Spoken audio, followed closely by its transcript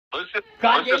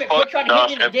God damn it, quit trying to hit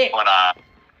me in the dick.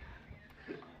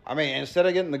 I mean, instead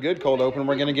of getting the good cold open,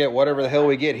 we're going to get whatever the hell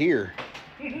we get here.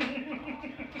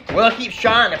 Well, it keeps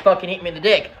trying to fucking hit me in the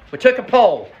dick. We took a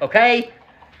poll, okay?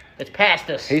 It's past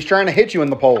us. He's trying to hit you in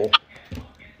the pole.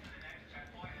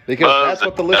 Because that's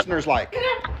what the listeners like.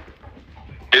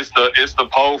 It's the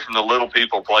poll from the Little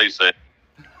People playset.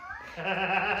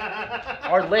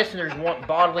 Our listeners want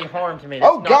bodily harm to me.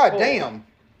 That's not God cool. damn.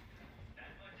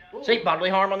 See, bodily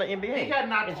harm on the NBA. He got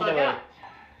knocked the fuck out.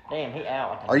 Damn, he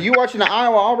out. Are you watching the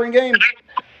Iowa-Auburn game?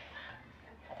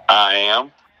 I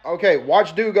am. Okay,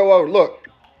 watch dude go over. Look.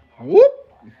 Whoop.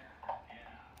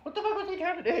 What the fuck was he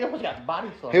trying to do? He almost got body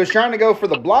slammed. He was trying to go for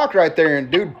the block right there,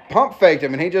 and dude pump faked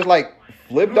him, and he just like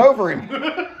flipped over him.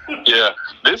 Yeah,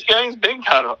 this game's been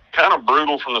kind of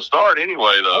brutal from the start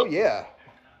anyway, though. Oh yeah.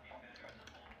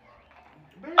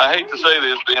 I hate to say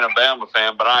this, being a Bama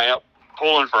fan, but I am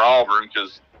pulling for Auburn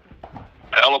because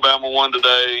Alabama won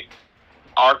today,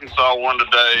 Arkansas won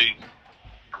today.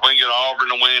 If we can get Auburn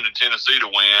to win and Tennessee to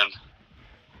win.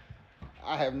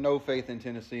 I have no faith in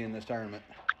Tennessee in this tournament.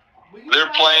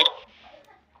 They're playing.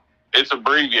 It's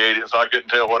abbreviated, so I couldn't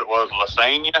tell what it was.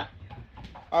 Lasagna?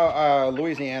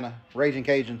 Louisiana. Raging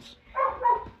Cajuns.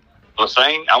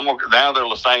 Lasagna? Now they're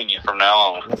Lasagna from now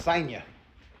on. Lasagna.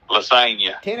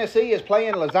 Lasagna. Tennessee is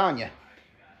playing lasagna.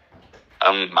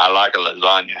 I like a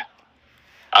lasagna.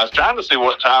 I was trying to see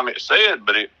what time it said,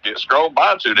 but it scrolled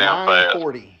by too damn fast.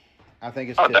 9:40. I think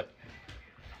it's Okay. tip.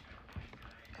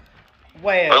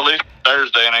 Well, at least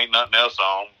Thursday and ain't nothing else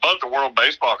on. But the World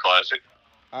Baseball Classic.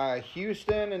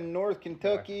 Houston and North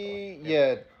Kentucky.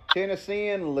 Yeah, Tennessee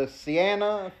and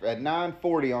Louisiana at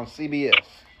 9:40 on CBS.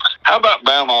 How about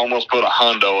Bama almost put a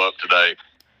hundo up today?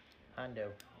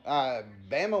 Hundo.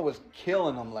 Bama was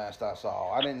killing them last I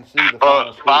saw. I didn't see the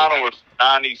final score. Final was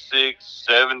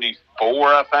 96-74,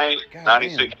 I think.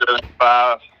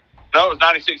 96-75. No, it was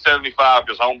 96-75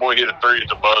 because homeboy hit a three at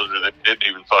the buzzer that didn't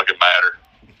even fucking matter.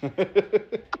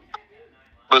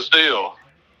 But still,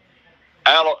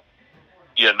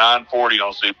 9:40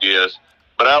 on CBS.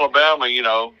 But Alabama,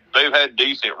 they've had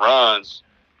decent runs.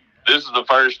 This is the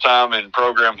first time in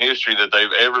program history that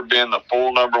they've ever been the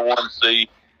full number one seed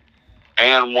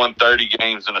and won 30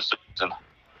 games in a season.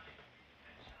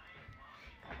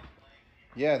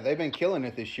 Yeah, they've been killing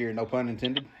it this year, no pun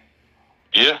intended.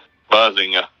 Yeah,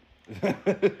 buzzing.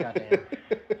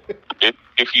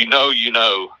 If you know, you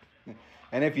know.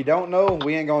 And if you don't know,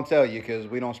 we ain't going to tell you because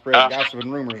we don't spread gossip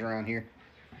and rumors around here.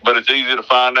 But it's easy to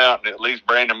find out, and at least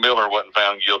Brandon Miller wasn't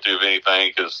found guilty of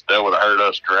anything because that would have hurt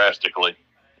us drastically.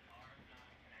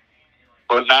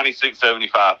 But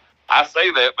 96-75. I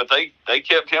say that, but they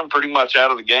kept him pretty much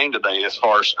out of the game today as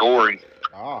far as scoring.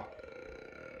 Ah.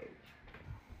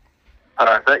 All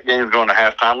right, that game's going to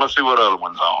halftime. Let's see what other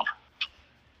one's on.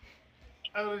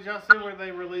 Oh, did y'all see where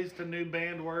they released a new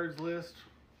banned words list?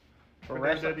 For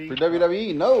WWE? For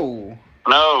WWE? No.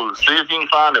 No, see if you can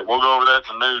find it. We'll go over that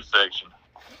in the news section.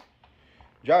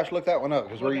 Josh, look that one up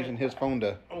because we're using his phone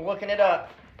to. I'm looking it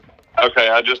up. Okay,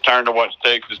 I just turned to watch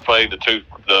Texas play the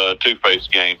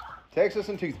toothpaste game. Texas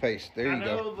and toothpaste. There you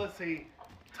go. Let's see.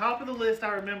 Top of the list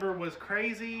I remember was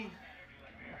crazy,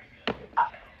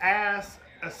 ass,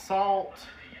 assault.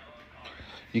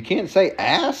 You can't say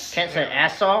ass? Can't say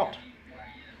assault.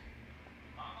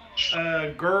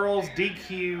 Girls,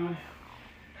 DQ.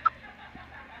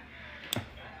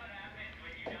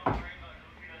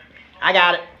 I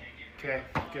got it. Okay,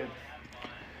 good.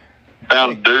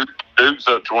 Found Duke's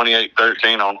up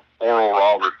 28-13 on Oral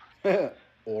Robert.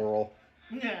 Oral.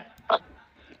 Yeah.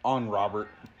 On Robert.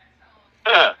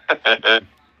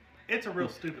 It's a real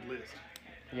stupid list.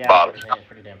 Yeah, it's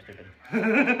pretty damn stupid.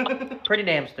 Pretty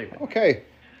damn stupid. Okay.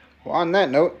 Well, on that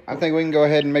note, I think we can go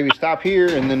ahead and maybe stop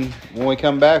here, and then when we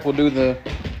come back, we'll do the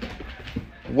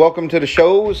welcome to the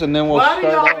shows, and then we'll start. Why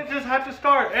do y'all off. just have to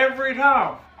start every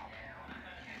time?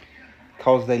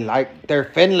 Because they're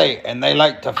Finley, and they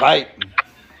like to fight.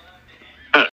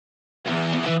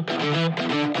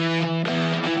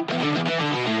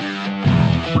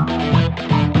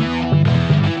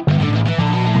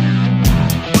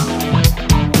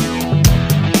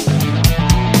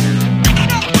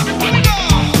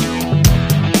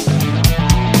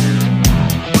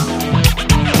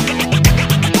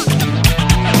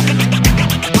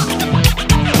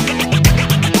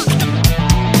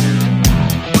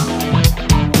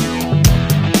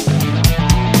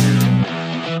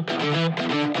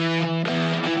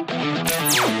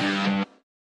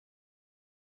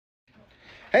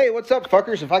 Hey, what's up,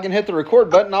 fuckers? If I can hit the record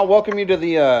button, I'll welcome you to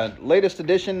the latest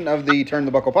edition of the Turn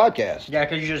the Buckle podcast. Yeah,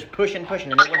 because you're just pushing, and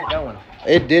it wasn't going.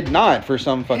 It did not for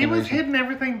some fucking reason. He was hitting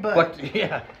everything but. What?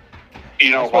 Yeah.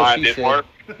 You know That's what why she it didn't said. work?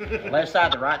 The left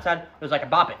side, the right side, it was like a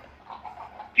bop it.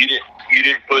 You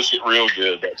didn't push it real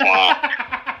good. That's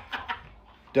why.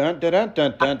 Dun dun dun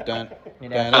dun dun dun. You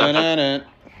Dun, know, dun, dun, dun.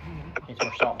 needs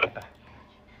more salt and pepper.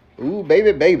 Ooh,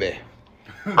 baby, baby.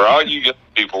 For all you good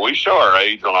people, we show our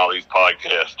age on all these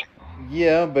podcasts.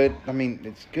 Yeah, but I mean,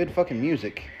 it's good fucking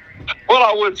music. Well,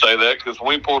 I would say that because when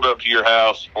we pulled up to your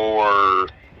house for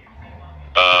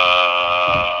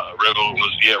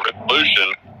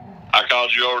Revolution, I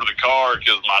called you over to the car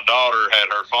because my daughter had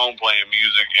her phone playing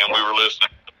music and we were listening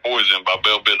to Poison by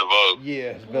Belle Biv DeVoe.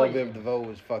 Yes, Belle Biv DeVoe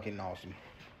was fucking awesome.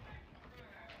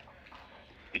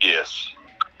 Yes.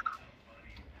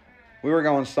 We were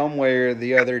going somewhere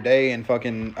the other day and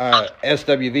fucking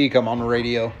SWV come on the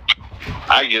radio.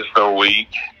 I get so weak.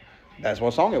 That's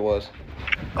what song it was.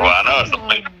 Well, I know it's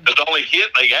the only hit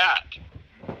they got.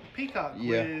 Peacock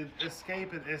Yeah. with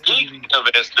Escape and Speaking SWV. of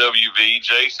SWV,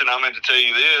 Jason, I meant to tell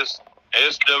you this.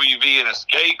 SWV and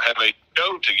Escape have a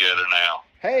show together now.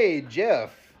 Hey, Jeff.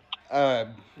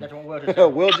 That's what Will just said.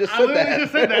 Will just I said literally that.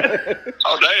 just said that.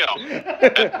 Oh,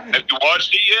 damn. Have you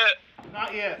watched it yet?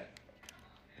 Not yet.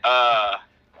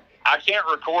 I can't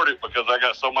record it because I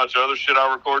got so much other shit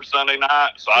I record Sunday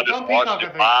night, so I It's just on watched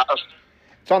Peacock, it I live.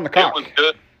 It's on the It cock. was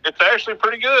good. It's actually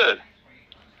pretty good.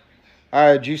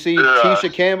 Did you see Yeah.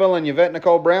 Tisha Campbell and Yvette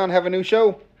Nicole Brown have a new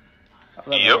show? I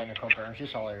love Yep. that Nicole Burns.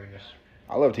 She's hilarious.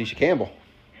 I love Tisha Campbell.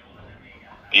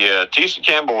 Yeah, Tisha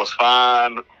Campbell was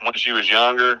fine when she was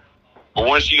younger, but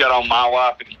once she got on My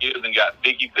Wife and Kids and got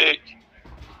thicky thick,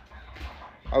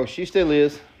 Oh, she still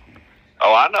is.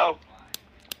 oh, I know.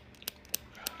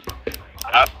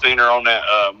 I've seen her on that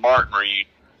Martin reunion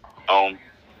on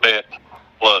Bet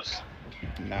Plus.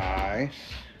 Nice.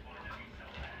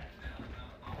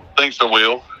 Thanks to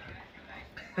Will.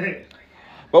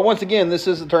 But once again, this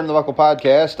is the Turn the Buckle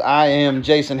podcast. I am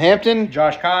Jason Hampton.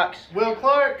 Josh Cox. Will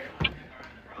Clark.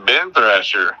 Ben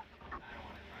Thrasher.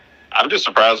 I'm just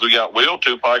surprised we got Will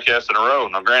 2 podcasts in a row.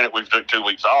 Now, granted, we took 2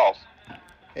 weeks off.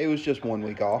 It was just 1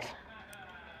 week off.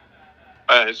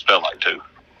 It's felt like 2.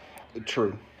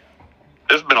 True.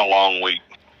 It's been a long week.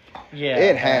 Yeah.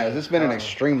 It has. It's been an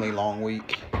extremely long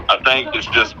week. I think it's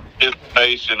just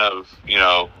anticipation of,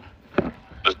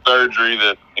 the surgery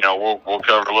that, we'll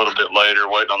cover a little bit later,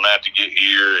 waiting on that to get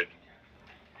here.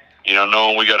 And,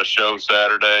 knowing we got a show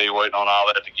Saturday, waiting on all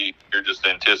that to get here, just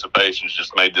anticipation's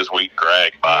just made this week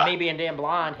drag by. Me being damn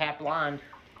blind, half blind.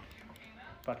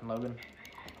 Fucking Logan.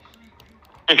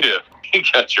 Yeah, you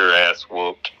got your ass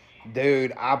whooped.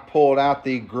 Dude, I pulled out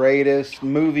the greatest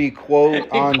movie quote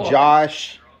on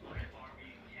Josh.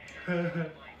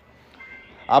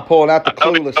 I pulled out the I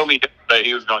know he Clueless. told me yesterday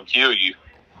he was going to kill you.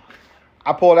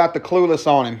 I pulled out the Clueless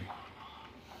on him.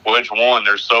 Which one?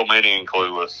 There's so many in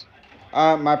Clueless.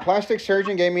 My plastic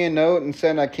surgeon gave me a note and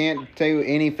said I can't do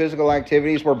any physical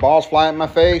activities where balls fly at my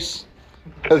face.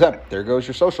 There goes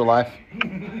your social life.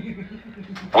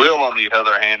 Will, on the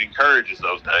other hand, encourages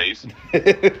those days.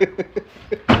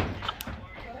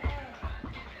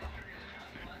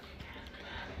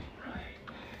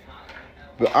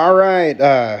 But, all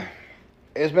right.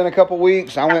 It's been a couple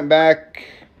weeks. I went back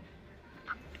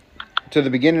to the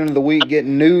beginning of the week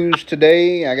getting news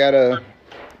today. I got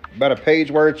about a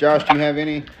page worth. Josh, do you have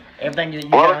any? Everything that you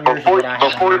Well, have on yours is before what I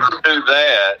have we on yours. do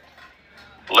that,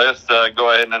 let's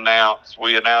go ahead and announce.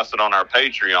 We announced it on our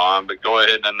Patreon, but go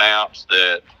ahead and announce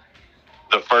that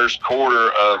the first quarter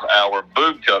of our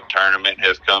Boob Cup tournament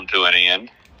has come to an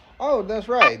end. Oh, that's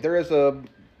right. There is a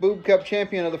Boob Cup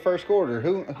champion of the first quarter.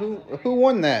 Who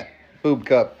won that Boob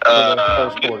Cup of the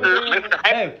first quarter? Mr.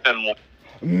 Hamilton won.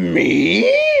 Me?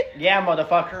 Yeah,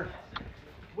 motherfucker.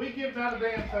 We give that a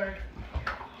damn thing.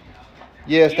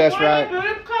 Yes, that's right. Boob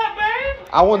Cup, babe.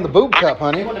 I won the Boob Cup,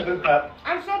 honey. You won the boot cup.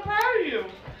 I'm so proud of you.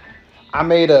 I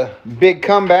made a big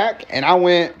comeback, and I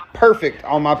went perfect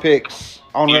on my picks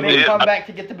on You Revolution. did? Come back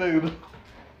to get the boob.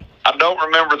 I don't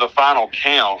remember the final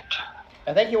count.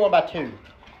 I think you won by 2.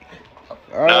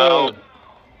 Oh,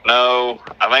 No,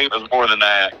 I think it was more than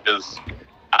that because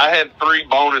I had 3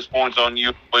 bonus points on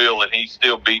you, Will, and he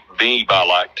still beat me by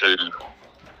like 2.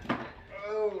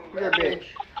 here, bitch.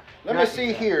 Let me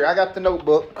see here. I got the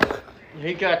notebook.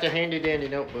 He got the handy dandy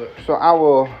notebook. So I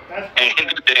will And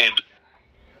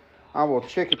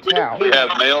check it out. we have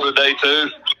mail today too.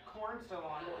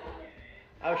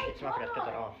 Oh shit, somebody forgot to cut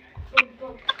that off.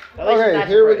 Okay,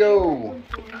 here we go.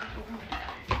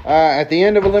 At the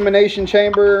end of Elimination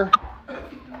Chamber,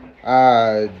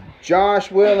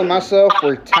 Josh, Will, and myself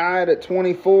were tied at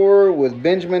 24 with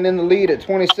Benjamin in the lead at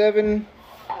 27.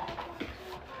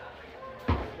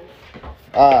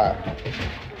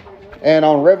 And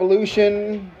on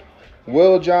Revolution,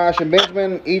 Will, Josh, and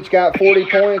Benjamin each got 40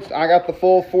 points. I got the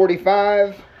full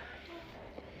 45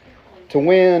 to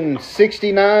win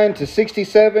 69 to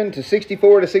 67 to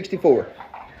 64 to 64.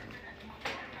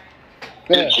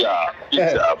 Good job.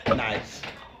 Good job. Nice.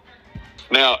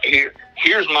 Now,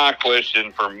 here's my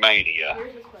question for Mania.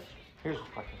 Here's the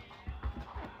question.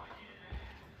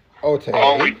 Okay.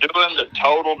 Are we doing the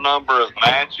total number of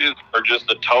matches or just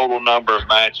the total number of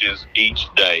matches each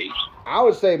day? I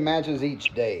would say matches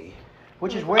each day.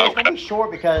 Which is weird. It's going to be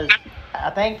short because I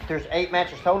think there's 8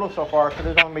 matches total so far, so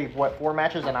there's only, 4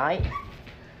 matches a night?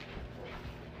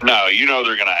 No, you know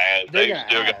they're going to add.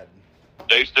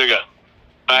 They've still got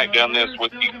SmackDown this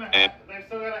week. They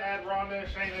still got to add Ronda and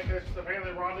Shayna because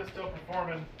apparently Ronda's still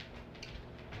performing.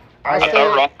 I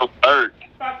thought Ronda was hurt.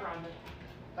 Fuck Ronda.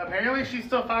 Apparently she's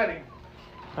still fighting.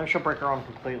 I she'll break her arm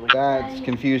completely. That's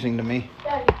confusing to me.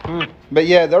 Hmm. But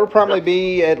yeah, there'll probably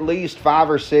be at least 5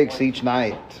 or 6 each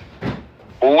night.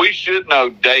 Well, we should know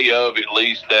day of at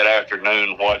least that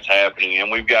afternoon what's happening.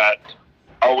 And we've got,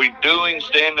 are we doing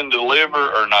stand and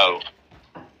deliver or no?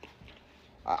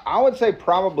 I would say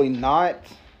probably not.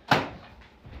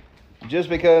 Just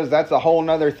because that's a whole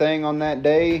nother thing on that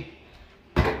day.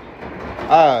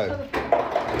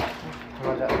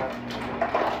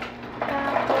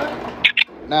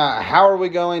 Now, how are we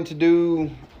going to do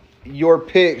your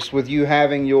picks with you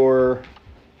having your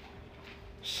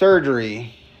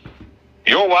surgery?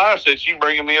 Your wife said she's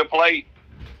bringing me a plate.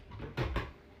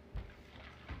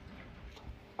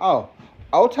 Oh,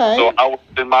 okay. So I will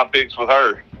send my picks with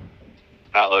her.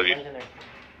 I love you.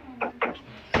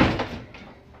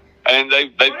 And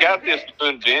they've got this new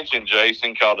invention,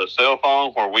 Jason, called a cell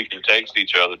phone where we can text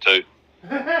each other too.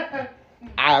 I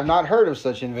have not heard of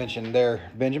such invention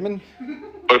there, Benjamin.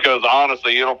 Because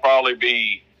honestly, it'll probably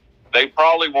be, they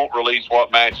probably won't release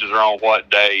what matches are on what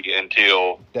day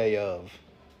until Day of.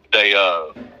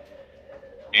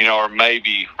 You know, or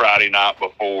maybe Friday night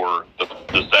before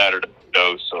the Saturday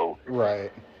show. So Right.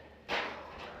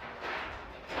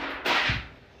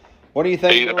 What do you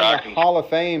think Either of the I can- Hall of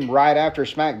Fame right after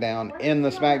SmackDown in the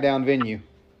SmackDown venue?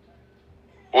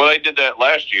 Well, they did that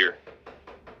last year.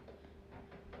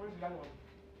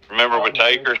 Remember with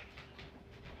Taker?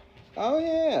 Oh,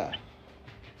 yeah.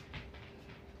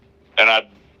 And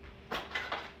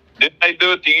didn't they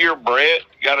do it the year Brett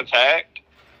got attacked?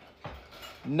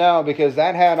 No, because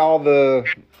that had all the...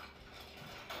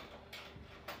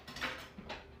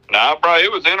 Nah, bro,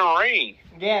 it was in a ring.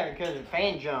 Yeah, because the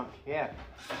fan jumped. Yeah.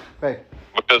 Hey.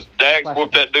 Because Dax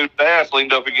whooped that dude's ass,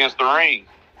 leaned up against the ring.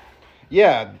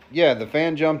 Yeah, the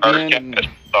fan jumped Or in. And, Cash,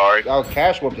 sorry. oh,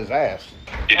 Cash whooped his ass.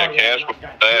 Yeah, Cash whooped his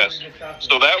ass.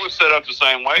 So that was set up the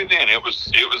same way then. It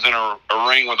was in a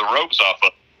ring with the ropes off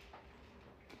of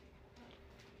it.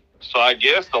 So I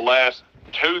guess the last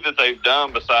 2 that they've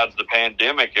done besides the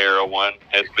pandemic era one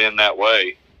has been that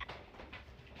way.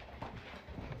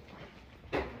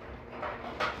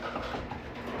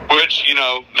 Which, you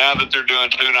know, now that they're doing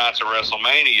 2 nights of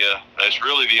WrestleMania, that's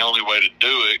really the only way to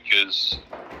do it because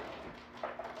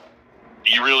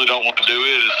you really don't want to do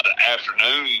it as the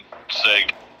afternoon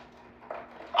segment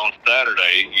on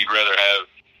Saturday. You'd rather have,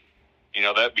 you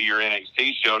know, that be your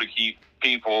NXT show to keep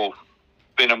people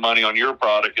spending money on your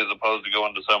product as opposed to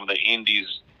going to some of the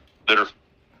indies that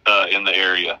are in the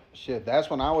area. Shit, that's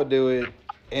when I would do it.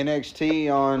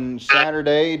 NXT on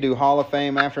Saturday, do Hall of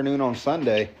Fame afternoon on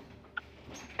Sunday.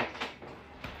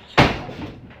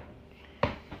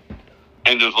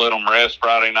 And just let them rest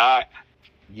Friday night.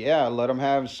 Yeah, let them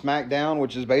have SmackDown,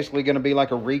 which is basically going to be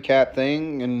like a recap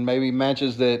thing, and maybe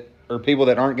matches that or people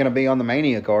that aren't going to be on the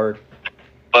Mania card.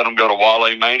 Let them go to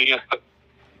Wale Mania.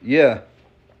 Yeah.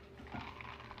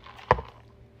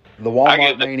 The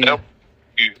Walmart Mania.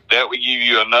 That would give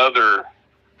you another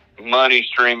money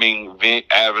streaming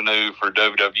avenue for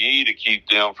WWE to keep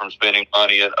them from spending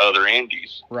money at other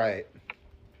indies. Right.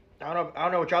 I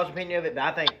don't know what y'all's opinion of it, but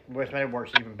I think WrestleMania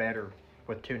works even better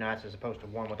with 2 nights as opposed to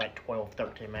one with like 12,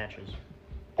 13 matches.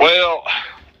 Well,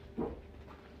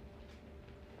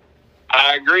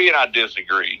 I agree and I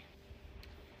disagree.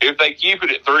 If they keep it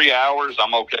at 3 hours,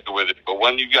 I'm okay with it. But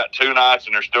when you've got 2 nights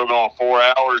and they're still going 4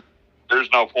 hours, there's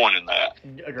no point in that.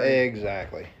 Agreed.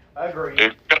 Exactly. Agreed. If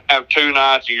you're going to have 2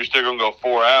 nights and you're still going to go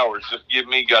 4 hours, just give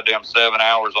me goddamn 7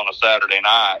 hours on a Saturday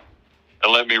night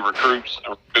and let me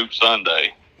recoup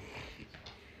Sunday.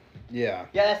 Yeah.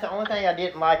 Yeah, that's the only thing I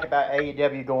didn't like about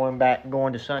AEW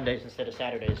going to Sundays instead of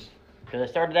Saturdays. Because they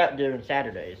started out doing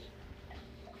Saturdays.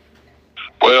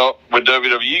 Well, with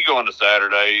WWE going to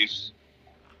Saturdays,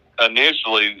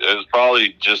 initially it was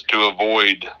probably just to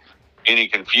avoid any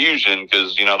confusion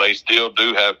because, you know, they still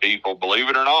do have people, believe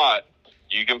it or not,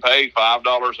 You can pay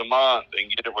 $5 a month and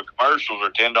get it with commercials, or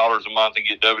 $10 a month and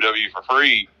get WWE for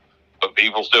free, but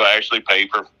people still actually pay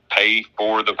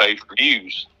for the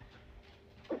pay-per-views.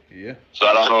 Yeah. So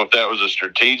I don't know if that was a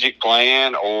strategic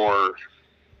plan, or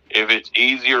if it's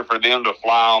easier for them to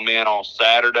fly them in on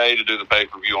Saturday to do the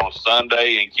pay-per-view on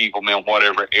Sunday and keep them in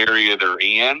whatever area they're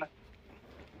in.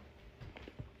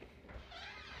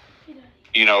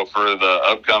 You know, for the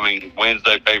upcoming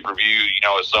Wednesday pay-per-view, you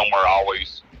know, it's somewhere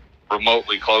always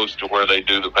remotely close to where they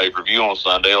do the pay-per-view on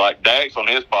Sunday. Like Dax on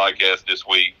his podcast this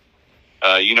week,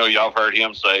 you know, y'all have heard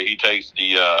him say he takes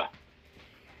the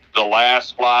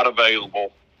last flight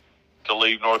available to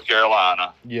leave North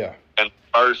Carolina. Yeah. And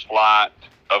the first flight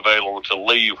available to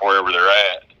leave wherever they're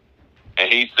at.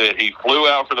 And he said he flew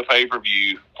out for the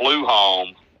pay-per-view, flew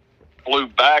home, flew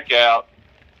back out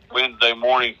Wednesday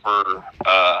morning for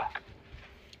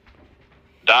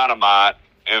Dynamite,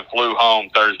 and flew home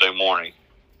Thursday morning.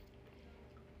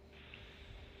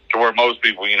 To where most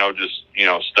people, you know, just, you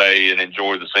know, stay and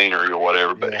enjoy the scenery or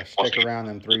whatever. But Yeah, stick around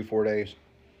them 3-4 days.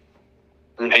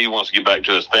 He wants to get back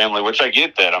to his family, which I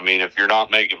get that. I mean, if you're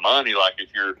not making money, like if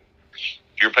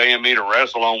you're paying me to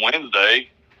wrestle on Wednesday,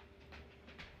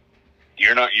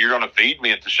 you're going to feed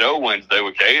me at the show Wednesday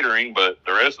with catering, but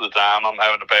the rest of the time I'm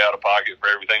having to pay out of pocket for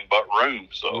everything but room.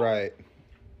 So Right.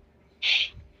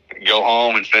 Go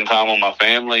home and spend time with my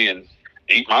family and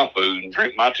eat my food and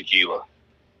drink my tequila.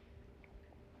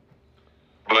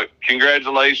 But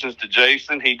congratulations to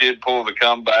Jason. He did pull the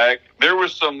comeback. There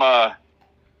was some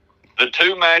the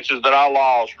two matches that I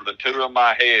lost were the two in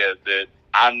my head that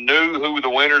I knew who the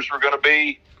winners were going to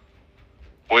be,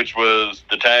 which was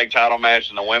the tag title match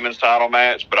and the women's title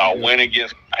match. But I went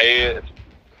against my head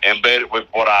and bet it with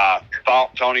what I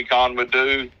thought Tony Khan would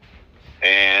do.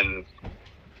 And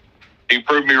he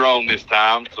proved me wrong this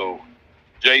time. So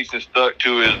Jason stuck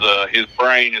to his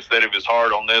brain instead of his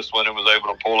heart on this one and was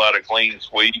able to pull out a clean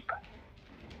sweep.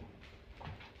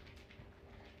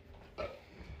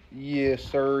 Yes,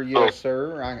 sir. Yes,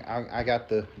 sir. I got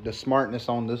the smartness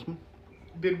on this one.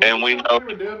 Did And we know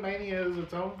we do Mania as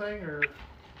its own thing, or?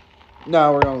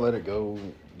 No, we're gonna let it go.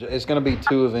 It's gonna be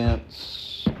 2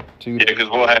 events. Yeah, because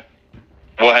we'll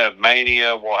have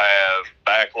Mania, we'll have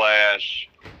Backlash,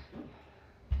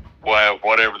 we'll have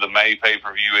whatever the May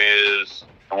pay-per-view is,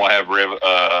 and we'll have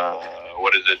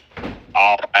what is it?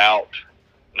 All Out?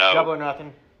 No, Double or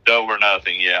Nothing. Double or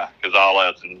Nothing. Yeah, because All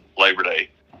Out's in Labor Day,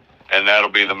 and that'll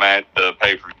be the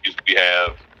pay-per-views we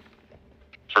have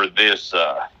for this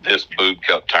Boob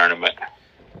Cup tournament.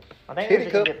 I think Kitty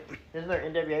Cup. Isn't there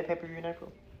NWA pay-per-view in April?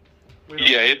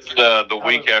 Yeah, it's the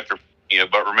week after. Yeah,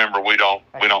 but remember, we don't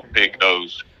pick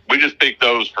those. We just pick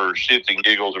those for shits and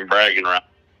giggles and bragging around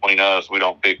between us. We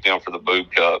don't pick them for the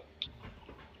Boob Cup.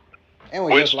 And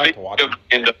we just like to watch them.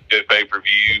 NWA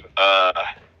pay-per-view.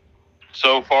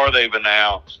 So far, they've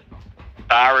announced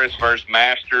Cyrus versus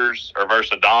Masters or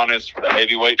versus Adonis for the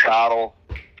heavyweight title.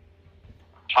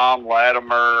 Tom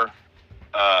Latimer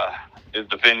is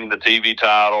defending the TV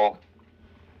title.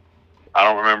 I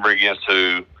don't remember against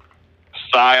who.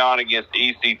 Scion against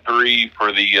EC3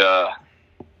 for the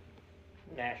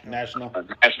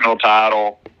national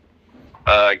title.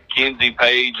 Kenzie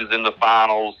Page is in the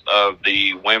finals of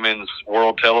the women's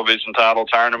world television title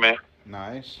tournament.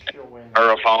 Nice.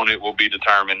 Her opponent will be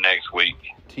determined next week.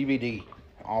 TBD.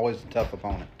 Always a tough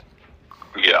opponent.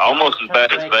 Yeah, almost as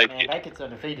bad as Becky. Beckett's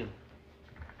undefeated.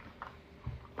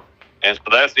 And so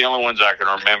that's the only ones I can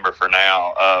remember for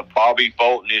now. Bobby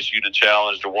Fulton issued a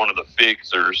challenge to one of the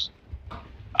Fixers.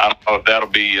 I don't know if that'll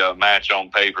be a match on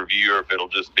pay-per-view or if it'll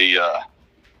just be a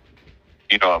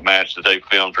match that they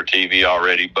filmed for TV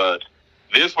already. But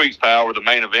this week's Power, the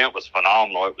main event, was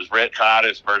phenomenal. It was Rhett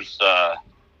Titus versus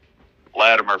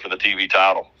Latimer for the TV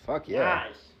title. Fuck yeah.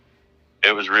 Nice.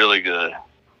 It was really good.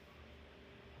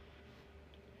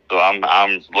 So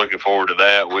I'm looking forward to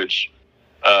that, which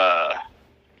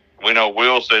we know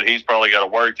Will said he's probably got to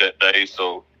work that day,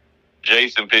 so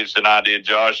Jason pitched an idea.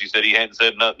 Josh, he said he hadn't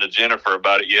said nothing to Jennifer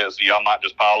about it yet, so y'all might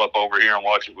just pile up over here and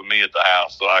watch it with me at the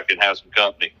house so I can have some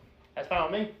company. That's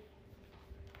fine with me.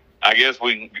 I guess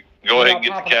we can go ahead and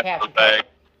get the cat bag.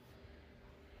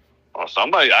 Well,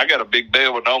 I got a big bed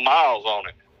with no miles on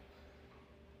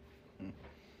it.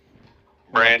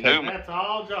 Brand new. That's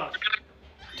all, Josh.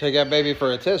 Take that baby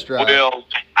for a test drive. Well,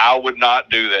 I would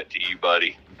not do that to you,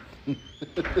 buddy.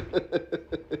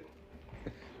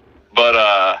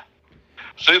 But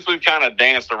since we've kind of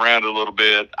danced around a little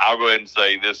bit, I'll go ahead and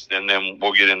say this, and then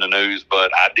we'll get into news.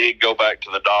 But I did go back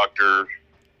to the doctor.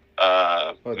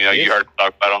 You heard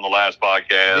talk about it on the last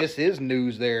podcast. This is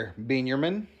news there,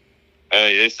 Benjamin.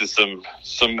 This is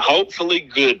some hopefully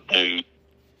good news.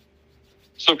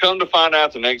 So come to find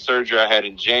out, the next surgery I had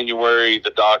in January, the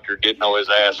doctor didn't know his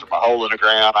ass from a hole in the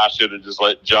ground. I should have just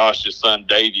let Josh's son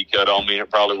Davey cut on me, and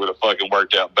it probably would have fucking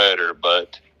worked out better.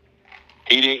 But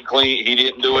he didn't clean. He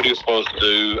didn't do what he was supposed to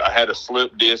do. I had a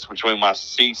slip disc between my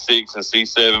C6 and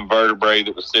C7 vertebrae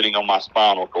that was sitting on my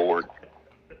spinal cord.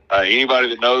 Anybody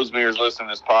that knows me or is listening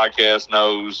to this podcast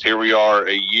knows here we are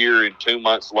a year and 2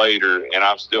 months later, and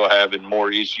I'm still having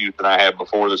more issues than I had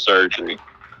before the surgery.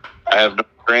 I have no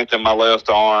strength in my left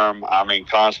arm. I'm in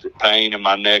constant pain in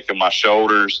my neck and my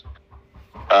shoulders.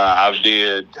 I've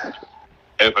did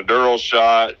epidural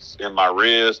shots in my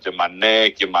wrist, in my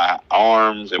neck, in my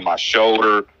arms, in my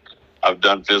shoulder. I've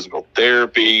done physical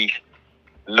therapy.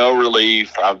 No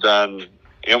relief. I've done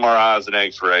MRIs and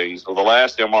x-rays. Well, the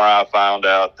last MRI found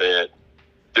out that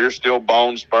there's still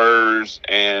bone spurs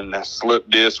and slip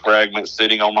disc fragments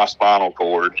sitting on my spinal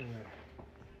cord.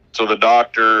 So the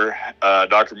doctor,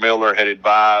 Dr. Miller, had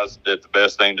advised that the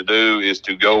best thing to do is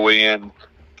to go in,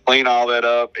 clean all that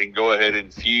up, and go ahead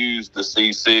and fuse the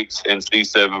C6 and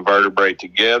C7 vertebrae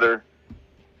together.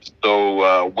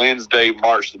 So Wednesday,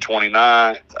 March the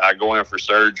 29th, I go in for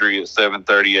surgery at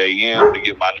 7:30 a.m. to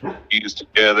get my fused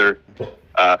together.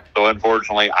 So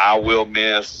unfortunately, I will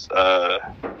miss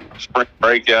spring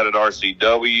breakout at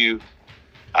RCW.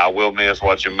 I will miss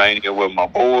watching Mania with my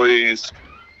boys.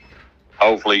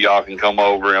 Hopefully y'all can come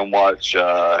over and watch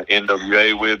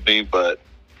NWA with me. But,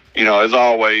 you know, as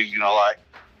always, you know, like,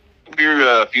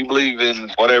 if you believe in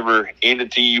whatever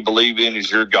entity you believe in is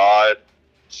your God,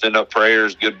 send up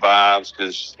prayers, good vibes,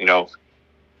 because, you know,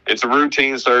 it's a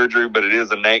routine surgery, but it is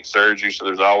a neck surgery, so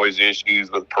there's always issues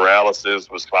with paralysis,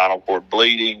 with spinal cord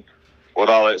bleeding, with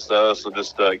all that stuff. So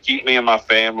just keep me and my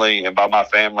family, and by my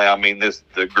family, I mean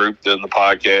the group doing the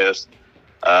podcast,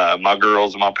 my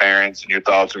girls and my parents, and your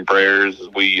thoughts and prayers as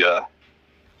we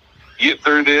get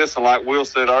through this. And like Will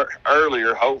said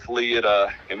earlier, hopefully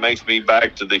it makes me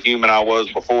back to the human I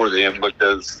was before then,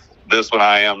 because this one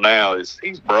I am now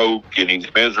he's broke and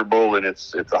he's miserable, and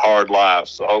it's a hard life.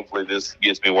 So hopefully this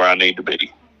gets me where I need to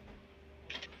be.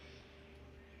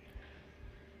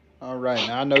 All right.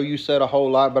 Now, I know you said a whole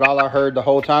lot, but all I heard the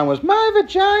whole time was, my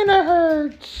vagina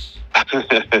hurts. My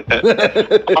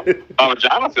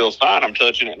vagina feels fine. I'm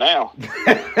touching it now.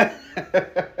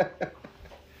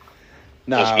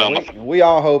 We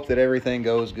all hope that everything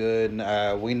goes good.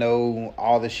 We know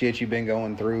all the shit you've been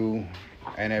going through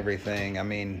and everything. I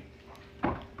mean,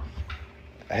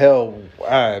 hell,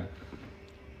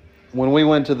 when we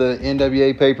went to the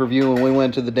NWA pay-per-view and we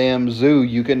went to the damn zoo,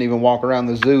 you couldn't even walk around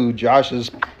the zoo.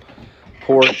 Josh's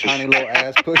poor tiny little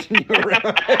ass pushing you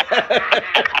around.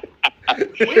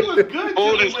 We was good.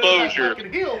 Full disclosure.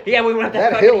 Yeah, we went up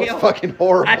That hill was fucking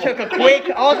horrible. I took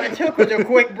all it took was a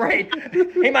quick break.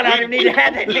 He might not even need to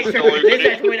have that picture. His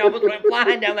ass almost went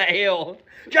flying down that hill.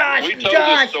 Josh, we told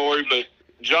this story, but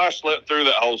Josh slept through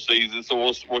that whole season, so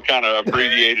we'll kind of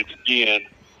abbreviate it again.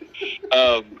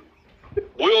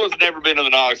 Will has never been to the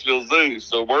Knoxville Zoo,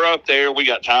 so we're up there. We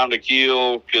got time to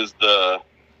kill because the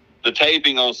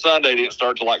taping on Sunday didn't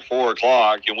start till like 4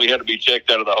 o'clock, and we had to be checked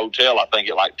out of the hotel, I think,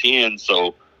 at like 10.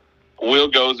 So Will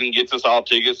goes and gets us all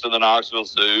tickets to the Knoxville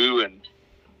Zoo, and,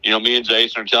 you know, me and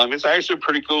Jason are telling him it's actually a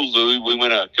pretty cool zoo. We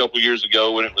went a couple years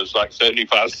ago when it was like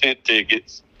 75-cent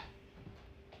tickets.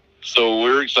 So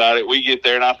we're excited. We get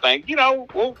there, and I think, you know,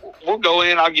 we'll go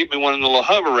in. I'll get me one of the little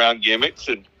hover-around gimmicks,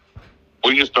 and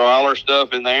we just throw all our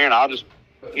stuff in there, and I'll just,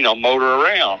 you know, motor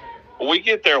around. Well, we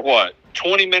get there,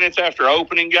 20 minutes after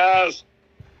opening, guys?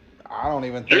 I don't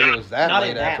even think it was that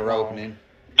late after opening.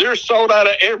 They're sold out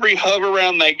of every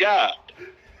hover-around they got.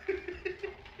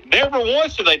 Never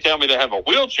once did they tell me they have a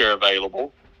wheelchair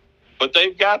available, but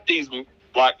they've got these,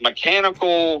 like,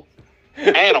 mechanical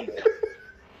animals.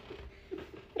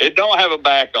 It don't have a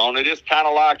back on it. It's kind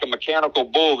of like a mechanical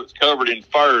bull that's covered in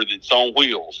fur that's on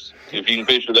wheels, if you can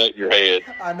picture that in your head.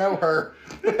 I know her.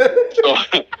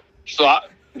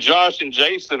 Josh and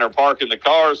Jason are parking the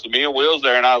cars, so me and Will's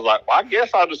there, and I was like, well, I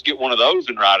guess I'll just get one of those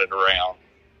and ride it around.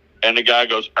 And the guy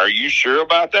goes, are you sure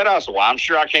about that? I said, well, I'm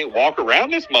sure I can't walk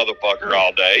around this motherfucker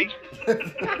all day.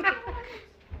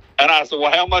 And I said,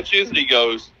 well, how much is it? He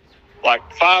goes, like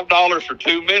 $5 for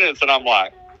 2 minutes. And I'm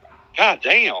like, God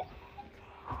damn.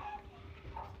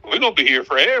 We're going to be here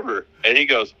forever. And he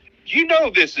goes, you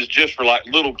know this is just for, like,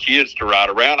 little kids to ride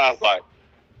around? I was like,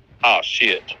 oh,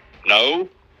 shit, no.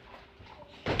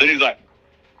 Then he's like,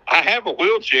 I have a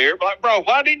wheelchair. I'm like, bro,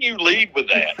 why didn't you lead with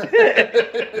that?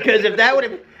 Because if that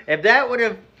would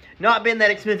have not been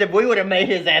that expensive, we would have made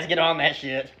his ass get on that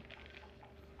shit.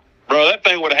 Bro, that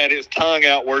thing would have had its tongue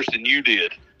out worse than you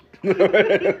did.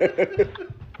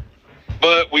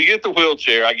 But we get the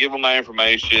wheelchair. I give them my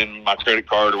information, my credit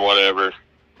card or whatever.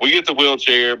 We get the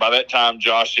wheelchair. By that time,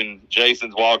 Josh and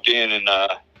Jason's walked in, and they're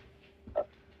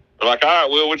like, all right,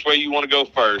 Will, which way you want to go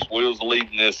first? Will's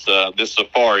leading this this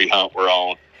safari hunt we're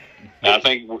on. And I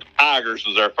think tigers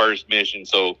was our first mission.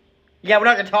 So Yeah, we're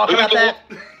not going to talk about that.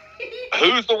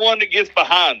 Who's the one that gets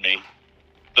behind me?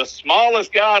 The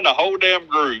smallest guy in the whole damn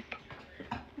group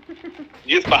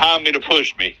gets behind me to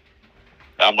push me.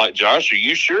 I'm like, Josh, are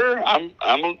you sure? I'm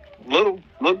a little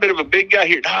bit of a big guy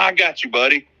here. Nah, I got you,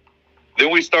 buddy.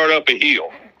 Then we start up a hill.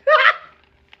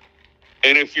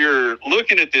 And if you're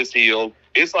looking at this hill,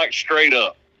 it's like straight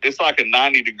up. It's like a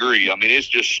 90-degree. I mean, it's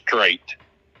just straight.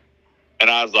 And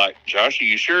I was like, Josh, are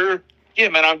you sure? Yeah,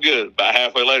 man, I'm good. About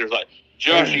halfway later, it's like,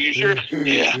 Josh, are you sure?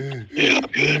 Yeah, I'm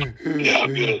good. Yeah,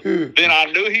 I'm good. Then I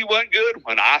knew he wasn't good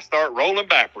when I start rolling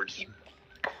backwards.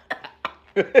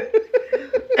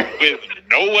 With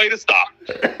no way to stop.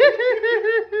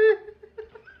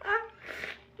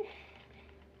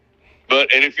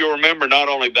 And if you'll remember, not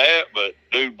only that, but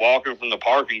dude, walking from the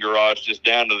parking garage just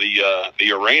down to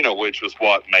the arena, which was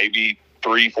what, maybe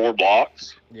 3-4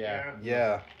 blocks?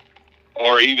 Yeah.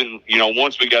 Or even,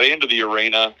 once we got into the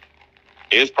arena,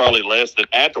 it's probably less than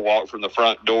that to walk from the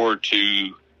front door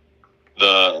to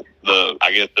the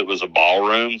I guess it was a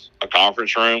ballroom, a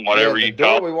conference room, whatever you call it.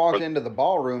 The door we walked into the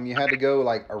ballroom, you had to go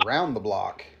like around the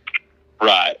block.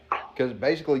 Right. Because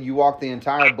basically you walked the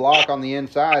entire block on the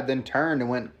inside, then turned and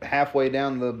went halfway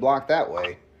down the block that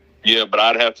way. Yeah, but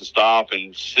I'd have to stop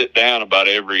and sit down about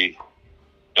every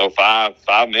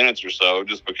 5 minutes or so,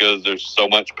 just because there's so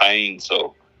much pain.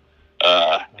 So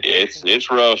it's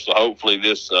rough. So hopefully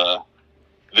this one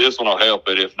will help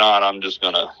it. If not, I'm just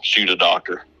gonna shoot a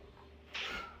doctor.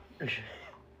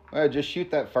 Well, just shoot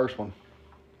that first one.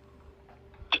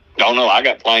 Don't know. I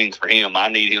got plans for him. I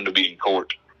need him to be in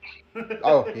court.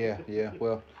 Oh, yeah.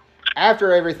 Well,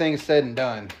 after everything's said and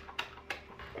done.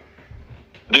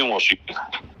 Then we'll shoot.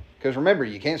 Because remember,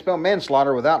 you can't spell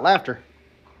manslaughter without laughter.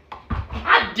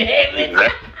 God damn it.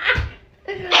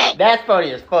 That's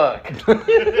funny as fuck.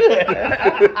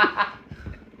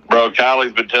 Bro,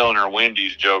 Kylie's been telling her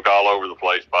Wendy's joke all over the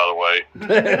place, by the way.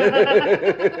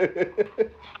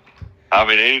 I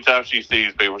mean, anytime she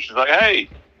sees people, she's like, hey,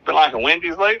 been liking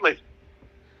Wendy's lately?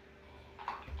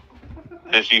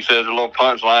 And she says a little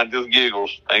punchline, just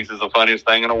giggles. Thinks it's the funniest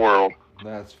thing in the world.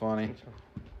 That's funny.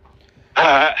 All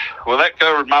right. Well, that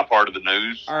covered my part of the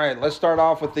news. All right, let's start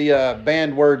off with the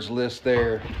banned words list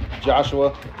there,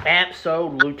 Joshua.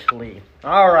 Absolutely.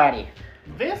 Alrighty.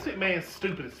 Vince McMahon's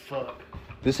stupid as fuck.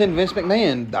 This isn't Vince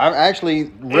McMahon. I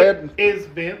actually read... It is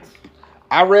Vince.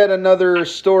 I read another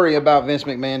story about Vince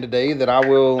McMahon today that I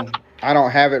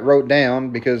don't have it wrote down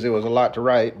because it was a lot to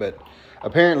write, but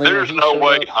apparently... There's no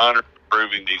way Hunter's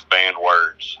proving these banned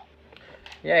words.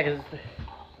 Yeah, because...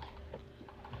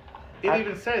 It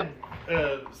even said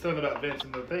something about Vince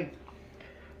in the thing.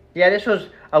 Yeah, these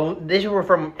were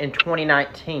from in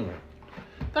 2019.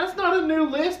 That's not a new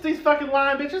list, these fucking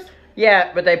lying bitches.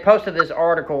 Yeah, but they posted this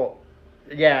article,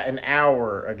 an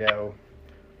hour ago.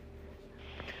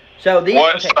 So these...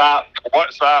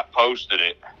 What site posted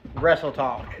it? Wrestle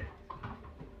Talk.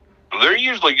 They're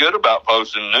usually good about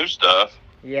posting new stuff.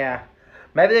 Yeah.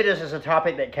 Maybe they just as a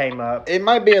topic that came up. It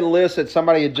might be a list that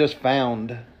somebody had just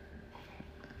found.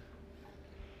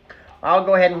 I'll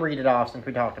go ahead and read it off since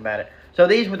we talked about it. So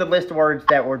these were the list of words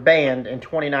that were banned in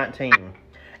 2019.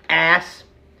 Ass,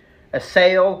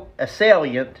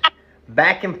 assailant,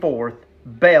 back and forth,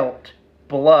 belt,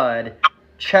 blood,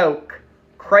 choke,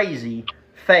 crazy,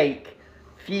 fake,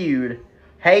 feud,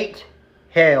 hate,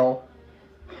 hell,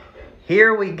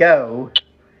 here we go,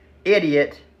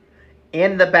 idiot,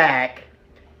 in the back,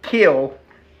 kill,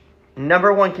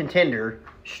 number one contender,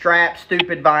 strap,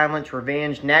 stupid, violence,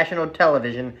 revenge, national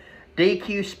television,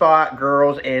 DQ spot,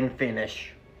 girls, and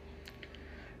finish.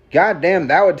 God damn,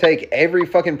 that would take every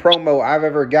fucking promo I've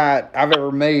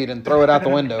ever made and throw it out the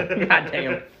window. God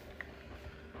damn.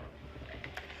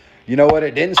 You know what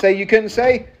it didn't say you couldn't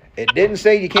say? It didn't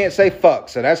say you can't say fuck,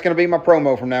 so that's going to be my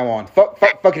promo from now on. Fuck,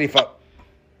 fuckity fuck.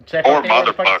 Except Or for the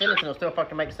fucking motherfucker. sentence, it'll still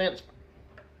fucking make sense.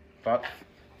 Fuck.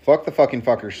 Fuck the fucking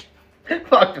fuckers.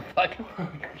 Fuck the fucking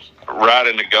Right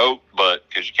in the goat, but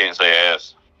because you can't say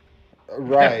ass.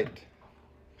 Right.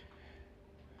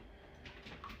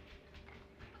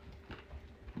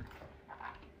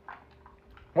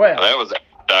 Well, That was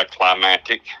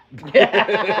climactic.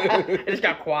 it just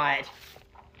got quiet.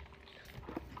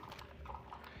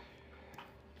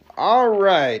 All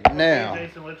right, now. Okay,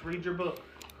 Jason, let's read your book.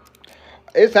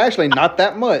 It's actually not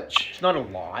that much. It's not a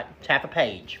lot. It's half a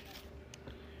page.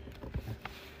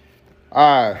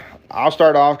 I'll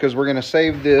start off because we're going to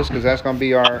save this because that's going to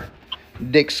be our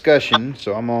discussion.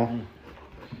 So I'm going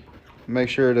to make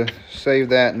sure to save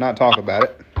that and not talk about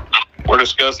it. We're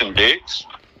discussing dicks?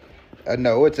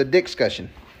 No, it's a discussion.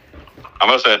 I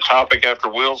must have a topic after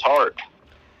Will's heart.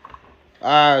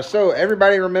 So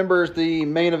everybody remembers the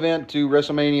main event to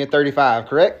WrestleMania 35,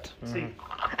 correct?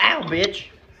 Ow, bitch.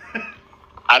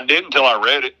 I didn't until I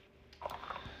read it.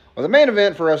 Well, the main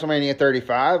event for WrestleMania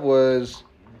 35 was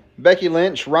Becky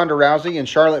Lynch, Ronda Rousey, and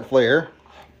Charlotte Flair.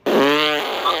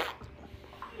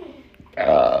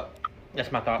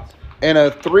 That's my thoughts. And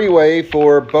a three-way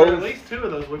for both. For at least two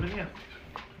of those women, yeah.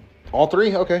 All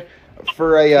three? Okay.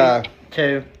 For a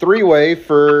Two. three-way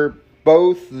for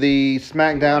both the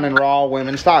SmackDown and Raw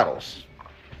women's titles.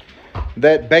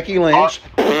 That Becky Lynch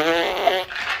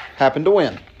happened to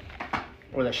win.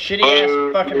 With a shitty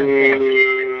ass fucking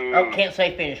finish. Oh, can't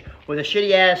say finish. With a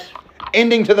shitty ass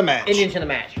Ending to the match. ending to the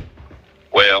match.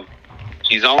 Well,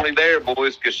 she's only there,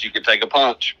 boys, because she could take a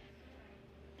punch.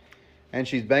 And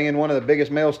she's banging one of the biggest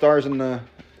male stars in the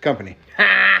company.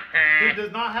 He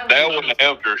does not have That wouldn't have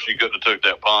helped her. She couldn't have took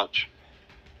that punch.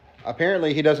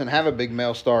 Apparently, he doesn't have a big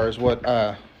male star, is what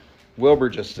Wilbur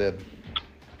just said.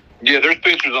 Yeah, there's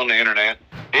pictures on the internet.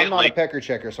 I'm not a pecker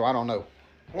checker, so I don't know.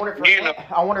 I wonder You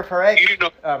if her ex. You know,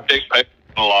 take back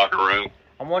in the locker room.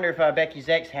 I wonder if Becky's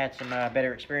ex had some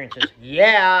better experiences.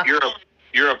 Yeah.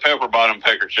 You're a pepper bottom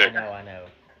pecker I checker. know, I know.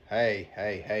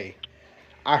 Hey.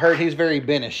 I heard he's very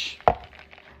Benish.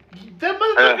 That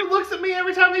motherfucker looks at me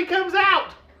every time he comes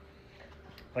out.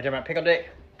 What, you talking about Pickle Dick?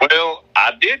 Well,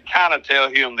 I did kind of tell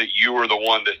him that you were the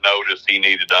one that noticed he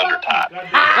needed under tie.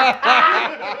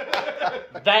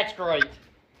 That's great.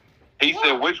 He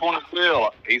said, which one is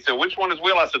Will? He said, which one is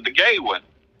Will? I said, the gay one.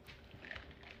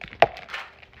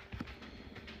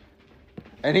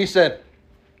 And he said,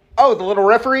 oh, the little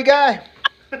referee guy?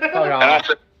 Hold And on.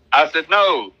 I said,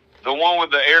 no, the one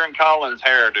with the Aaron Collins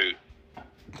hairdo.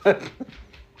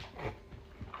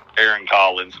 Aaron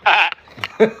Collins.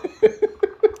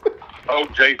 Oh,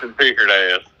 Jason Pickard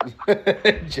ass.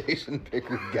 Jason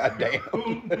Pickard,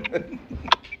 goddamn.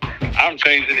 I'm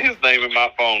changing his name in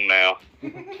my phone now.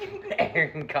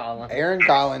 Aaron Collins. Aaron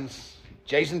Collins,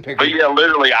 Jason Pickard. But yeah,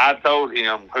 literally, I told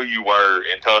him who you were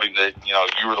and told him that, you know,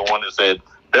 you were the one that said,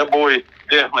 that boy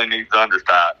definitely needs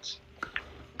undertights.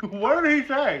 What did he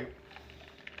say?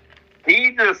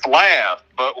 He just laughed.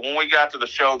 But when we got to the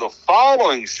show, the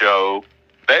following show,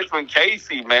 that's when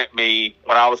Casey met me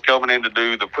when I was coming in to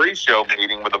do the pre-show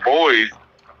meeting with the boys.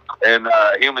 And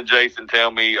him and Jason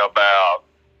tell me about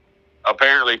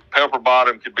apparently Pepper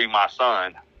Bottom could be my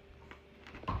son.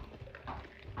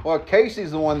 Well,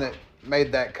 Casey's the one that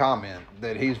made that comment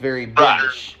that he's very Right.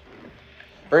 Benish.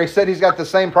 Or he said he's got the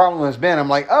same problem as Ben. I'm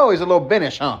like, oh, he's a little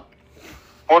Benish, huh?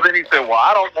 Well, then he said, well,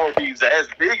 I don't know if he's as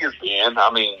big as Ben.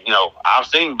 I mean, you know, I've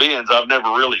seen Ben's. I've never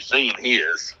really seen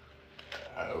his.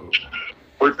 Oh.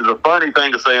 Which is a funny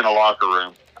thing to say in a locker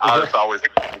room. I just always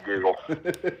giggle.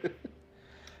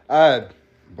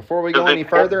 Before we go any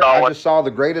further, I just saw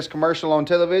the greatest commercial on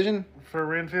television. For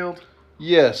Renfield?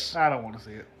 Yes, I don't want to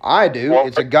see it. I do.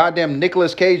 It's a goddamn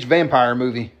Nicolas Cage vampire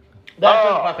movie. That's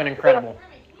fucking incredible.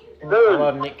 I Dude,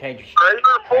 love Nick Cage. trailer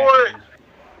for it.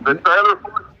 The trailer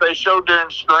for it they showed during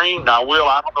stream. Now, Will,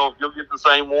 I don't know if you'll get the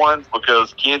same ones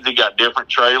because Kenzie got different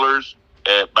trailers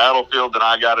at Battlefield than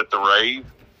I got at the Rave,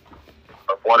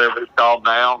 or whatever it's called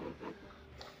now.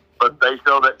 But they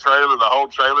showed that trailer, the whole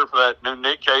trailer for that new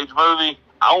Nick Cage movie.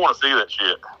 I want to see that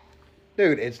shit.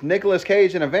 Dude, it's Nicolas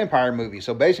Cage in a vampire movie.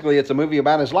 So basically, it's a movie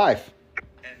about his life.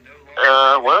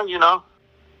 Well, you know,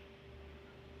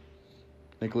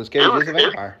 Nicolas Cage is a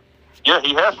vampire. yeah,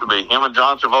 he has to be. Him and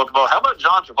John Travolta. How about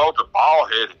John Travolta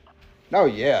bald-headed? Oh,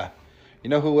 yeah. You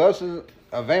know who else is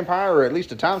a vampire or at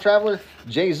least a time traveler?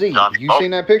 Jay-Z. John You Travolta.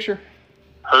 seen that picture?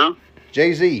 Who?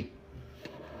 Jay-Z.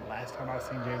 Last time I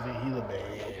seen Jay-Z, he looked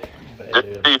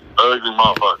bad. He's an ugly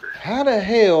motherfucker. How the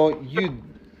hell you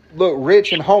look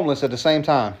rich and homeless at the same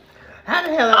time? How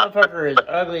the hell that motherfucker is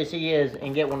ugly as he is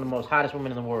and get one of the most hottest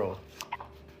women in the world?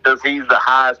 Because he's the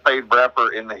highest paid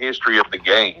rapper in the history of the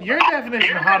game. Your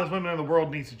definition of hottest women in the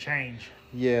world needs to change.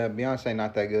 Yeah, Beyonce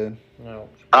not that good. No.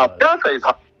 Beyonce's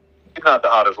hot. She's not the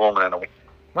hottest woman in the world.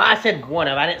 Well, I said one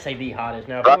of. I didn't say the hottest.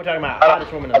 Now, if we were talking about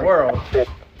hottest woman in the world,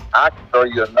 I can throw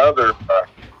you another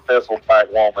successful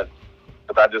black woman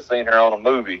because I just seen her on a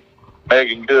movie.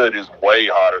 Megan Good is way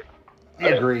hotter.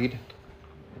 Agreed.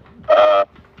 what's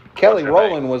Kelly her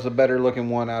Rowland name? was the better looking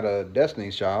one out of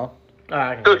Destiny's Child.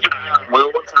 Cookie Line.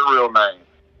 Will, what's her real name?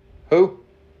 Who?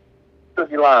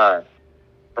 Cookie Line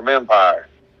from Empire.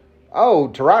 Oh,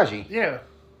 Taraji. Yeah.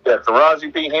 Yeah,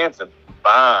 Taraji P. Henson.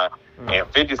 Fine. And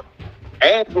 50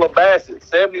 Angela Bassett,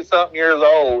 70-something years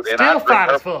old, and Still I fine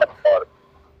drink as her fuck. bath water.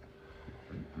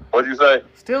 What'd you say?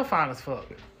 Still fine as fuck.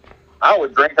 I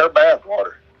would drink her bath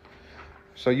water.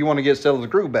 So you want to get Stella's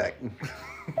groove back?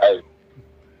 Hey,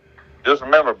 just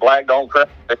remember, black don't crack.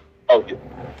 They smoke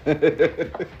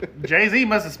it. Jay-Z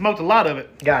must have smoked a lot of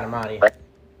it. God almighty.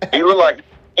 He looked like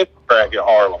he crack in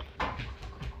Harlem.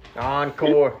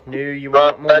 Encore. Knew you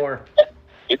want more.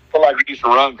 He looked like he used to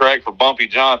run crack for Bumpy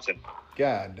Johnson.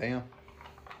 God damn.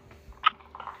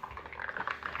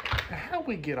 How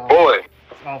we get off? Boy,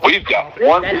 off we've got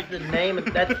one. That's the name of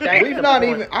that's We've not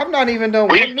even. I've not even done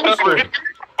one news story.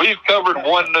 We've covered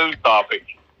one news topic.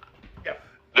 Yep.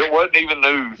 There wasn't even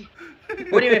news.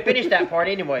 We didn't even finish that part,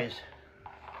 anyways.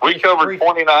 We covered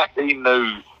 2019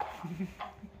 news.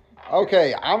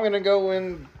 Okay, I'm gonna go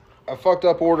in a fucked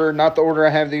up order, not the order I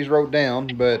have these wrote down,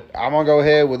 but I'm gonna go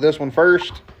ahead with this one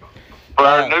first. For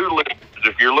our new listeners,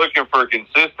 if you're looking for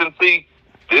consistency,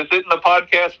 this isn't the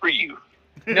podcast for you.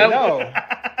 No.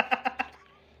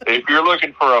 If you're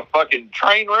looking for a fucking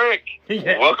train wreck,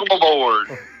 Yeah. welcome aboard.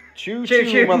 Choo Choo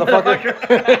choo, choo, motherfucker.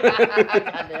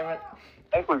 God damn it.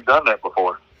 I think we've done that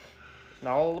before.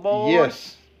 All aboard.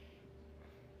 Yes.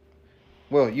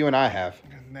 Well, you and I have.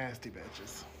 Nasty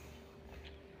bitches.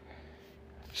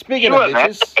 Speaking You of and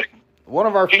bitches, that- one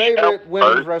of our You favorite know,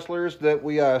 women's Bert. wrestlers that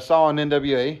we saw in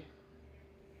NWA,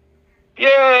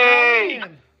 Yay!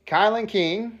 Man. Kylan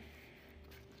King.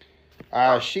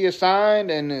 She is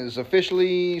signed and is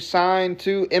officially signed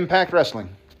to Impact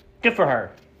Wrestling. Good for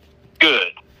her.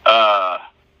 Good.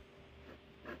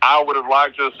 I would have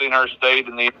liked to have seen her stayed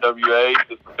in the NWA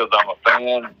just because I'm a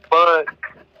fan, but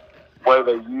the way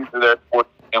they used her there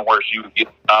and where she would get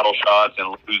title shots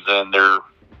and losing, there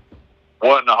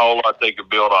wasn't a whole lot they could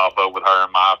build off of with her,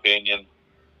 in my opinion.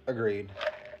 Agreed.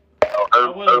 I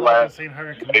Her, would her have liked to last have seen her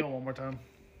and Camille one more time.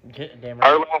 Damn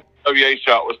Her right. last NWA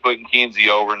shot was putting Kinsey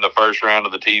over in the first round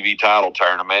of the TV title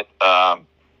tournament.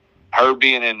 Her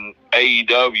being in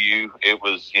AEW, it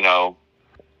was, you know,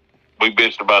 we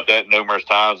bitched about that numerous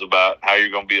times about how you're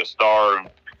going to be a star and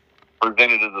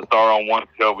presented as a star on one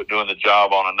show but doing the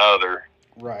job on another.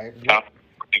 Right. Kind of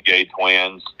the gay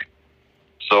twins.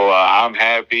 So I'm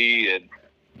happy. And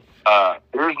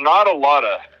there's not a lot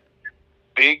of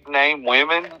big name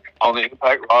women on the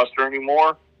Impact roster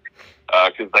anymore.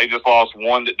 Because they just lost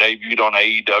one that debuted on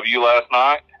AEW last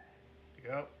night.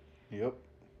 Yep. Yep.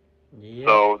 Yeah.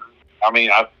 So, I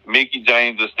mean, Mickie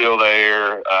James is still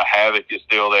there. Havoc is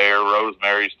still there.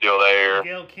 Rosemary's still there.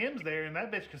 Gail Kim's there, and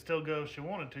that bitch can still go if she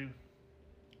wanted to.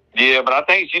 Yeah, but I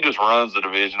think she just runs the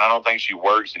division. I don't think she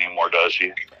works anymore, does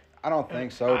she? I don't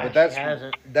think so, She but that's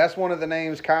hasn't. one of the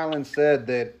names Kylan said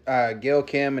that Gail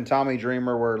Kim and Tommy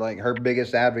Dreamer were like her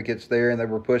biggest advocates there, and they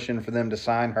were pushing for them to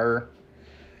sign her.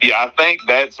 Yeah, I think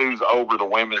that's who's over the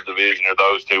women's division are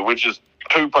those two, which is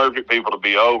two perfect people to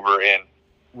be over. And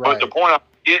Right. But the point I'm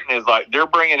getting is, like, they're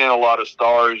bringing in a lot of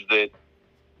stars that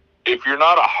if you're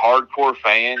not a hardcore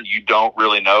fan, you don't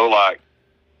really know. Like,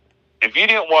 if you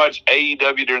didn't watch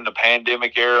AEW during the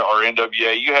pandemic era or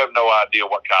NWA, you have no idea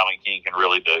what Kylan King can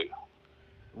really do.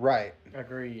 Right.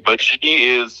 Agreed. But she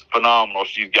is phenomenal.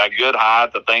 She's got good height.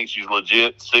 I think she's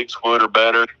legit 6 foot or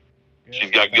better. She's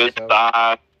got I good think so.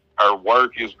 size. Her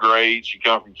work is great. She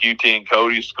comes from QT and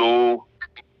Cody's school.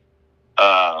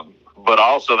 But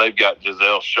also they've got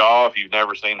Giselle Shaw. If you've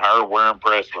never seen her, we're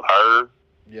impressed with her.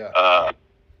 Yeah.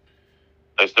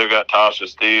 They still got Tasha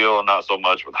Steele, not so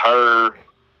much with her.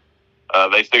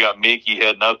 They still got Mickey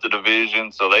heading up the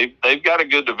division. So they've got a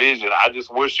good division. I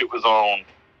just wish it was on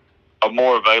a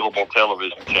more available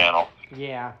television channel.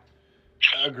 Yeah.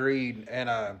 Agreed.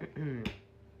 And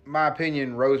my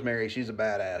opinion, Rosemary, she's a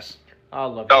badass. I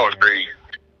love Oh, it. agreed.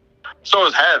 So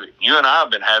is Havoc. You and I have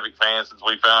been Havoc fans since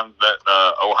we found that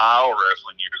Ohio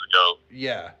wrestling years ago.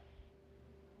 Yeah.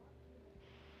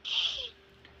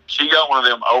 She got one of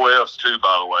them OFs too,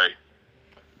 by the way.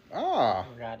 Ah,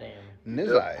 Goddamn.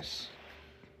 nice.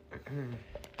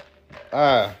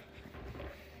 I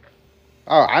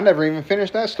never even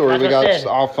finished that story. That's We what I got said.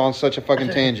 off on such a fucking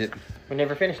tangent. We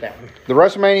never finished that one. The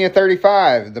WrestleMania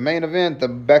 35, the main event, the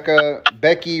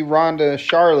Becky, Ronda,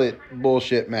 Charlotte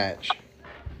bullshit match.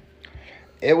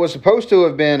 It was supposed to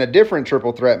have been a different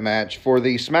triple threat match for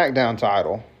the SmackDown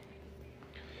title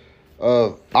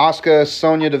of Asuka,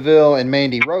 Sonya Deville, and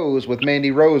Mandy Rose, with Mandy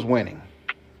Rose winning.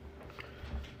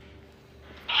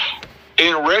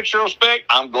 In retrospect,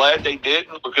 I'm glad they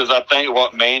didn't, because I think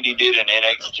what Mandy did in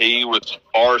NXT was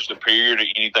far superior to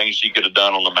anything she could have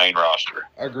done on the main roster.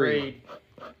 Agreed.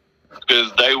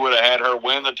 Because they would have had her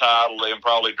win the title and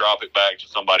probably drop it back to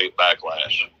somebody at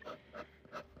Backlash.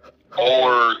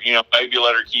 Or, maybe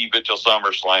let her keep it till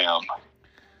SummerSlam.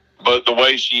 But the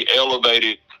way she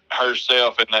elevated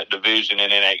herself in that division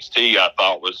in NXT, I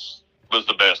thought was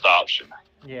the best option.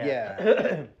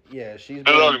 Yeah. Yeah, she's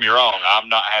Don't get me wrong, I'm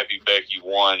not happy Becky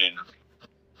won and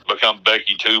become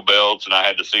Becky 2 belts, and I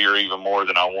had to see her even more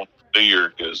than I want to see her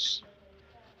because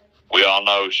we all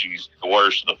know she's the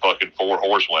worst of the fucking 4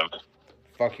 horsewomen.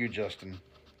 Fuck you, Justin.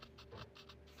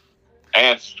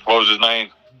 And what was his name?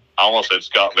 I almost said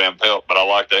Scott Van Pelt, but I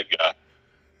like that guy.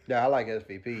 Yeah, I like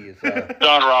SVP. It's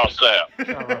John Ross Sapp.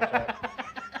 John Ross Sapp.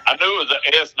 I knew it was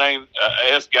an S name,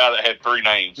 S guy that had 3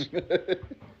 names.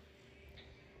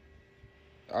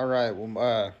 All right.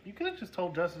 Well, You could have just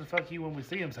told Justin to fuck you when we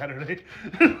see him Saturday.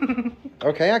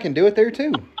 okay, I can do it there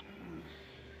too.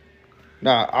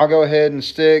 Nah, I'll go ahead and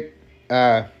stick.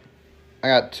 I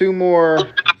got 2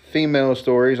 more female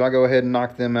stories. I'll go ahead and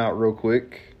knock them out real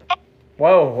quick.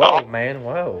 Whoa, man,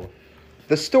 whoa.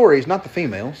 The stories, not the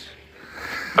females.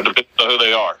 But depends on who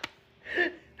they are.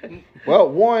 Well,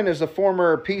 one is a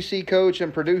former PC coach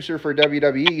and producer for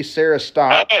WWE, Sarah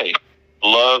Stock. Hey,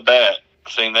 love that.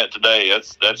 Seen that today.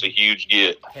 That's a huge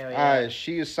get. Hell yeah.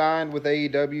 She is signed with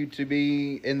AEW to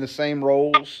be in the same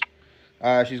roles.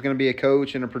 She's going to be a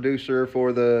coach and a producer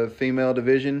for the female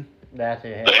division. That's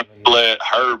it. They let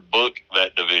her book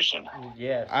that division.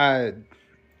 Yes.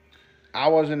 I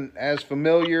wasn't as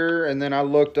familiar, and then I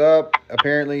looked up.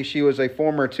 Apparently, she was a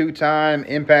former 2-time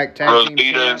Impact Tag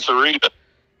Team Rosita and Sarita.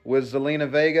 with Zelina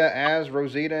Vega as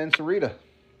Rosita and Sarita.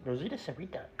 Rosita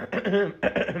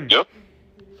Sarita. Yep.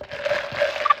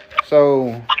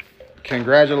 So,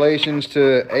 congratulations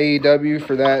to AEW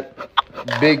for that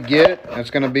big get. It's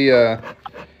going to be a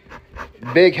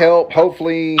big help.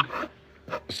 Hopefully,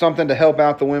 something to help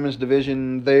out the women's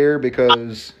division there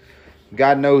because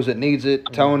God knows it needs it.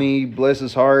 Tony, bless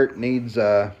his heart, needs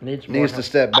to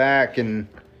step back and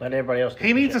Let everybody else.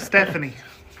 He needs a Stephanie.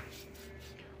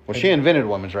 well, she invented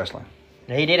women's wrestling.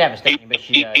 He did have a Stephanie, but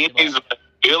she. He needs to let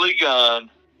Billy Gunn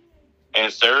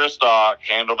and Sarah Stock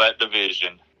handle that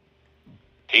division.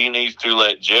 He needs to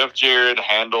let Jeff Jarrett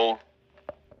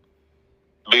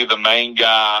be the main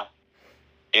guy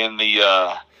in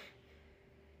the.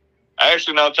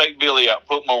 Actually, no, take Billy out.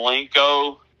 Put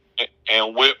Malenko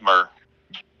and Whitmer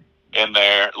in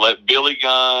there. Let Billy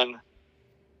Gunn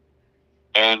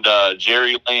and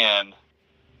Jerry Lynn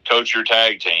coach your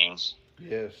tag teams.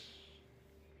 Yes.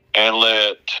 And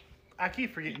I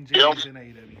keep forgetting Jerry's in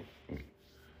AEW.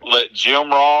 let Jim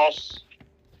Ross,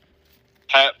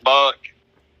 Pat Buck,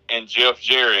 and Jeff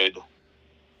Jarrett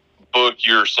book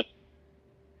your.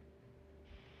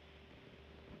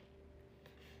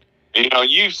 You know,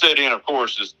 you sit in, of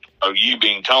course, you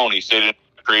being Tony, sit in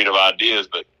creative ideas,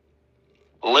 but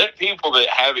let people that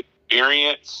have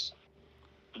experience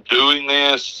doing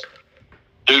this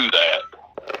do that.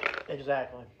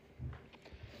 Exactly.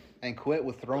 And quit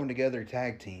with throwing together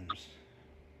tag teams.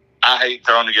 I hate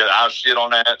throwing together. I've shit on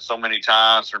that so many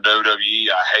times for WWE.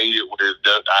 I hate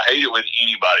it when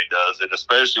anybody does it,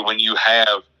 especially when you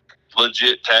have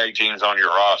legit tag teams on your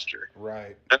roster.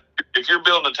 Right. If you're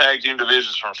building a tag team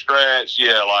divisions from scratch,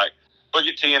 yeah, like look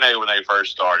at TNA when they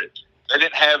first started. They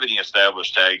didn't have any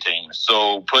established tag teams,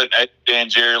 so putting AJ and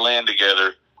Jerry Lynn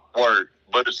together worked.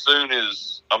 But as soon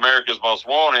as America's Most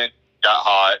Wanted got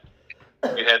hot,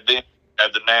 you had them, you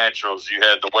had the Naturals, you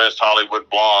had the West Hollywood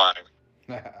Blonde.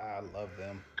 I love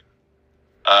them.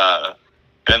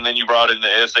 And then you brought in the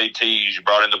SATs, you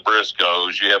brought in the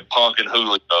Briscoes, you have Punk and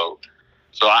Julio.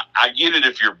 So I get it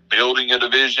if you're building a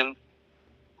division,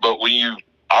 but when you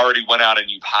already went out and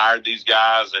you've hired these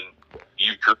guys and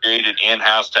you've created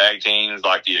in-house tag teams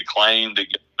like the Acclaim that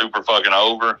get super fucking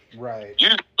over, Right. you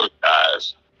those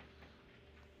guys.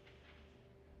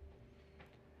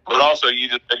 But also, you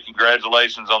just say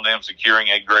congratulations on them securing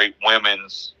a great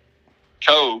women's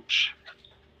coach.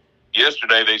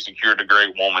 Yesterday, they secured a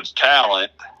great woman's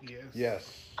talent Yes.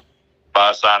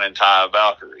 by signing Taya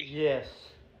Valkyrie. Yes.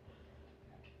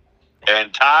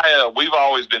 And Taya, we've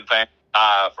always been fans of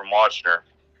Taya from watching her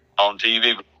on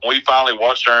TV. But when we finally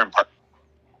watched her in person,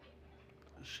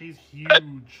 She's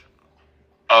huge.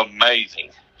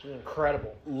 amazing. She's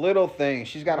incredible. Little things.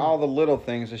 She's got all the little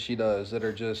things that she does that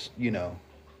are just, She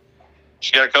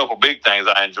got a couple big things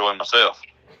I enjoy myself.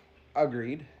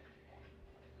 agreed.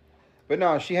 But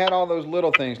no, she had all those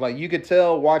little things. Like you could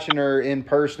tell watching her in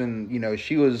person,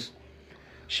 she was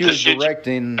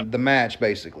directing the match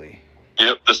basically.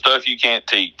 Yep, the stuff you can't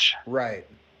teach. Right.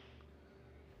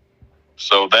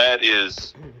 So that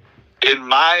is, in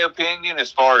my opinion,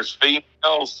 as far as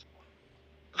females,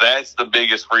 that's the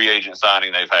biggest free agent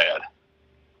signing they've had.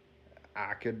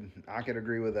 I could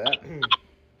agree with that.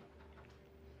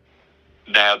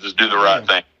 Now, just do the right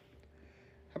thing.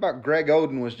 How about Greg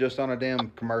Oden was just on a damn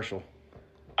commercial?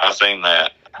 I seen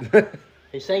that.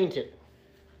 He seen it.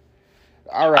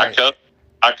 All right.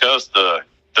 I cussed the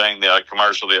thing, the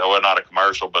commercial, well, not a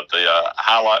commercial, but the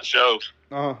highlight show.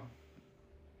 Uh-huh.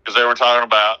 Because they were talking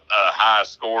about high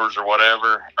scores or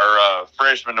whatever, or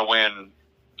freshmen to win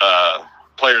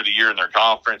Player of the Year in their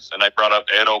conference, and they brought up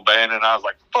Ed O'Bannon, and I was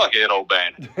like, fuck Ed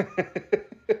O'Bannon.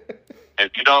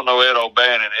 If you don't know Ed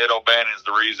O'Bannon is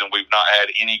the reason we've not had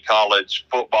any college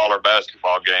football or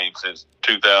basketball game since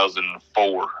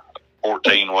 2004,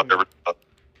 14, whatever.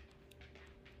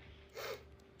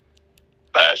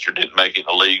 Bastard didn't make it in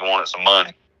the league and wanted some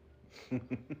money.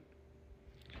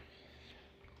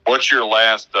 What's your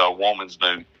last woman's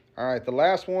news? All right, the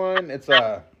last one, it's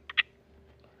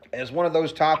one of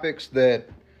those topics that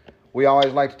we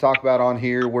always like to talk about on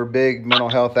here. We're big mental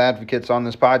health advocates on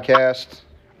this podcast.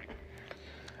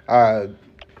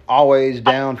 Always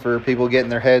down for people getting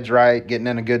their heads right, getting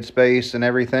in a good space and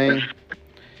everything.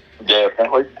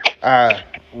 Definitely.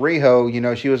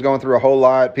 Riho, she was going through a whole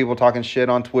lot, people talking shit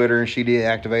on Twitter, and she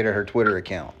deactivated her Twitter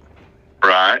account.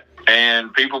 Right.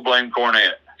 And people blame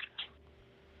Cornette.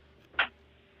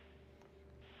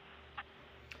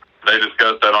 They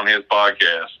discussed that on his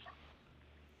podcast.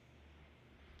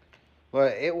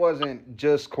 But it wasn't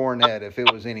just Cornette, if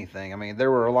it was anything. I mean,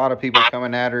 there were a lot of people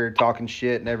coming at her, talking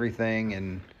shit and everything,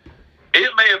 and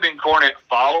it may have been Cornette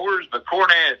followers, but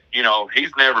Cornette,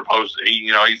 he's never posted.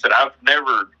 He said, I've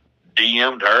never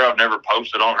DM'd her. I've never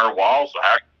posted on her wall, so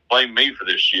how can you blame me for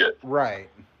this shit? Right.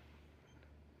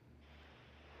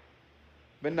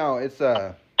 But no, it's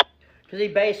because he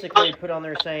basically put on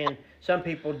there saying some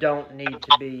people don't need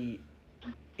to be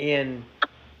in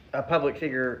a public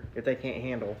figure if they can't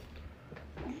handle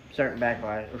certain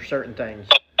backlash or certain things.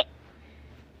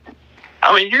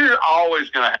 I mean, you're always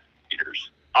going to have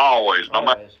haters. Always. No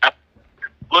matter.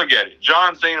 Look at it.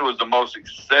 John Cena was the most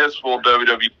successful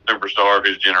WWE superstar of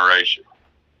his generation.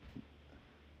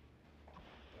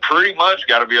 Pretty much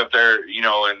got to be up there,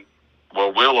 and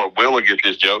well, Willa get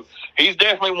this joke. He's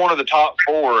definitely one of the top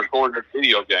 4 according to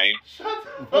video games.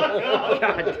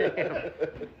 God damn.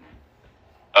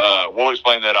 We'll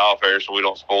explain that off air so we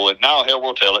don't spoil it. No, hell,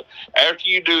 we'll tell it. After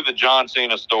you do the John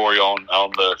Cena story on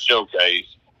the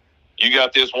showcase, you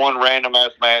got this one random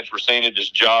ass match where Cena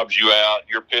just jobs you out.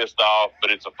 You're pissed off, but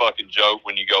it's a fucking joke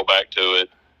when you go back to it.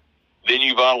 Then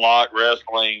you've unlocked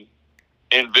wrestling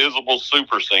Invisible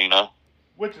Super Cena,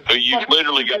 who you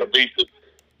literally got to beat.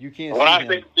 You can't. When I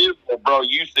say invisible, bro,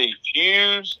 you see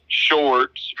shoes,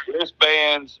 shorts,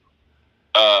 wristbands,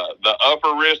 the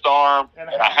upper wrist arm, and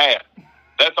a hat.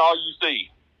 That's all you see.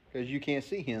 Because you can't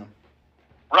see him.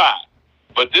 Right.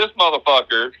 But this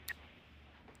motherfucker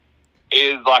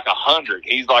is like 100.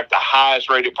 He's like the highest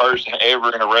rated person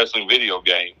ever in a wrestling video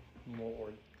game.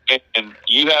 Lord. And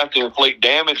you have to inflict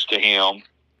damage to him.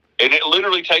 And it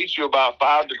literally takes you about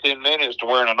 5 to 10 minutes to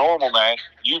where in a normal match,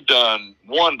 you've done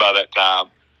one by that time.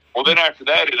 Well, then after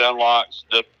that, it unlocks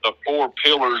the 4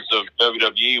 pillars of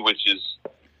WWE, which is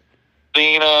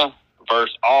Cena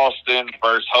versus Austin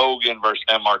versus Hogan versus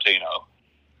San Martino.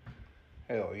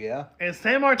 Hell yeah. And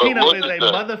San Martino is a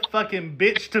motherfucking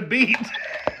bitch to beat.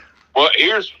 Well,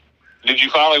 did you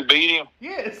finally beat him?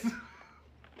 Yes.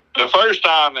 The first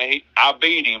time I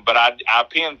beat him, but I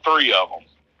pinned 3 of them.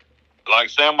 Like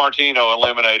San Martino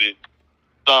eliminated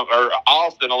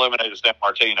Austin eliminated San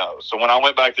Martino. So when I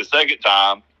went back the second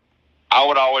time, I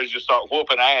would always just start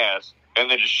whooping ass and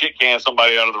then just shit can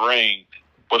somebody out of the ring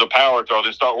with a power throw,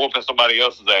 then start whooping somebody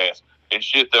else's ass and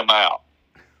shit them out.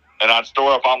 And I'd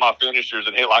store up all my finishers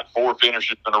and hit like 4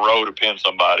 finishers in a row to pin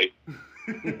somebody.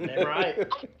 Damn right.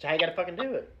 That's how you gotta fucking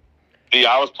do it. See,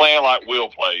 I was playing like Will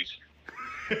plays.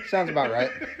 Sounds about right.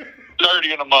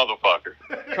 Dirty in a motherfucker.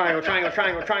 Triangle, triangle,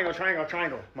 triangle, triangle, triangle,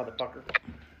 triangle, motherfucker.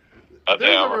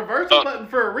 There's a reversal button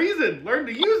for a reason. Learn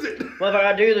to use it. Motherfucker,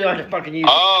 I do have to fucking use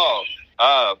it.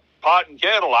 Oh, pot and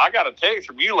kettle. I got a text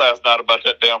from you last night about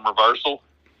that damn reversal.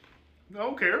 I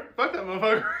don't care. Fuck that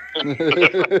motherfucker.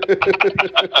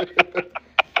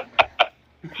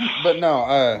 But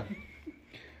no,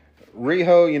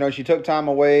 Riho, she took time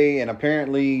away, and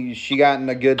apparently she got in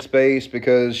a good space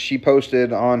because she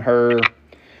posted on her,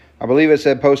 I believe it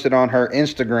said posted on her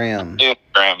Instagram.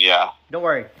 Instagram, yeah. Don't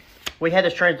worry. We had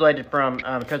this translated from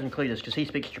Cousin Cletus because he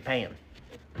speaks Japan.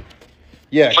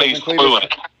 Yeah, Please,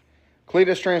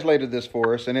 Cletus translated this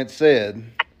for us, and it said,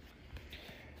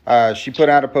 she put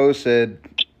out a post, said,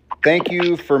 "Thank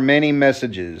you for many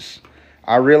messages.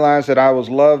 I realized that I was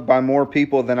loved by more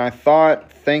people than I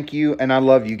thought. Thank you, and I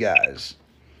love you guys."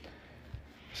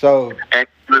 So, and it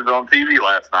was on TV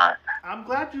last night. I'm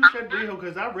glad you said Riho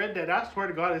because I read that. I swear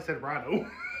to God it said Rhino.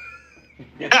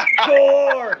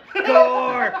 Gore!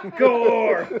 Gore!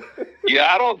 Gore!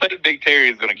 Yeah, I don't think Big Terry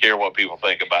is going to care what people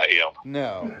think about him.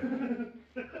 No.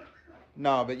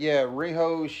 No, but yeah,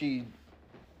 Riho, she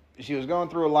was going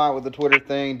through a lot with the Twitter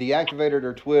thing, deactivated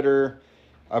her Twitter.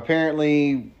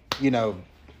 Apparently, you know,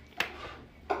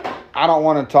 I don't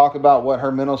want to talk about what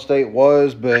her mental state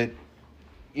was, but,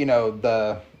 you know,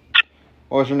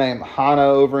 what was her name? Hana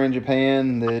over in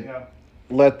Japan that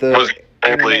let the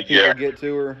internet people get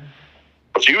to her.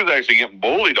 But she was actually getting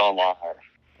bullied online.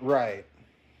 Right.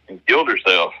 And killed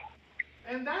herself.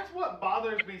 And that's what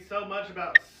bothers me so much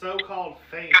about so-called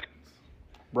fans.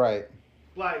 Right.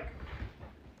 Like,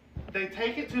 they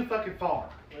take it too fucking far.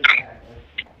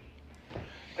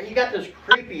 And you got those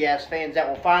creepy ass fans that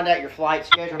will find out your flight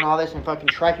schedule and all this and fucking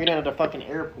track you down at the fucking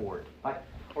airport, like,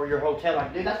 or your hotel.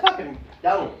 Like, dude, that's fucking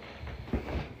dumb.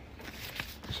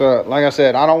 So, like I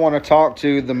said, I don't want to talk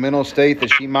to the mental state that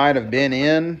she might have been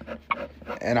in,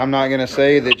 and I'm not going to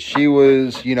say that she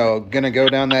was, you know, going to go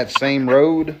down that same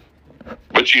road.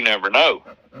 But you never know.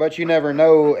 But you never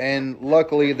know, and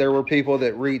luckily there were people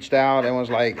that reached out and was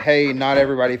like, hey, not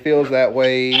everybody feels that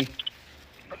way.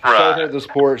 Right. Showed her the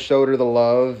support, showed her the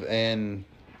love, and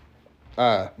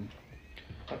Don't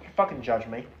you fucking judge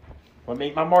me. Let me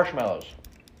eat my marshmallows.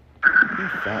 you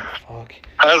fat fuck.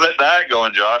 How's that diet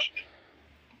going, Josh?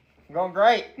 Going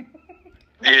great.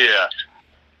 Yeah.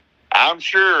 I'm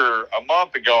sure a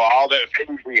month ago all that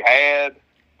food we had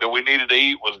that we needed to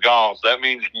eat was gone. So that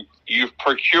means you've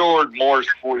procured more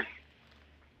sweets.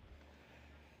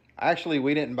 Actually,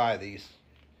 we didn't buy these.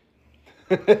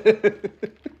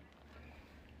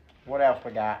 What else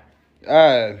we got?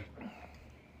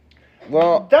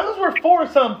 Well, Those were for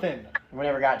something. We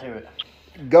never got to it.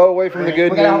 go away from the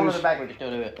good we got a whole news. other bag. We can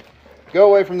still do it. Go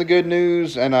away from the good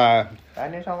news, and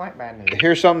Bad news don't like bad news.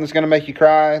 here's something that's going to make you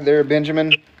cry there,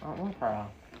 Benjamin. I don't want to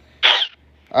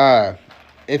cry.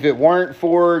 If it weren't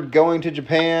for going to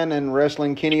Japan and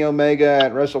wrestling Kenny Omega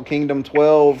at Wrestle Kingdom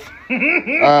 12,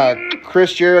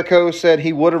 Chris Jericho said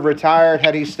he would have retired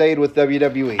had he stayed with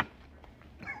WWE.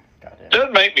 Goddamn.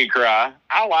 Doesn't make me cry.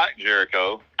 I like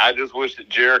Jericho. I just wish that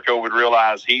Jericho would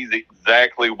realize he's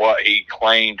exactly what he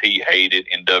claimed he hated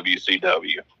in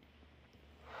WCW.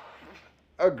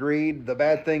 Agreed. The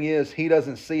bad thing is he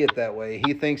doesn't see it that way.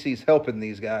 He thinks he's helping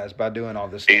these guys by doing all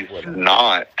this He's stuff with them.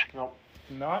 not. Nope.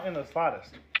 Not in the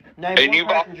slightest. Name And one you've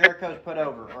person al- Jericho's put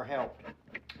over or helped.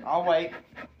 I'll wait.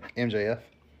 MJF.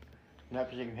 No,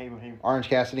 because he Orange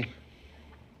Cassidy.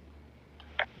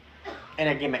 in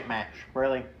a gimmick match.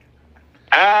 Really?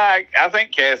 I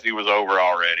think Cassidy was over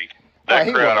already. That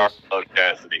he crowd was. already loved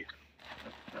Cassidy.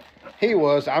 He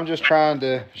was. I'm just trying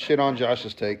to shit on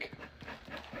Josh's take.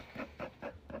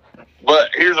 But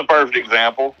here's a perfect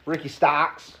example. Ricky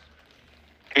Starks.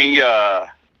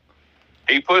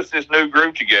 He puts this new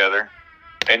group together,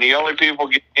 and the only people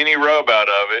get any rub out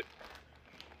of it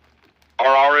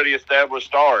are already established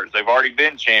stars. They've already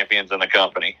been champions in the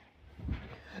company.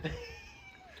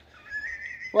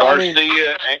 Well, I mean,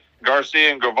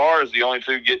 Garcia and Guevara is the only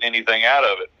two getting anything out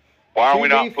of it. Why are we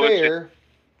to not be pushing? fair,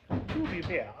 Yeah.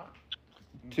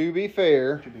 to be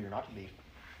fair, To be or not to be.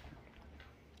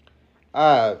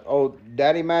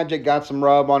 Daddy Magic got some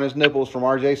rub on his nipples from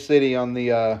RJ City on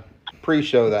the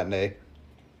pre-show that day.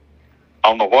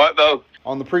 On the what, though?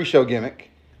 On the pre-show gimmick.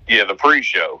 Yeah, the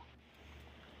pre-show.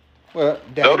 Well,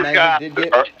 Daddy Those Magic guys did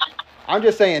get... are I'm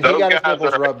just saying, he those got his guys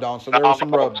nipples are rubbed on, so there was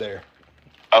some rub there.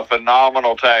 a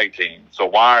phenomenal tag team. So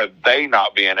why are they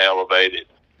not being elevated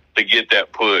to get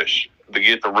that push, to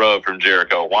get the rub from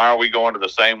Jericho? Why are we going to the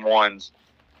same ones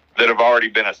that have already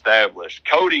been established?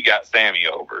 Cody got Sammy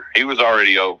over. He was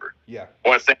already over. Yeah.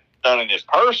 What Sammy's done in his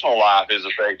personal life has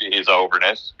affected his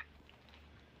overness.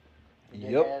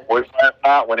 Yep. Which last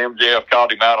night when MJF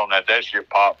called him out on that shit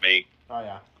popped me. Oh,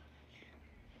 yeah.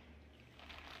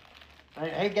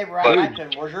 Hey, gave it right back to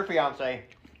him. Where's your fiance?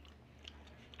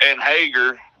 And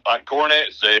Hager, like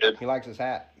Cornette said, He likes his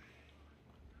hat.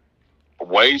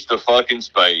 waste of fucking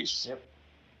space. Yep.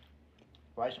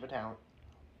 Waste of a talent.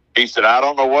 He said, I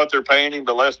don't know what they're paying him,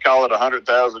 but let's call it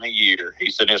 $100,000 a year. He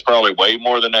said, it's probably way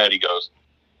more than that. He goes,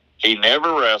 he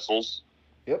never wrestles.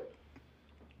 Yep.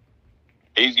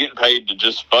 He's getting paid to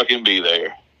just fucking be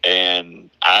there. And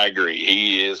I agree.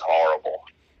 He is horrible.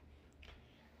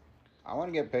 I want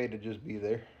to get paid to just be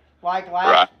there. Like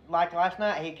last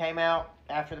night, he came out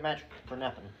after the match for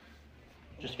nothing.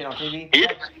 Just to get on TV.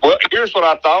 Here's what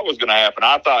I thought was going to happen.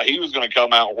 I thought he was going to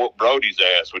come out and whoop Brody's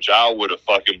ass, which I would have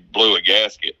fucking blew a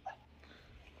gasket.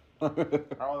 I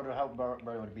would have hoped Brody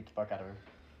would have beat the fuck out of him.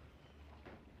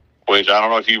 Which I don't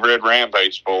know if you've read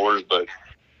Rampage spoilers, but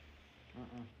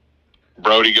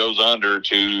Brody goes under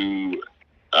to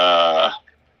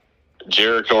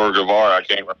Jericho or Guevara, I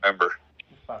can't remember.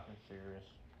 You're fucking serious.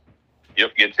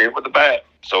 Yep, gets hit with the bat.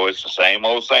 So it's the same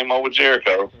old with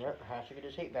Jericho. Yep, has to get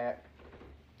his heat back.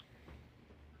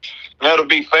 Now, to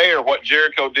be fair, what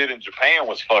Jericho did in Japan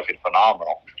was fucking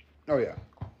phenomenal. Oh, yeah.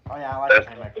 Oh, yeah, I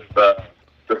like That's,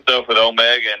 the stuff with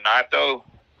Omega and Naito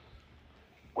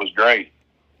was great.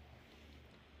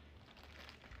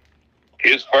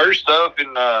 His first stuff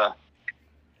in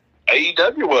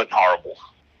AEW wasn't horrible.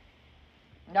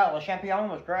 No, Le Champion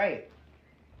was great.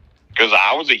 Because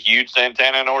I was a huge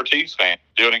Santana and Ortiz fan.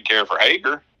 Still didn't care for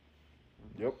Hager.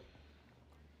 Yep.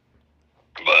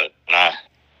 But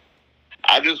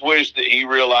I just wish that he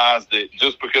realized that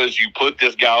just because you put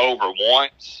this guy over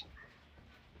once,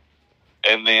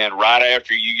 and then right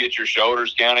after you get your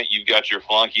shoulders counted, you've got your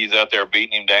flunkies out there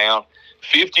beating him down.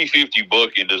 50-50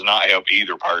 booking does not help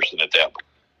either person at that point.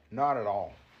 Not at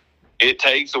all. It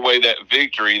takes away that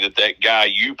victory that guy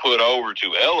you put over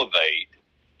to elevate.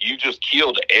 You just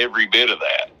killed every bit of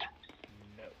that.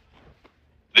 No.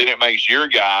 Then it makes your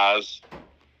guys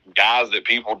that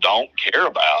people don't care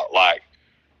about. Like,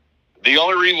 the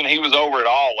only reason he was over at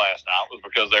all last night was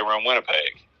because they were in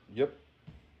Winnipeg. Yep.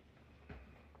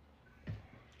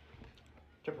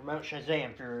 To promote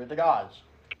Shazam for the gods.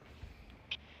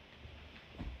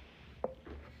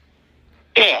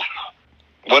 Yeah.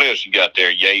 What else you got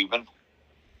there, Yavin?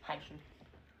 Action.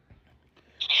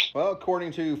 Well,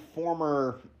 according to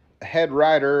former head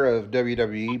writer of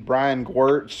WWE, Brian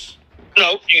Gewirtz.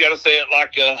 Nope, you got to say it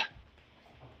like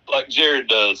Jared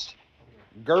does.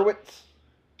 Gewirtz?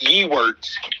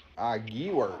 Gewirtz.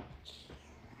 Gewirtz.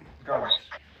 Girls.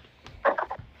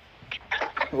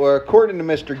 Well, according to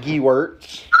Mr.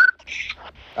 Gewirtz,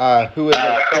 who is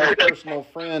a personal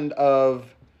friend of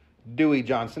Dewey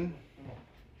Johnson.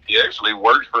 He actually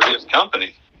worked for his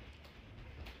company.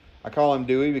 I call him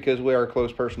Dewey because we are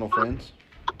close personal friends.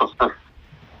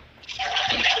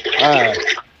 Hear that?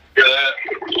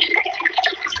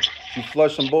 You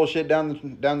flush some bullshit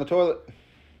down the toilet?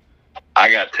 I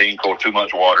got tinkle, too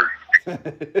much water.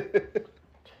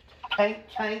 Tank.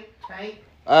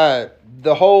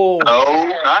 The whole... No,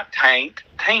 not tank.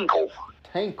 Tinkle.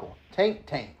 Tank.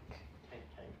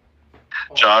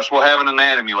 Josh, we'll have an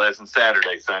anatomy lesson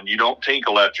Saturday, son. You don't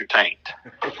tinkle out your taint.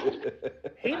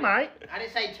 He might. I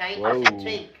didn't say tank, Whoa. I said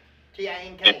tink.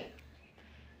 T-I-N-K.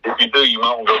 If you do, you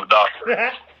might want to go to the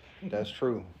doctor. That's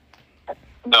true.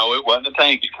 No, it wasn't a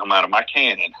tank. It come out of my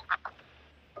cannon.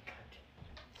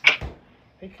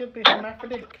 He could be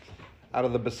hermaphroditic. Out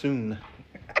of the bassoon.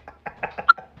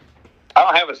 I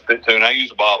don't have a spittoon. I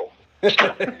use a bottle.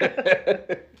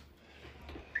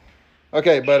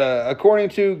 Okay, but according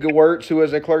to Gewirtz, who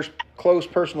is a close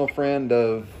personal friend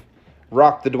of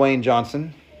Rock the Dwayne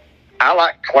Johnson. I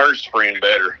like close friend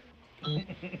better.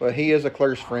 But he is a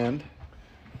close friend.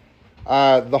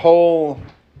 The whole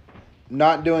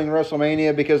not doing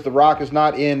WrestleMania because The Rock is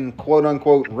not in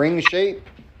quote-unquote ring shape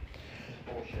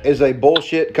is a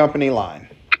bullshit company line.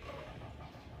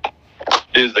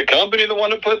 Is the company the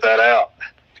one that put that out?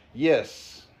 Yes.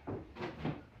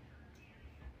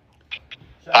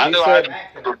 So I know.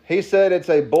 He said it's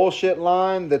a bullshit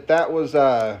line. That was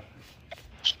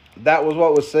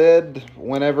what was said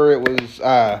whenever it was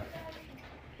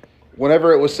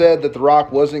said that The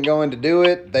Rock wasn't going to do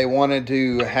it. They wanted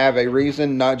to have a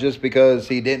reason, not just because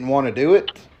he didn't want to do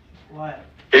it. What?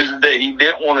 Is it that he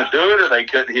didn't want to do it, or they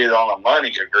couldn't hit on a money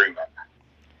agreement?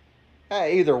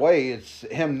 Either way, it's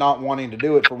him not wanting to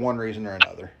do it for one reason or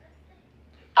another.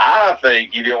 I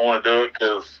think he didn't want to do it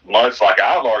because, much like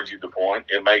I've argued the point,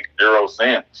 it makes zero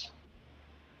sense.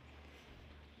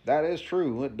 That is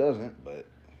true. It doesn't, but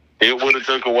It would have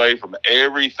took away from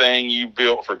everything you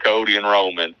built for Cody and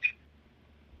Roman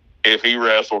if he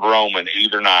wrestled Roman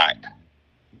either night.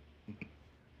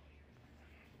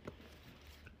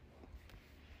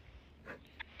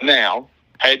 Now,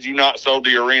 had you not sold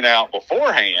the arena out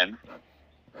beforehand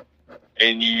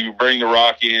and you bring The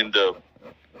Rock in to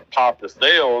pop the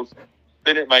sales,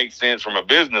 then it makes sense from a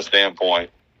business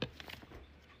standpoint.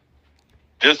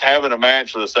 Just having a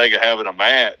match for the sake of having a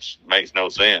match makes no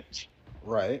sense.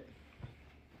 right.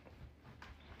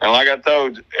 And like I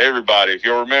told everybody, if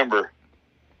you'll remember,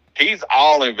 he's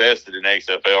all invested in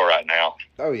XFL right now.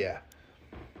 Oh yeah.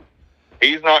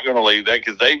 He's not going to leave that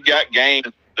because they've got games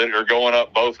that are going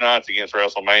up both nights against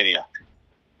WrestleMania.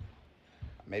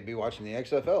 Maybe watching the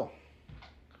XFL.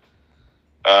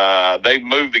 They've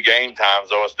moved the game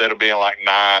times, though. Instead of being like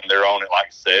 9, they're on at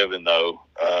like 7, though.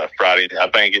 Friday,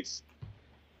 I think it's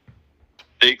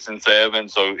 6 and 7,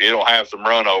 so it'll have some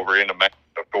run over in the match,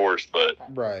 of course. But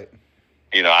Right.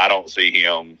 I don't see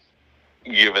him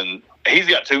giving he's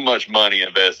got too much money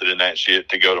invested in that shit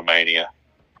to go to Mania.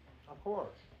 Of course.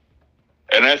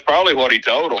 And that's probably what he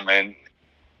told them. And,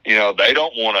 they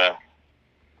don't own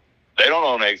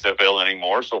XFL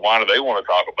anymore, so why do they want to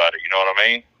talk about it? You know what I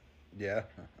mean? Yeah,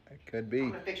 it could be. I'm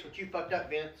going to fix what you fucked up,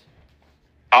 Vince.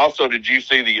 Also, did you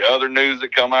see the other news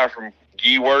that come out from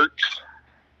G-Works?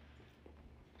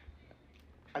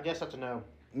 I guess that's a no.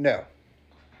 No.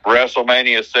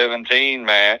 WrestleMania 17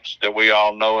 match that we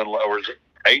all know, or was it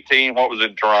 18? What was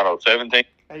it in Toronto? 17?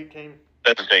 18.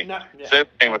 17. No, yeah,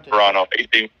 17 with Toronto,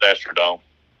 18 with Astrodome.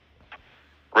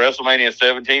 WrestleMania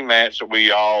 17 match that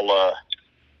we all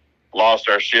lost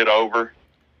our shit over.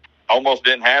 Almost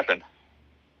didn't happen.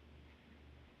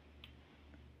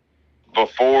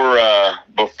 Before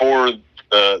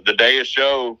the day of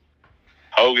show,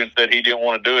 Hogan said he didn't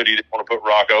want to do it. He didn't want to put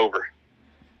Rock over.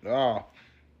 Oh.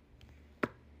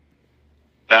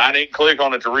 Now, I didn't click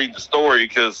on it to read the story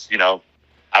because,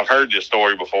 I've heard this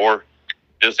story before.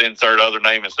 Just insert other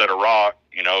name instead of Rock,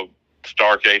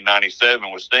 Starrcade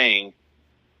 97 with Sting.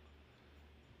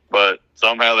 But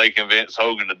somehow they convinced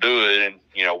Hogan to do it, and,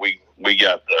 we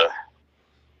got the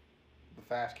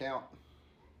fast count.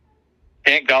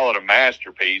 Can't call it a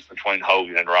masterpiece between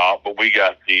Hogan and Rock, but we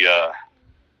got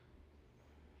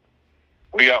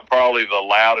probably the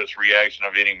loudest reaction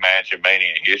of any match in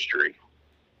Mania history.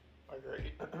 I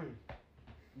agree.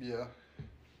 Yeah.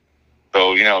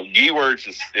 So, G-Works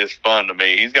is fun to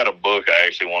me. He's got a book. I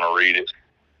actually want to read it.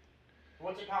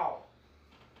 What's it called?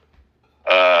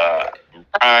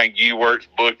 Brian G-Works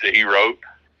book that he wrote.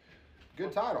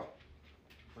 Good title.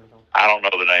 I don't know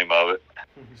the name of it.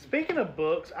 Speaking of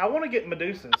books, I want to get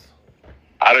Medusa's.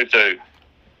 I do too.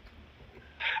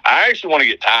 I actually want to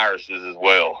get Tyrus's as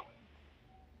well.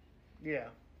 Yeah.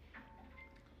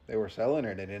 They were selling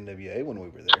it at NWA when we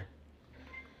were there.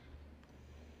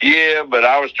 Yeah, but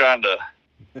I was trying to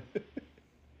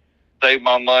save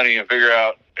my money and figure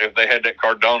out if they had that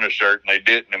Cardona shirt, and they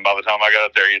didn't. And by the time I got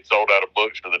up there, he had sold out of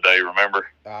books for the day, remember?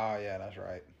 Oh, yeah, that's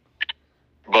right.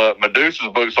 But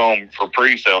Medusa's book's on for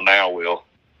pre-sale now, Will.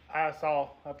 I'm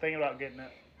thinking about getting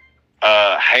it.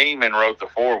 Heyman wrote the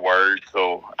foreword,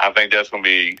 so I think that's going to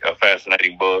be a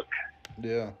fascinating book.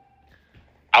 Yeah.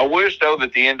 I wish, though,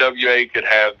 that the NWA could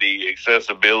have the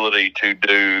accessibility to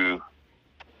do,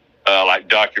 like,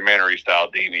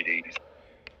 documentary-style DVDs.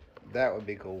 That would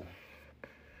be cool.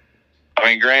 I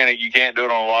mean, granted, you can't do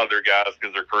it on a lot of their guys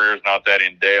because their career's not that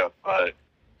in-depth, but,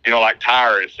 like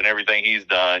Tyrus and everything he's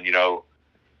done,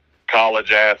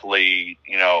 college athlete,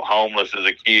 homeless as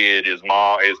a kid, his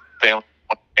family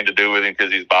had to do with him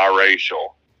because he's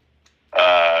biracial,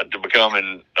 to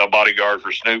becoming a bodyguard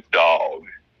for Snoop Dogg,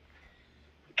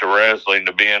 to wrestling,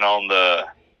 to being on the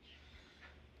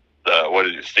what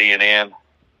is it, CNN?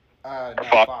 No,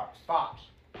 Fox. Fox.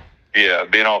 Yeah,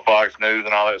 being on Fox News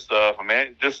and all that stuff. I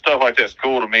mean, just stuff like that's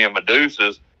cool to me. And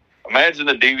Medusa's, imagine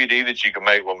the DVD that you can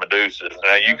make with Medusa's.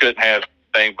 Now, you couldn't have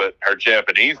anything but her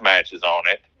Japanese matches on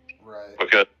it. Right.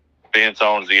 Because Vince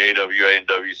owns the AWA and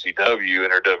WCW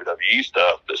and her WWE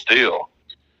stuff, but still,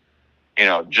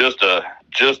 just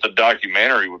a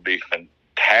documentary would be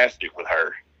fantastic with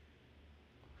her.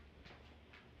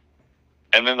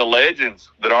 And then the legends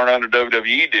that aren't under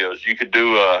WWE deals, you could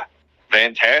do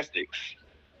Fantastics.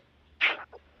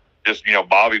 Just,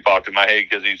 Bobby popped in my head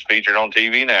because he's featured on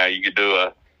TV now. You could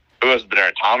do who else has been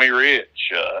there? Tommy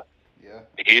Rich.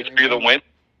 History of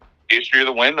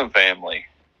the Wyndham family.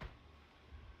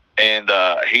 And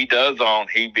he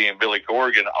being Billy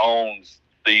Corgan, owns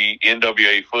the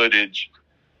NWA footage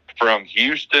from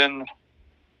Houston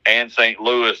and St.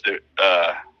 Louis that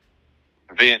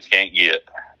Vince can't get.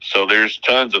 So there's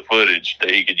tons of footage that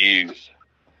he could use.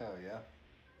 Hell yeah.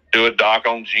 Do a doc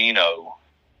on Gino.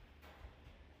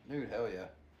 Dude, hell yeah.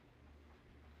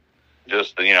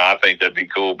 Just, I think that'd be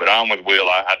cool. But I'm with Will.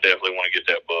 I definitely want to get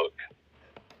that book.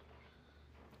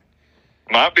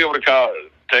 Might be able to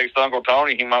text Uncle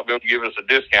Tony. He might be able to give us a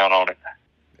discount on it.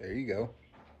 There you go.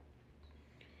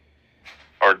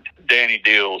 Or Danny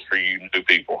Deals for you new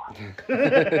people.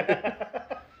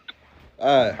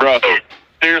 Bro,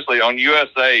 seriously, on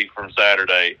USA from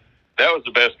Saturday, that was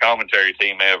the best commentary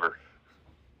team ever.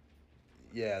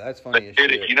 Yeah, that's funny as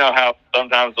shit. You know how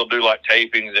sometimes they'll do like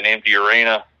tapings in empty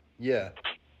arena? Yeah.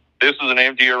 This was an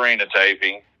empty arena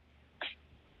taping,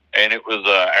 and it was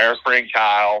our friend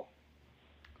Kyle,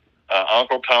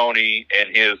 Uncle Tony,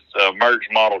 and his merch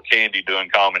model Candy doing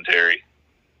commentary.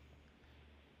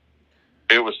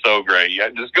 It was so great. Yeah,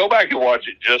 just go back and watch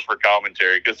it just for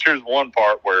commentary, because there's one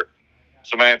part where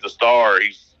Samantha Starr,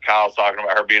 Kyle's talking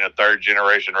about her being a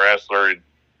third-generation wrestler, and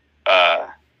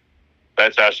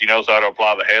That's how she knows how to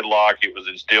apply the headlock. It was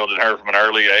instilled in her from an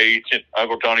early age. And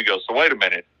Uncle Tony goes, so wait a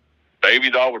minute. Baby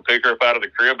doll would pick her up out of the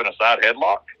crib in a side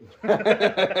headlock?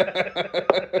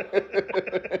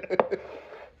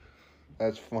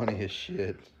 That's funny as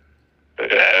shit.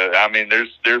 I mean,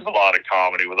 there's a lot of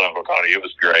comedy with Uncle Tony. It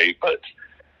was great, but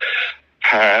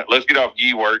let's get off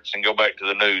G-Works and go back to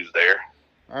the news there.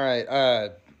 All right.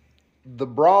 The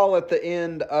brawl at the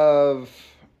end of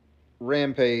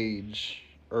Dynamite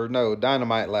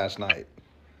last night.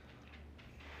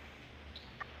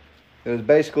 It was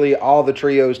basically all the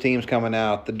trios teams coming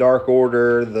out. The Dark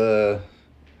Order, the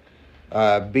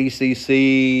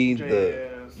BCC, the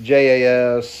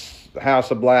JAS, House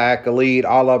of Black, Elite,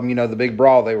 all of them, the big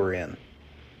brawl they were in.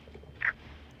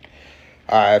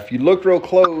 If you looked real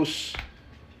close,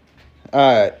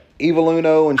 Evil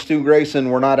Uno and Stu Grayson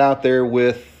were not out there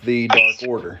with the Dark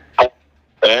Order.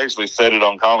 They actually said it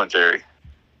on commentary.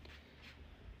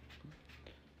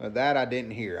 That I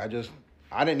didn't hear.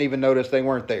 I didn't even notice they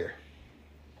weren't there.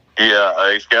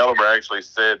 Yeah, Excalibur actually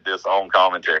said this on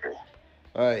commentary.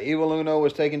 Evil Uno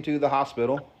was taken to the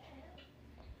hospital.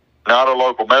 Not a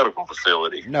local medical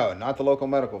facility. No, not the local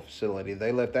medical facility.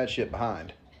 They left that shit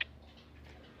behind.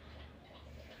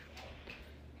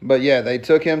 But yeah, they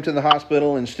took him to the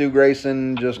hospital, and Stu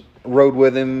Grayson just rode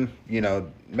with him,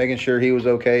 making sure he was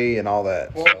okay and all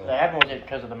that. What happened? Was it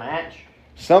because of the match?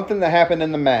 Something that happened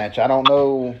in the match. I don't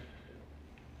know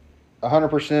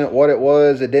 100% what it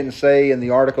was. It didn't say in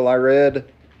the article I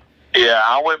read. Yeah,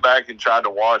 I went back and tried to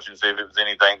watch and see if it was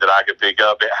anything that I could pick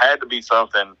up. It had to be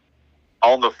something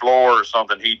on the floor or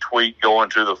something he tweaked going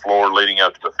to the floor leading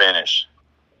up to the finish.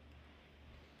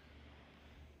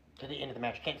 To the end of the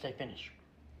match. Can't say finish.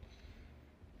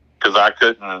 Because I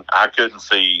couldn't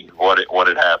see what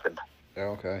had happened.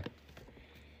 Okay.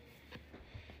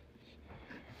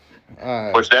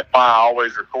 Which that's why I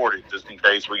always record it, just in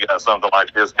case we got something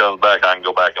like this comes back, I can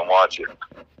go back and watch it.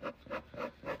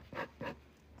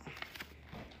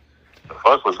 The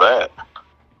fuck was that?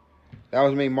 That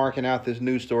was me marking out this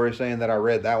news story saying that I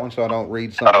read that one so I don't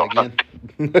read something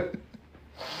again.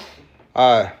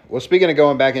 Well, speaking of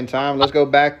going back in time, let's go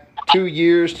back 2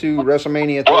 years to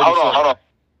WrestleMania 37. Well, hold on.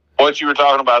 What you were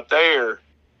talking about there,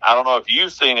 I don't know if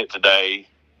you've seen it today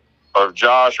or if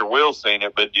Josh or Will's seen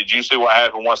it, but did you see what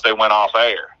happened once they went off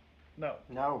air?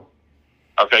 No.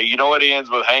 Okay, it ends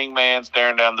with Hangman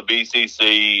staring down the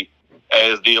BCC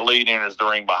as the Elite enters the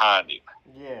ring behind him.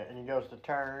 Yeah, and he goes to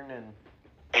turn and...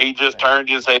 He just turned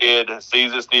his head,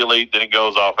 sees it's the Elite, then it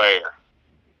goes off air.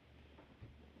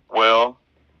 Well,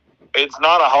 it's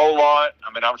not a whole lot.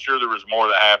 I mean, I'm sure there was more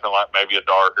that happened, like maybe a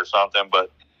dark or something, but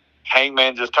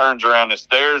Hangman just turns around and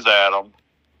stares at him.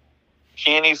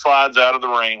 Kenny slides out of the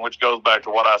ring, which goes back to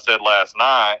what I said last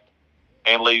night,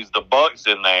 and leaves the Bucks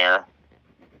in there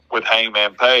with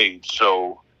Hangman Page.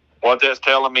 So what that's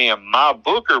telling me in my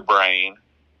Booker brain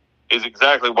is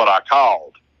exactly what I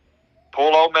called.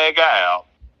 Pull Omega out,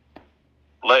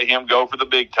 let him go for the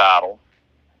big title,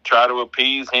 try to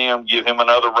appease him, give him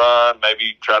another run,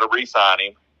 maybe try to re-sign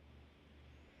him,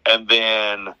 and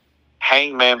then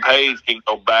Hangman Page can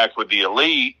go back with the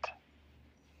Elite,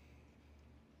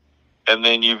 and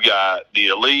then you've got the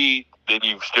Elite, then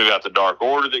you've still got the Dark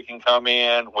Order that can come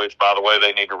in, which, by the way,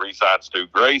 they need to re-sign Stu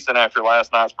Grayson after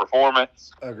last night's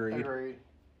performance. Agreed.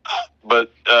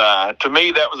 But to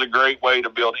me, that was a great way to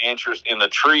build interest in the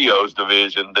trios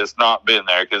division that's not been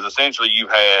there, because essentially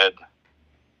you've had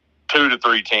 2 to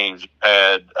 3 teams. You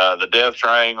had the Death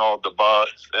Triangle, the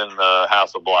Bucks, and the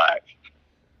House of Black.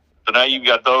 So now you've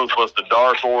got those plus the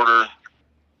Dark Order.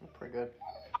 Pretty good.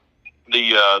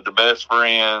 The Best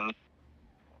Friend.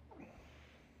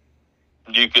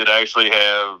 You could actually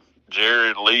have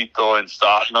Jared Lethal and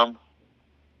Satnam,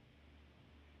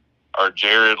 or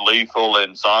Jared Lethal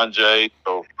and Sanjay.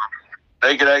 So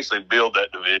they could actually build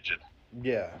that division.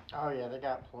 Yeah. Oh, yeah, they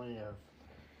got plenty of...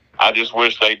 I just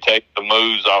wish they'd take the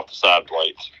moves off the side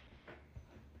plates.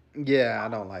 Yeah, I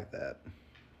don't like that.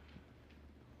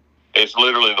 It's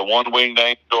literally the one winged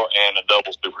angel and a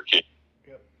double super kick.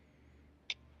 Yep.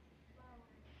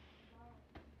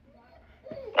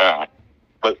 All right.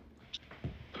 But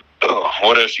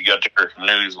what else you got there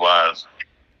news-wise,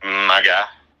 my guy?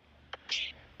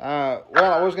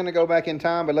 Well, I was going to go back in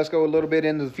time, but let's go a little bit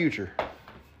into the future.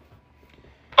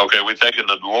 Okay, we taking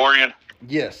the DeLorean?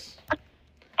 Yes.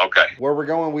 Okay. Where we're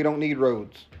going, we don't need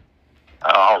roads.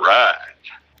 All right.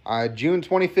 June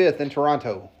 25th in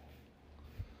Toronto.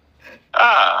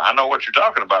 I know what you're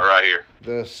talking about right here.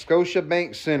 The Scotia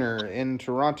Bank Center in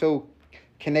Toronto,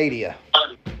 Canada.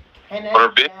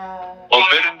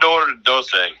 Forbidden Door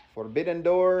Dose. Forbidden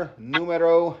Door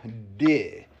numero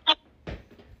 10.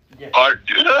 Part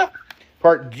J.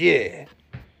 Part J.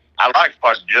 I like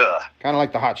Part J. Kind of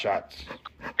like the Hot Shots.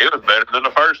 It was better than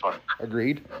the first one.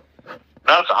 Agreed.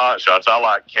 Not the Hot Shots. I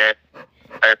like Cat.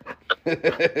 Can't you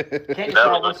That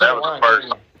call was this the one, first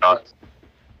can one.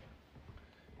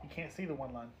 You can't see the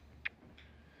one line.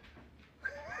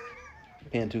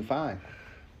 Pen too fine.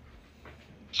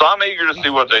 So I'm eager to see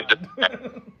what they do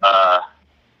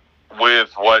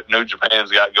with what New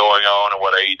Japan's got going on and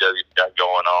what AEW's got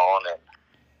going on and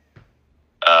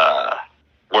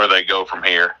where they go from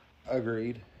here.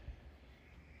 Agreed.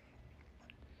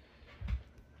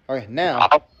 Okay, now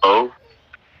Also,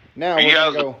 we're you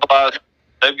guys gonna go. realize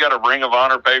they've got a Ring of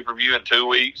Honor pay-per-view in 2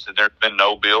 weeks and there's been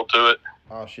no build to it.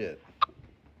 Oh shit.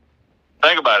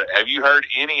 Think about it. Have you heard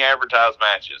any advertised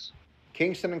matches?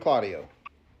 Kingston and Claudio.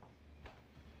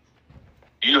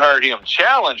 You heard him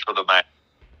challenge for the match.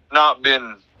 Not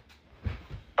been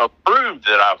approved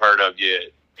that I've heard of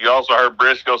yet. You also heard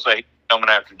Briscoe say he's coming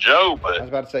after Joe, I was but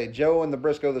about to say Joe and the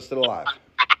Briscoe that's still alive.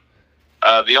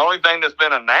 the only thing that's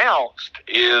been announced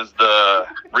is the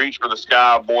Reach for the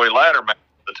Sky Boy Ladder match,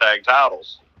 the tag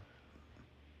titles.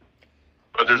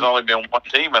 But there's only been one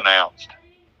team announced.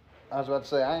 I was about to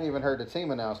say I ain't even heard the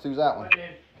team announced. Who's that one?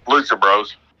 Lucha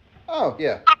Bros. Oh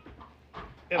yeah,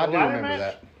 In I the do ladder remember match?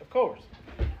 that. Of course.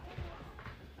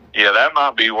 Yeah, that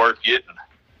might be worth getting.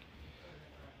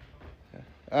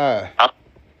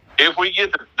 If we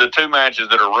get the two matches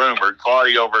that are rumored,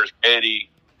 Claudio versus Eddie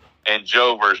and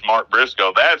Joe versus Mark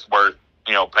Briscoe, that's worth,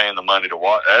 paying the money to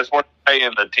watch. That's worth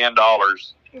paying the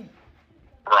 $10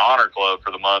 for Honor Club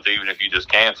for the month, even if you just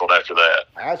canceled after that.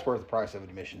 That's worth the price of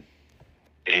admission.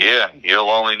 Yeah, you'll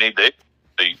only need the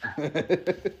seat.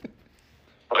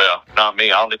 Well, not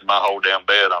me. I'll need my whole damn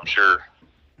bed, I'm sure.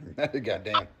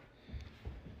 Goddamn.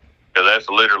 Because that's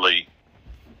literally,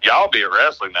 y'all be at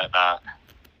wrestling that night.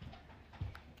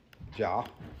 Ja.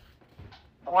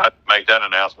 I'll have to make that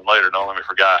announcement later. Don't let me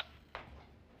forget.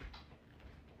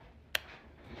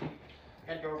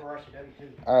 Had to go over RCW too.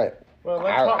 All right. Well,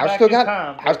 let's talk I back still in got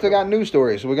time. I still got news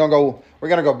stories. So we're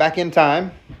gonna go back in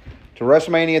time to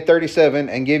WrestleMania 37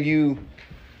 and give you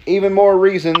even more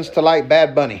reasons to like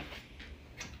Bad Bunny.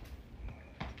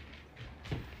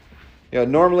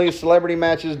 Normally celebrity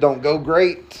matches don't go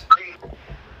great,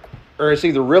 or it's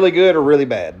either really good or really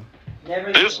bad.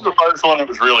 This is the first one that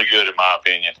was really good, in my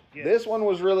opinion. Yeah. This one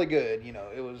was really good.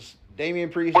 It was Damian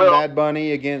Priest Well, and Bad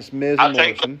Bunny against Miz I and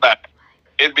take Morrison. it back.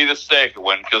 It'd be the second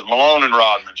one because Malone and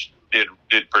Rodman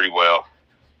did pretty well.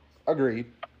 Agreed.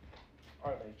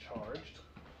 Are they charged?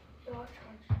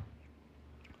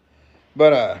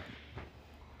 But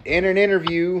in an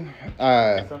interview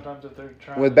Sometimes if they're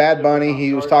trying with Bad Bunny,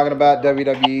 he was talking about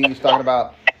WWE. He was talking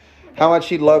about how much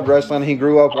he loved wrestling. He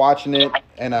grew up watching it,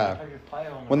 and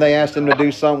when they asked him to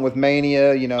do something with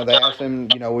Mania, they asked him,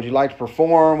 would you like to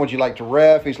perform? Would you like to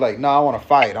ref? He's like, no, I want to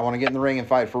fight. I want to get in the ring and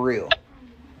fight for real.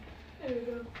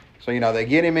 So, they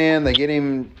get him in, they get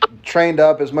him trained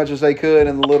up as much as they could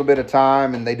in a little bit of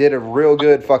time, and they did a real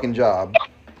good fucking job.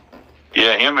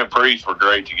 Yeah, him and Priest were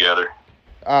great together.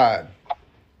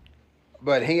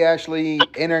 But he actually,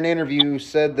 in an interview,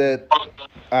 said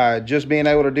that just being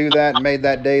able to do that made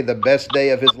that day the best day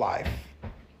of his life.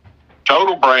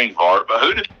 Total brain fart, but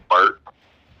who did it hurt?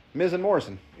 Miz and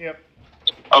Morrison. Yep.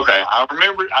 Okay,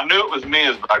 I knew it was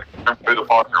Miz, but I couldn't remember who the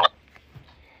partner was.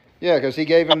 Yeah, because he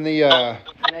gave him the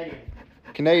Canadian.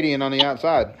 Canadian on the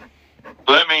outside.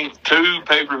 So that means two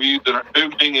pay-per-views and two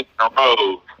things in a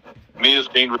row. Miz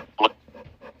being replaced,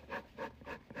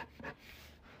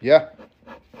 Yeah.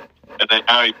 and then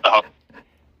now he's the host.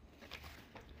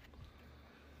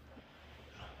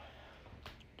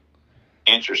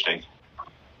 Interesting.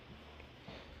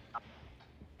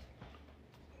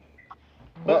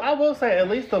 But I will say, at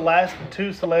least the last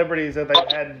two celebrities that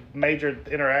they've had major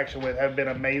interaction with have been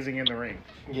amazing in the ring.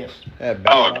 Yes. Yeah,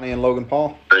 Bad Bunny and Logan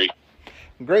Paul. Great.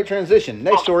 Great transition.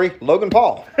 Next story, Logan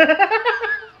Paul.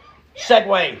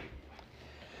 Segway.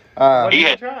 What He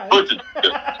did you had try? put the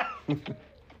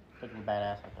Looking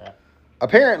badass like that.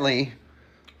 Apparently,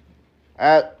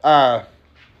 at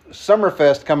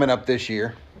Summerfest coming up this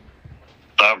year,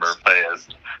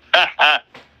 Summerfest.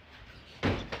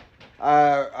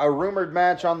 a rumored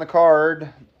match on the card,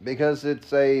 because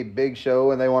it's a big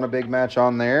show and they want a big match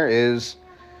on there, is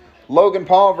Logan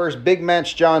Paul versus Big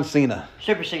Match John Cena.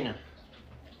 Super Cena.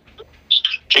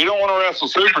 He don't want to wrestle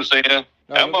Super Cena.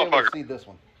 No, That you'll be able to motherfucker. see this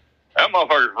one. That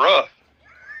motherfucker's rough.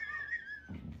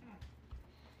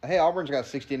 Hey, Auburn's got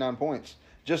 69 points,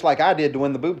 just like I did to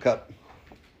win the Boob Cup.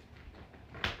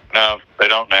 No, they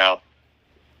don't now.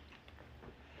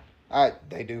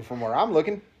 They do from where I'm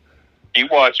looking.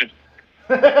 Keep watching.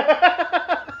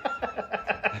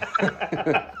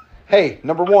 Hey,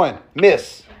 number one,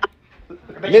 miss.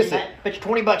 Miss it. Bet you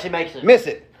 $20 he makes it. Miss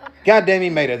it. God damn, he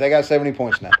made it. They got 70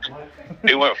 points now.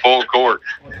 He went full court.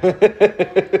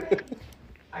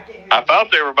 I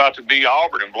thought they were about to beat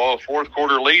Auburn and blow a fourth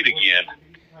quarter lead again.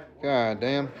 God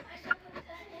damn.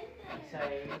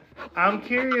 I'm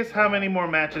curious how many more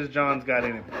matches John's got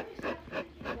in him.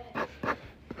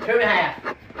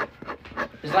 2.5.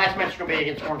 His last match is going to be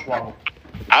against Hornswoggle.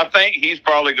 I think he's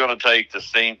probably going to take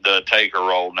the taker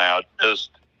role now,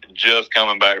 just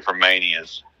coming back from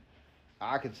Manias.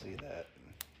 I could see that.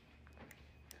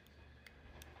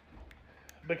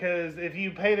 Because if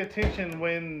you paid attention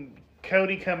when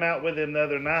Cody come out with him the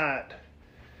other night,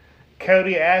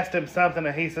 Cody asked him something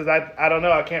and he says, I don't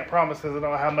know, I can't promise because I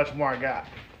don't know how much more I got.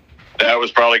 That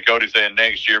was probably Cody saying,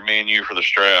 next year, me and you for the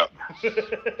strap.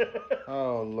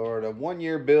 Oh, Lord. A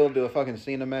 1-year build to a fucking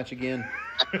Cena match again?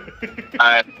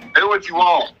 Do what you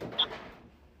want.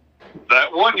 That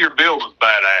 1-year build was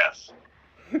badass.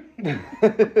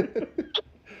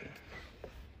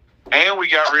 And we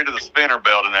got rid of the spinner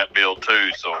belt in that build, too.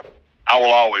 So I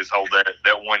will always hold that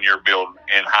 1-year build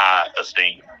in high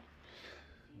esteem.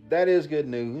 That is good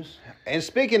news. And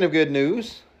speaking of good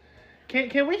news...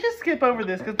 Can we just skip over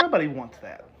this? Because nobody wants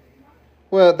that.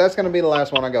 Well, that's going to be the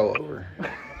last one I go over.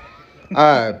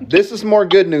 This is more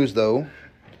good news, though.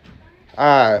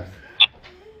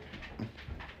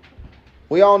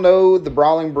 We all know the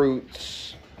Brawling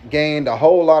Brutes gained a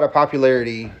whole lot of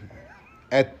popularity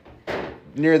at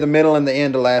near the middle and the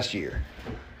end of last year.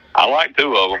 I like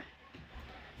 2 of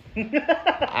them.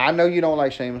 I know you don't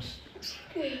like Sheamus.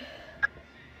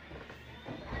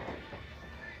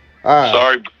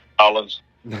 Sorry, Collins.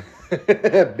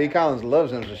 B. Collins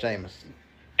loves him for Sheamus.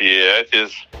 Yeah,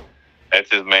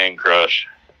 that's his man crush.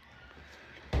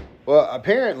 Well,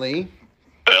 apparently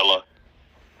Bella.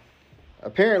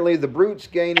 Apparently, the Brutes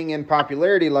gaining in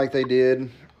popularity like they did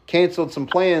canceled some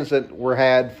plans that were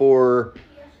had for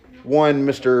one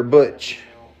Mr. Butch.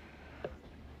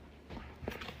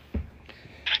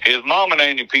 His mama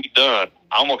named him Pete Dunne.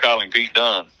 I'm going to call him Pete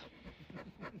Dunne.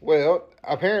 Well,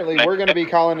 apparently we're going to be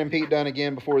calling him Pete Dunne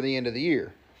again before the end of the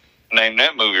year. Name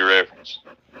that movie reference.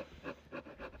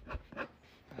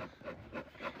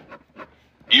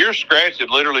 Your scratching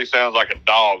literally sounds like a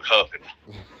dog huffing.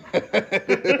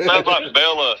 Sounds like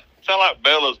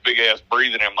Bella's big ass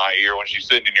breathing in my ear when she's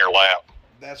sitting in your lap.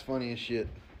 That's funny as shit.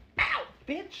 Ow,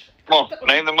 bitch. Come on,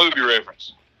 name the movie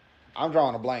reference. I'm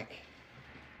drawing a blank.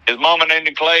 His mama named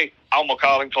him Clay. I'm going to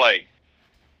call him Clay.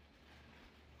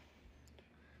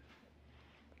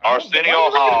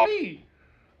 Arsenio Hall.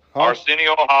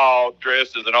 Arsenio Hall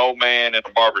dressed as an old man in a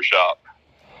barbershop.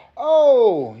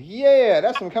 Oh, yeah.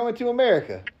 That's from Coming to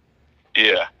America.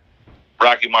 Yeah.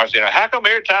 Rocky Marciano. How come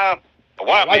every time a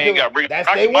white man got to bring that's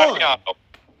Rocky day one. Marciano?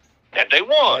 That they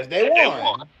won. That's day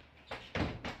one.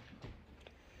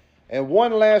 And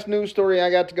one last news story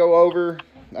I got to go over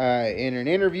in an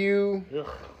interview.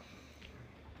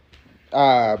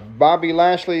 Bobby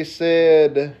Lashley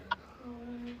said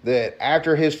that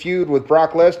after his feud with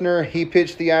Brock Lesnar, he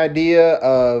pitched the idea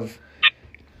of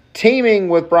teaming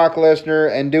with Brock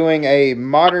Lesnar and doing a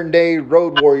modern-day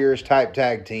Road Warriors type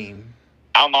tag team.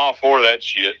 I'm all for that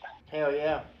shit. Hell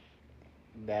yeah.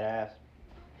 Badass.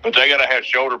 But they got to have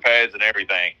shoulder pads and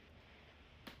everything.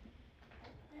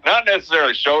 Not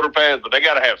necessarily shoulder pads, but they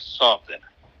got to have something.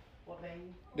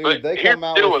 Dude, But they here's come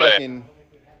out the deal with with fucking...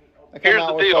 They come Here's out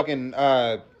the with deal. fucking...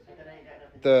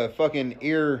 the fucking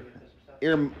ear...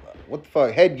 What the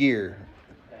fuck? Headgear.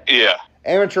 Yeah.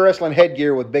 Amateur wrestling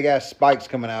headgear with big-ass spikes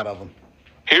coming out of them.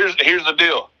 Here's the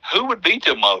deal. Who would beat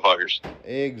them motherfuckers?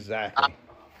 Exactly.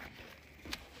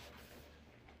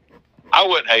 I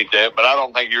wouldn't hate that, but I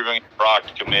don't think you're going to get Brock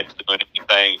to commit to doing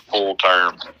anything full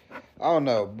term. I don't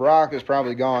know. Brock is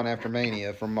probably gone after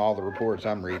Mania from all the reports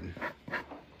I'm reading.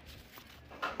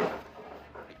 All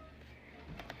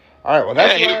right, well,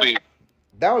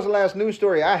 that was the last news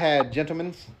story I had,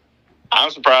 gentlemen. I'm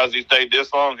surprised he stayed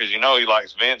this long because you know he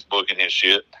likes Vince booking his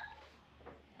shit.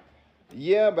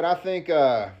 Yeah, but I think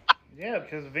Yeah,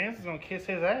 because Vince is going to kiss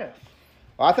his ass.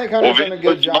 I think Hunter's done a Vince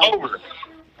good puts him job. over.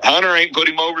 Hunter ain't put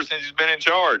him over since he's been in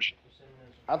charge.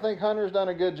 I think Hunter's done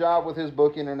a good job with his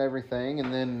booking and everything,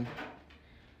 and then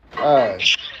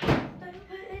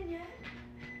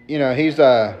you know, he's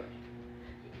Brock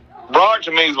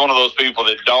to me is one of those people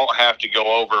that don't have to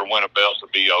go over and win a belt to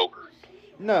be over.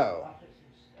 no.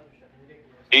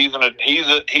 He's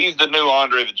the new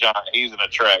Andre the Giant. He's an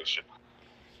attraction.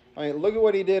 I mean, look at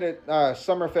what he did at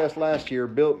Summerfest last year,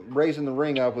 raising the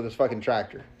ring up with his fucking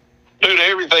tractor. Dude,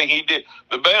 everything he did.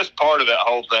 The best part of that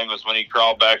whole thing was when he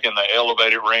crawled back in the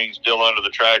elevated ring, still under the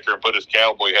tractor, and put his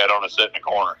cowboy hat on and sat in the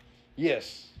corner.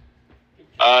 Yes.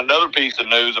 Another piece of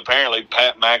news, apparently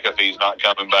Pat McAfee's not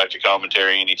coming back to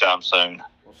commentary anytime soon.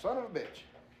 Well, son of a bitch.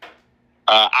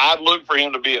 I'd look for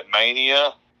him to be at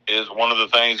Mania, is one of the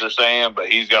things they're saying, but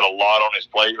he's got a lot on his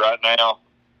plate right now.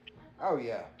 Oh,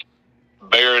 yeah.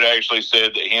 Barrett actually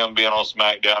said that him being on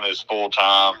SmackDown is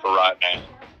full-time for right now.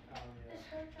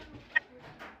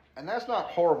 And that's not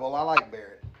horrible. I like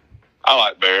Barrett. I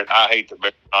like Barrett. I hate that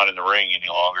Barrett's not in the ring any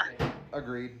longer.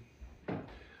 Agreed.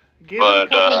 Give him a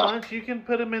couple months, you can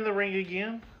put him in the ring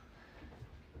again.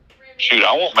 Shoot,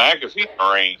 I want McAfee in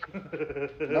the ring.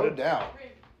 No doubt.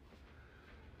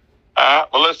 All right,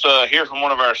 well, let's hear from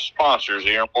one of our sponsors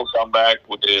here, and we'll come back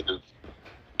with a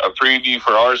preview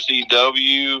for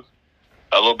RCW,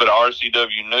 a little bit of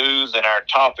RCW news, and our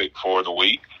topic for the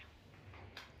week.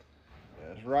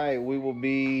 That's right. We will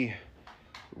be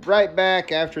right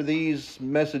back after these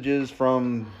messages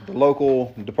from the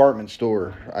local department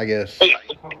store, I guess. And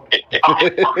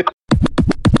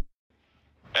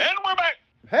we're back.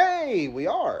 Hey, we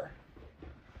are.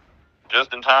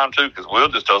 Just in time, too, because Will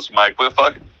just told somebody quit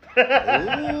fucking.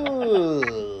 Ooh.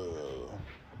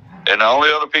 And the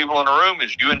only other people in the room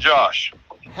is you and Josh.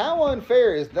 How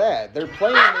unfair is that? They're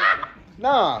playing in...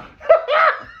 Nah.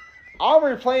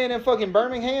 Auburn playing in fucking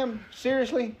Birmingham?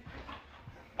 Seriously?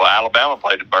 Well, Alabama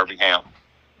played at Birmingham.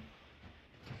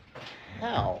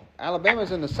 How?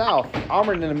 Alabama's in the South.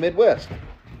 Auburn in the Midwest.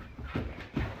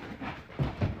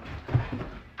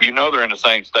 You know they're in the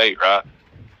same state, right?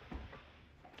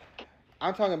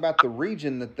 I'm talking about the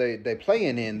region that they play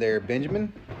in there,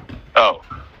 Benjamin. Oh.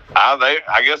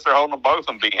 I guess they're holding them both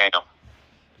in Bingham.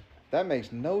 That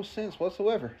makes no sense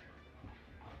whatsoever.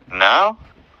 No?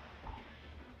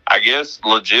 I guess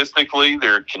logistically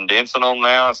they're condensing them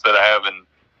now instead of having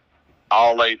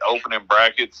all 8 opening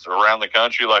brackets around the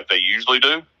country like they usually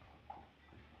do.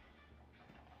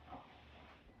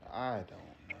 I don't know.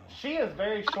 She is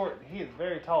very short. He is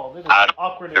very tall. This is I-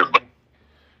 awkward.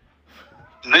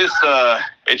 This,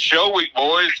 it's show week,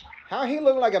 boys. How he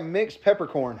look like a mixed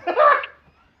peppercorn?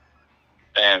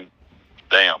 And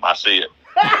damn, I see it.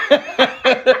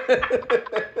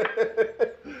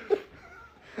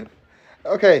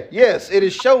 Okay, yes, it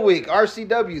is show week,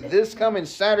 RCW, this coming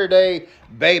Saturday,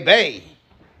 baby.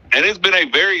 And it's been a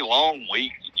very long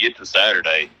week to get to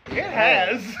Saturday. It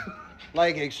has.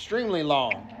 Like, extremely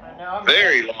long.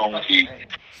 Very long week.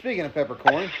 Speaking of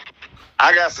peppercorn,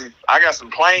 I got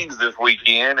some planes this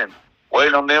weekend and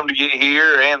waiting on them to get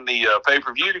here and the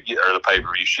pay-per-view to get, or the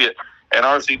pay-per-view, shit, and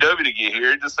RCW to get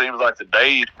here. It just seems like the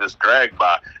days just drag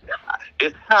by.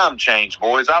 It's time change,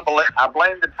 boys. I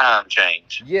blame the time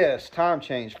change. yes, time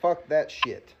change. Fuck that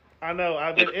shit. I know.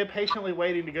 I've been impatiently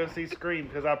waiting to go see Scream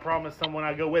because I promised someone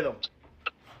I'd go with them.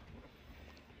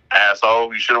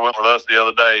 Asshole, you should have went with us the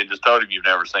other day and just told him you've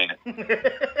never seen it.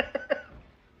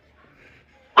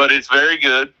 But it's very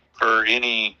good for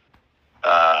any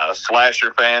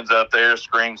slasher fans out there.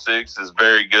 Scream 6 is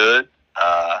very good.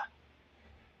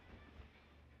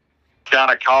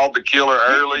 Kind of called the killer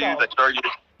early. They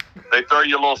throw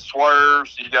you a little swerve,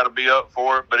 so you got to be up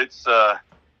for it. But it's a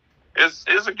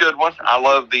good one. I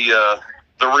love the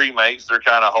remakes. They're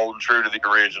kind of holding true to the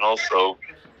original, so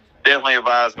definitely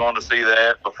advise going to see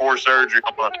that before surgery.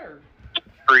 I'm going to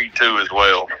Creed 2 as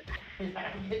well.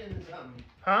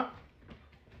 Huh?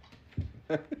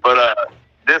 But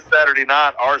this Saturday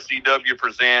night, RCW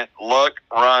present Luck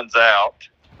Runs Out.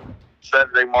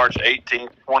 Saturday, March 18th,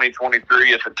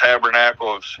 2023 at the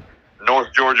Tabernacle of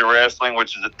North Georgia Wrestling,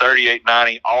 which is at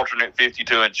 3890 Alternate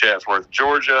 52 in Chatsworth,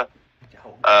 Georgia.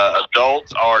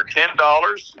 Adults are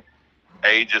 $10.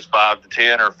 Ages 5 to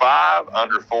 10 or 5.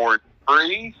 Under 4 is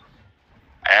free.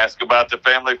 Ask about the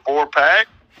family 4-pack.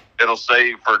 It'll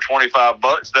save for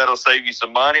 $25. That'll save you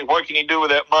some money. What can you do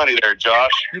with that money there, Josh?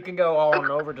 You can go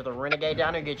on over to the Renegade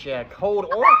down there and get you a cold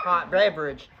or hot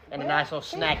beverage and a nice little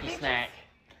snacky snack.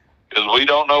 Because we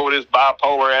don't know what this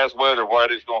bipolar-ass weather,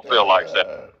 what it's going to feel like.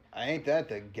 Ain't that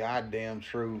the goddamn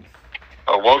truth?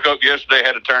 I woke up yesterday,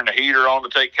 had to turn the heater on to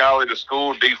take Kylie to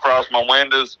school, defrost my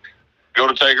windows, go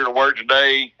to take her to work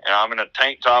today, and I'm in a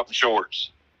tank top and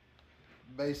shorts.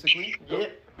 Basically.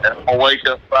 Yep. And I'm going to wake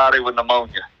up Friday with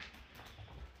pneumonia.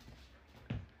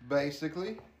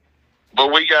 Basically.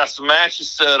 But we got some matches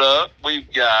set up.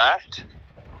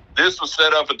 This was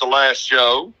set up at the last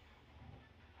show.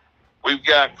 We've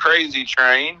got Crazy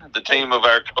Train, the team of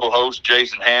our co-host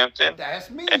Jason Hampton.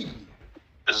 That's me.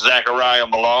 Zachariah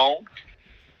Malone,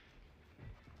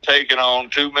 taking on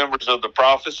 2 members of the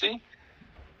Prophecy.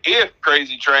 if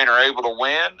Crazy Train are able to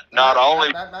win, not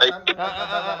only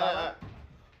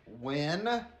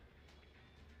When?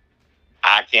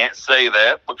 I can't say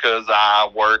that because I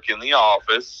work in the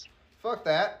office. Fuck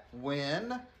that.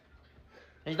 When?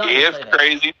 He's not gonna If say that.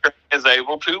 Crazy Train is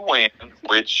able to win,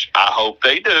 which I hope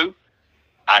they do,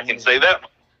 I can say that at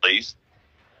least.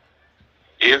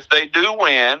 If they do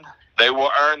win, they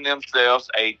will earn themselves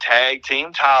a tag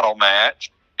team title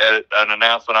match at an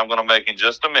announcement I'm going to make in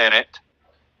just a minute.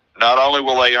 Not only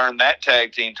will they earn that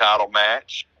tag team title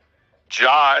match,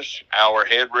 Josh, our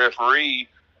head referee,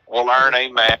 will earn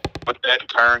a match with that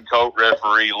turncoat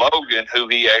referee, Logan, who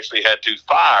he actually had to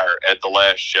fire at the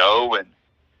last show. And,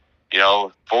 you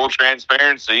know, full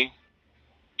transparency,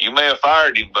 you may have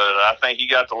fired him, but I think he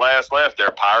got the last laugh there,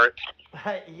 Pirate.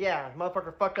 Yeah,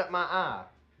 motherfucker fucked up my eye.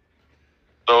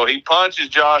 So he punches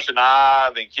Josh in the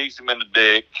eye, then kicks him in the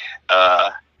dick.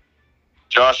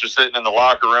 Josh is sitting in the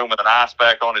locker room with an ice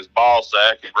pack on his ball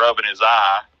sack and rubbing his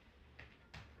eye.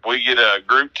 We get a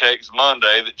group text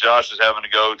Monday that Josh is having to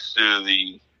go to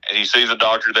he sees a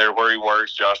doctor there where he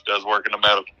works. Josh does work in the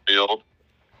medical field.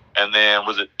 And then,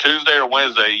 was it Tuesday or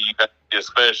Wednesday, you got to see a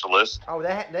specialist. Oh,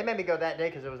 they made me go that day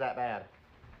because it was that bad.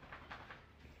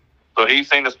 So he's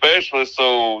seen a specialist.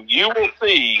 So you will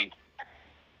see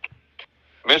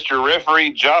Mr.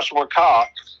 Referee Joshua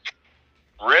Cox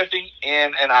reffing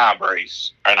in an eye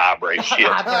brace. An eye brace,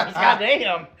 yes.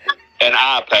 Goddamn. An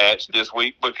eye patch this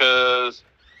week because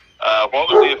what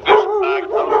was the official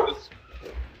diagnosis?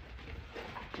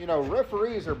 You know,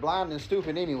 referees are blind and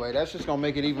stupid anyway. That's just going to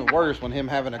make it even worse when him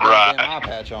having a goddamn eye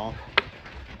patch on.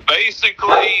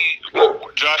 Basically,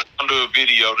 Josh going to do a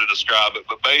video to describe it,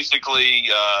 but basically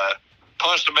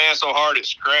punched a man so hard it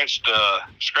scratched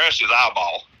his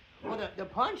eyeball. Well, the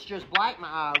punch just blacked my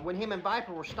eye. When him and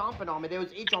Viper were stomping on me, there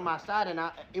was each on my side, and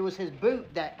it was his boot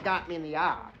that got me in the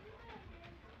eye.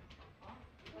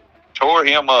 Tore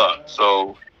him up.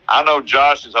 So I know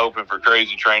Josh is hoping for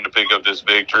Crazy Train to pick up this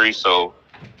victory. So,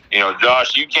 you know,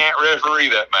 Josh, you can't referee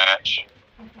that match.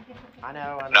 I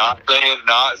know. Not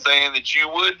saying that you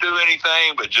would do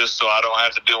anything, but just so I don't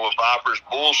have to deal with Viper's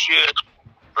bullshit.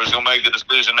 We're just going to make the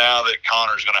decision now that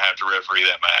Connor's going to have to referee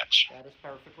that match. That is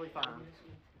perfectly fine.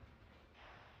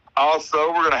 Also,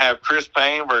 we're going to have Chris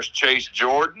Payne versus Chase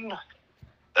Jordan.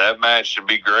 That match should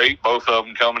be great. Both of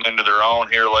them coming into their own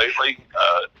here lately.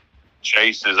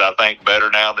 Chase is, I think,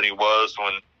 better now than he was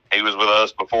when he was with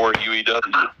us before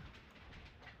UEW.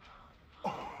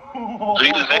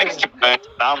 See the next match,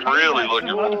 I'm really looking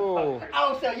for.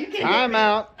 Oh, so you can Time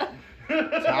out.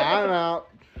 Time out.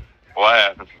 What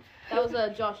happened? That was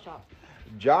a Josh chop.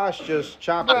 Josh just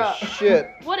chopped the Bruh. shit.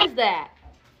 What is that?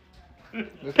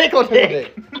 Pickle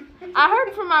dick. I heard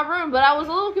it from my room, but I was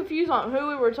a little confused on who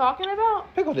we were talking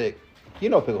about. Pickle dick. You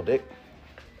know pickle dick.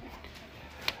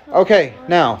 Okay,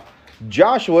 now,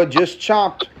 Joshua just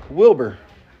chopped Wilbur.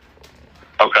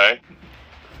 Okay.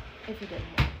 If you didn't.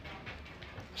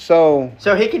 So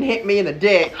he can hit me in the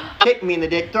dick, kick me in the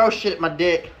dick, throw shit at my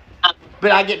dick,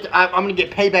 but I'm gonna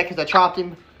get payback because I chopped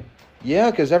him.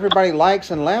 yeah, because everybody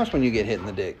likes and laughs when you get hit in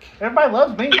the dick. Everybody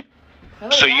loves me.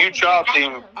 So you chopped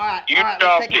him. All right, You let's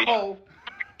chopped take a him. poll.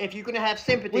 If you're gonna have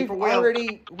sympathy We've for Will,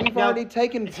 already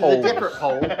taken this is polls. a different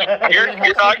poll. You're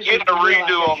not getting a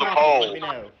redo on the poll. Let me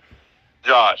know.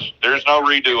 Josh, there's no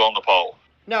redo on the poll.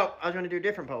 No, I was gonna do a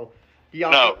different poll.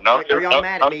 No, Are y'all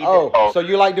mad at me? Oh, so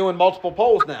you like doing multiple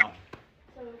polls now?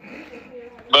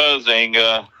 Buzzing.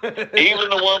 Even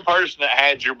the one person that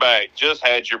had your back just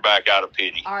had your back out of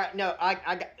pity. All right, no,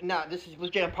 I'm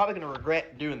probably gonna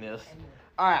regret doing this.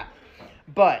 All right,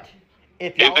 but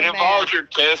if y'all If it are involves mad, your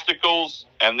testicles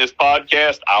and this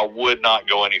podcast, I would not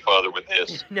go any further with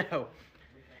this. no,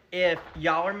 if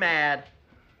y'all are mad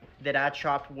that I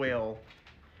chopped Will,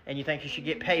 and you think you should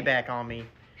get payback on me,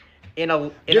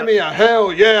 Give me a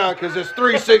hell yeah, because it's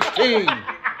 316.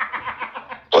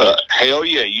 Well, hell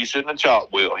yeah, you shouldn't have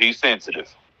chopped Will. He's sensitive.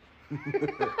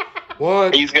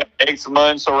 What? He's got eczema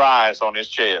and psoriasis on his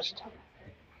chest.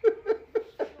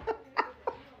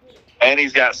 And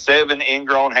he's got 7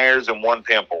 ingrown hairs and 1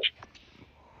 pimple.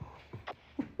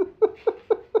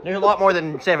 There's a lot more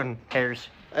than 7 hairs.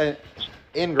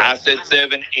 Ingrown. I said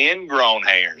 7 ingrown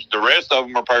hairs. The rest of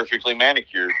them are perfectly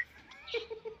manicured.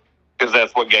 Because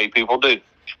that's what gay people do.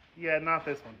 Yeah, not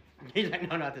this one. He's like,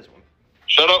 no, not this one.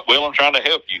 Shut up, Will. I'm trying to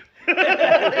help you.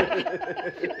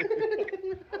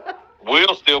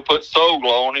 Will still put soul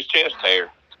glow on his chest hair.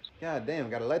 God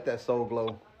damn, gotta let that soul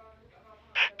glow.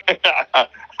 I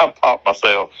popped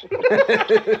myself.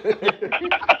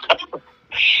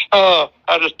 I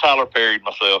just Tyler Perry'd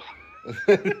myself.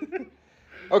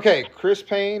 Okay, Chris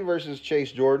Payne versus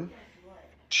Chase Jordan.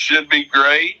 Should be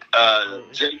great.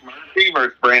 Jake Murphy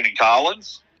versus Brandon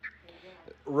Collins.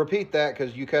 Repeat that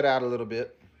because you cut out a little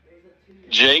bit.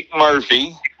 Jake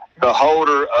Murphy, the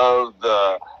holder of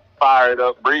the Fired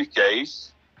Up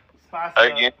briefcase, Spice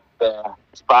it against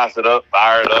Spice It Up,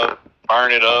 Fire It Up,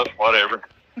 Burn It Up, whatever.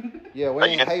 Yeah, we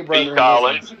ain't Against hey brother. Pete in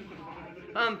Collins. this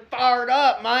I'm fired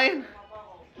up, man.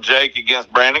 Jake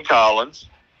against Brandon Collins.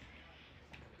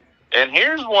 And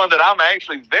here's one that I'm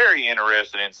actually very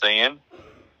interested in seeing.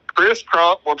 Chris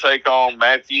Crump will take on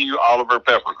Matthew Oliver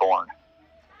Peppercorn.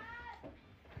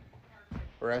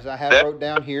 Or as I have wrote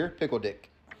down here, Pickle Dick.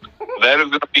 That is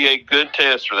going to be a good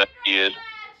test for that kid.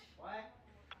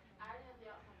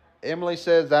 Emily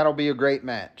says that'll be a great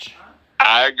match.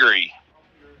 I agree.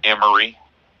 Emery.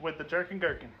 with the jerk and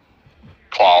gherkin.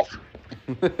 Cloth.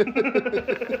 All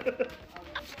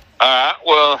right.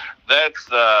 Well,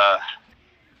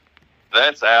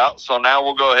 that's out. So now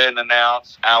we'll go ahead and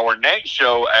announce our next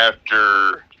show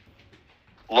after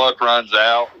luck runs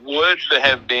out would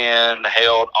have been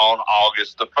held on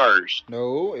August the 1st.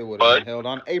 No, it would have been held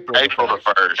on April the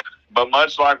 1st. But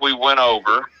much like we went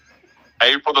over,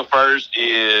 April the 1st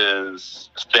is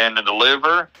Stand and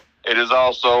Deliver. It is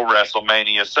also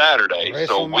WrestleMania Saturday.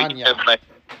 So we have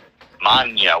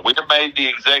made the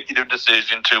executive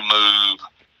decision to move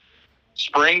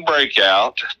Spring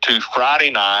Breakout to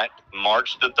Friday night,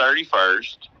 March the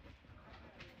 31st.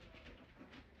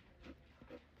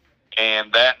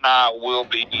 And that night will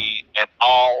be an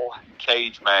all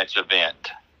cage match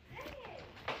event.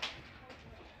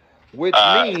 Which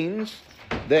means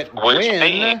that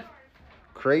when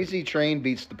Crazy Train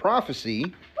beats the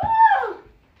Prophecy,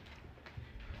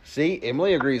 see,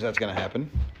 Emily agrees that's going to happen.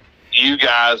 You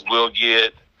guys will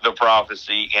get the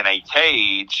Prophecy in a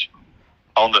cage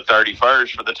on the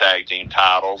 31st for the tag team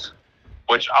titles,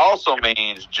 which also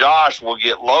means Josh will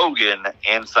get Logan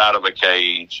inside of a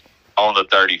cage on the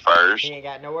 31st. He ain't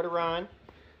got nowhere to run.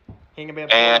 He ain't gonna be able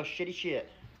to do no shitty shit.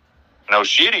 No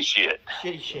shitty shit.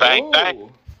 Shitty shit. Bang, bang.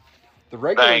 The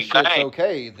regular Bang, shit's bang.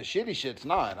 okay. The shitty shit's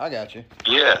not. I got you.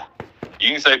 Yeah.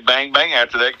 You can say bang, bang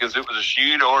after that because it was a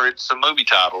shoot or it's a movie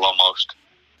title almost.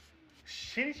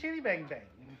 Shitty, shitty, bang, bang.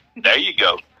 There you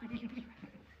go.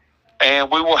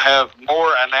 And we will have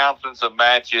more announcements of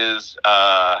matches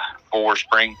for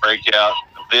Spring Breakout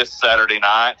this Saturday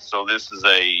night. So this is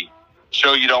a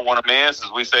show you don't want to miss.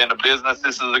 As we say in the business,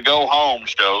 this is a go-home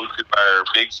show to our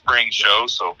big spring show.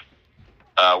 So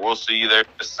we'll see you there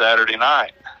this Saturday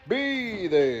night. Be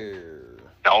there.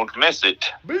 Don't miss it.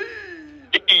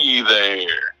 Be there.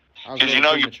 Because you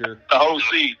know you the whole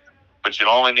seat, but you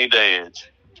only need the edge.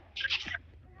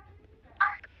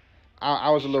 I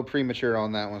was a little premature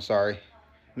on that one. Sorry.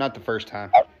 Not the first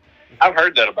time. I've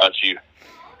heard that about you.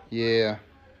 Yeah.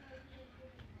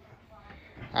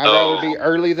 I'd rather be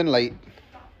early than late.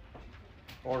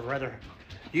 Or rather,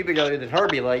 you be earlier than her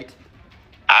be late.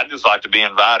 I just like to be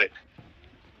invited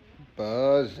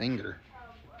Buzzinger.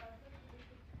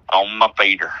 on my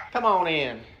feeder. Come on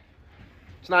in.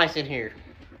 It's nice in here.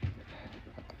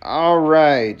 All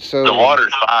right. So The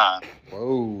water's fine.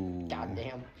 Whoa.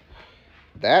 Goddamn.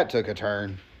 That took a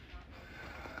turn.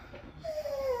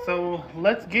 So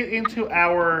let's get into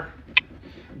our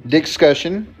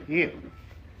Discussion. yeah.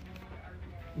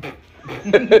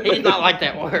 He did not like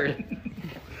that word.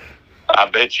 I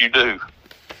bet you do.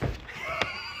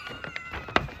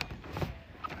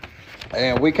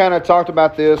 And we kind of talked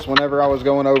about this whenever I was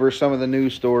going over some of the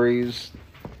news stories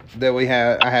that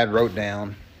I had wrote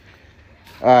down.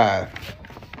 What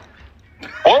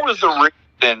was the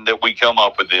reason that we come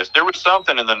up with this? There was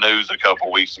something in the news a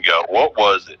couple weeks ago. What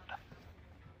was it?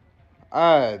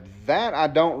 That I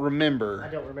don't remember.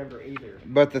 I don't remember either.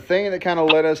 But the thing that kind of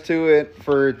led us to it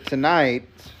for tonight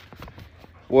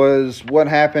was what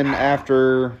happened at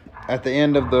the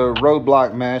end of the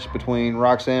roadblock match between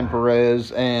Roxanne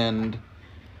Perez and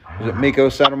was it Miko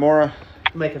Satomura?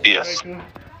 Yes.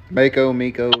 Mako.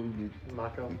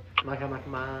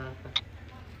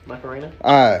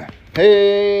 Macarena.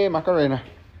 Hey, Macarena.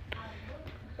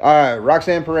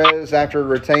 Roxanne Perez, after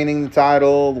retaining the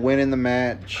title, winning the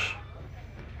match.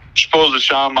 Supposed to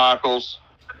Shawn Michaels.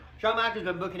 Shawn Michaels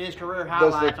been booking his career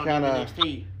Does highlights the on kinda-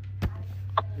 NXT.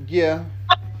 Yeah.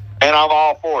 And I'm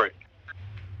all for it.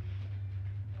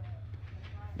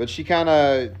 But she kind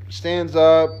of stands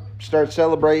up, starts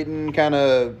celebrating, kind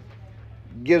of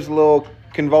gives a little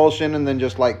convulsion, and then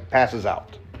just like passes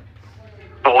out.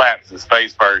 Collapses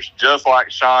face first, just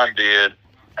like Shawn did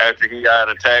after he got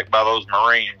attacked by those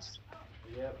Marines.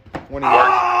 When he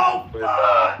works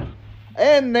with,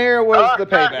 and there was the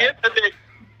Got payback. hit in the dick.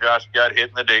 Josh got hit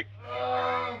in the dick.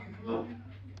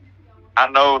 I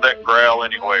know that growl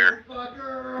anywhere.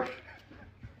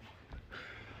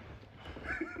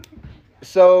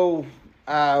 So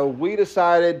we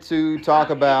decided to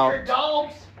talk about.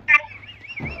 dogs.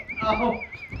 Oh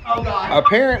God.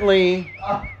 Apparently,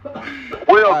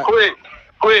 Will, quick.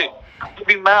 Give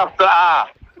me mouth to eye.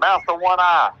 Mouth to one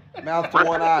eye. mouth to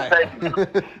one eye.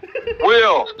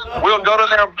 Will, go to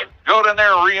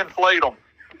there and reinflate them.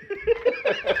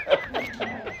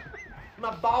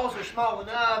 My balls are small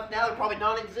enough. Now they're probably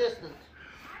non-existent.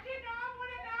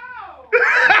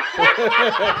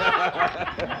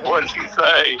 What did you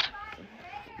say?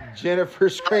 Jennifer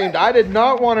screamed, "I did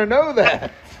not want to know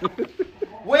that."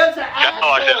 Will's an Kind of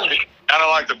like asshole. that. Kind of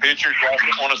like the pictures. You guys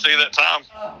want to see that time?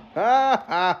 Ha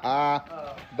ha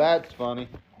ha. That's funny.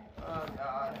 Oh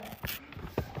God.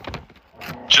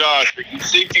 Josh, are you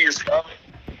sick to your stomach?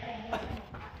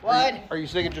 What? Are you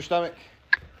sick at your stomach?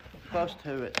 Close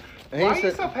to it. And Why he are you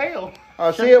said, so pale?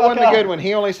 see, it wasn't a good one.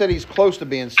 He only said he's close to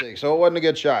being sick, so it wasn't a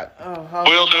good shot. Oh,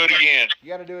 We'll do it again. You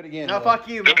got to do it again. No, Will. fuck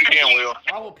you. Do it again, Will.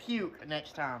 I will puke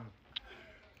next time.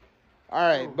 All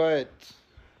right, but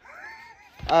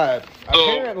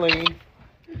apparently,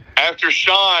 After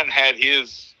Sean had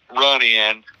his run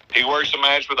in, he works a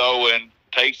match with Owen,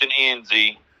 takes an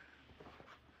NZ.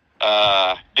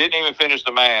 Didn't even finish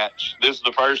the match. This is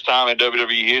the first time in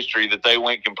WWE history that they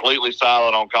went completely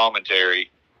silent on commentary.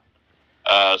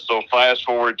 So fast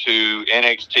forward to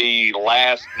NXT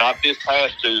not this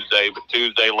past Tuesday, but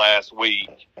Tuesday last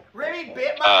week. Remy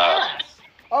bit my ass.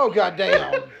 oh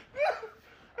goddamn.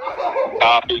 Oh.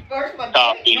 Copy, First my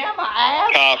Copy. dick, now my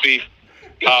ass.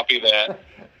 copy that.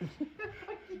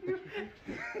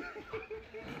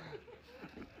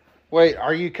 Wait,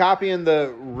 are you copying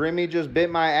the Remy just bit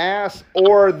my ass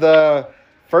or the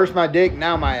first my dick,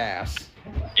 now my ass?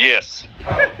 Yes.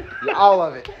 Yeah, all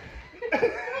of it.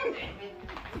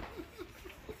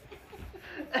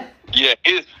 Yeah,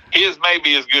 his may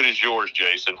be as good as yours,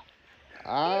 Jason.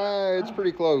 It's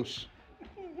pretty close.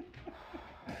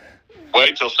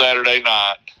 Wait till Saturday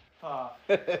night.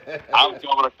 I'm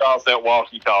coming across that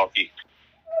walkie-talkie.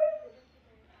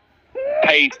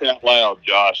 Hey, it's out loud,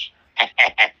 Josh.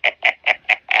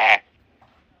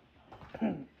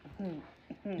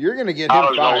 You're going to get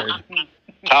him fired.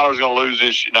 Tyler's going to lose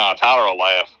his shit. No, Tyler will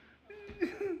laugh.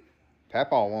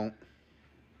 Papaw won't.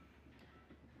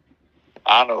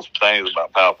 I know some things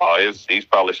about Pawpaw. He's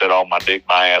probably said all my dick,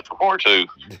 my ass before, too.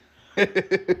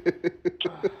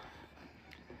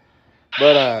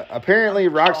 But apparently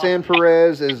Roxanne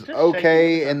Perez is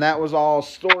okay, and that was all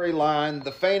storyline.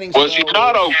 The fainting spell Was she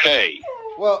not okay?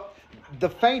 Well, the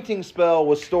fainting spell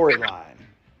was storyline.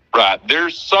 Right.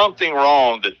 There's something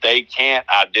wrong that they can't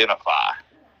identify.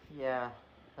 Yeah,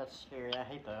 that's scary. I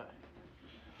hate that.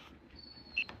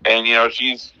 And,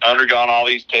 she's undergone all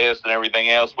these tests and everything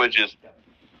else, which is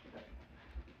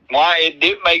why it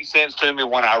didn't make sense to me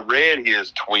when I read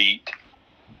his tweet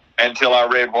until I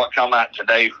read what come out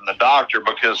today from the doctor,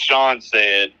 because Sean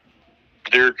said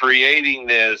they're creating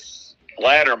this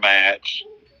ladder match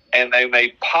and they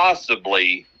may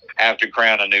possibly have to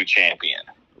crown a new champion.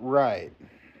 Right.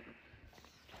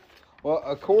 Well,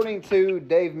 according to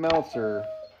Dave Meltzer,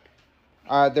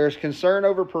 there's concern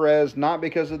over Perez, not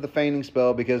because of the fainting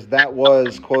spell, because that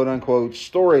was quote-unquote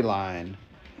storyline.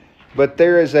 But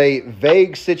there is a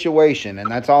vague situation, and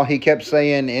that's all he kept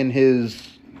saying in his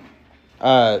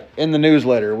in the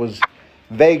newsletter was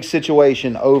vague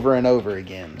situation over and over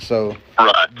again. So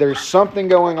Right. there's something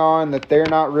going on that they're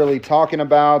not really talking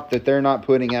about, that they're not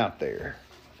putting out there.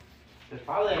 Because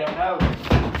probably they don't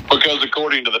know. Because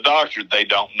according to the doctor, they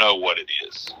don't know what it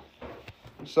is.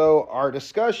 So our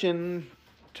discussion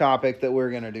topic that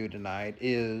we're going to do tonight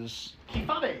is Kay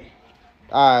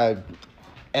Fabe.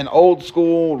 an old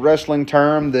school wrestling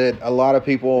term that a lot of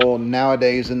people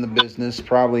nowadays in the business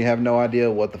probably have no idea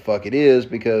what the fuck it is,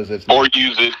 because it's Or not,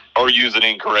 use it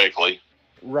incorrectly.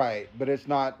 right, but it's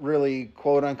not really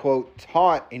quote unquote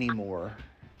taught anymore.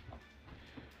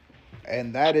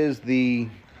 And that is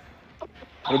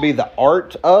it'll be the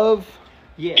art of,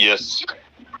 Yeah. Yes.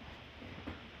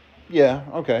 yeah,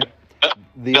 okay.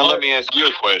 The Now art, let me ask you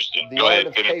a question. the Go art ahead,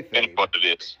 of finish kayfabe. what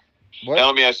it is. What? Now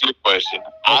let me ask you a question.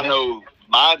 I Okay. know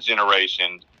my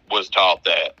generation was taught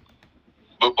that.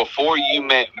 But before you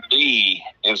met me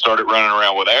and started running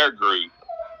around with our group,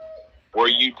 were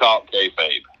you taught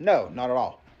kayfabe? No, not at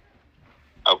all.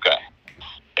 Okay.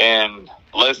 And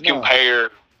let's No.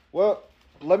 compare. Well,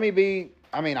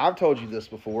 I've told you this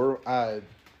before.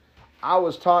 I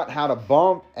was taught how to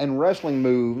bump and wrestling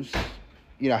moves,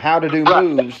 how to do Right.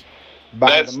 moves by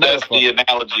That's the the motherfucker.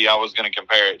 analogy I was going to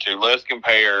compare it to. Let's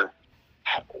compare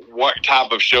what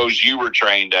type of shows you were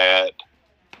trained at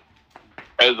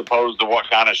as opposed to what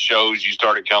kind of shows you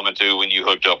started coming to when you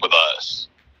hooked up with us.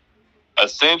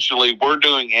 essentially we're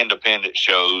doing independent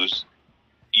shows.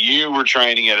 You were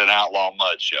training at an Outlaw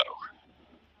Mud show.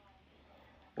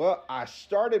 Well, I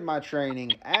started my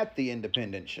training at the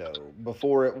independent show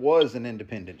before it was an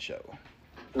independent show.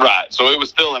 Right. So it was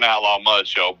still an Outlaw Mud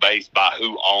show based by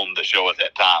who owned the show at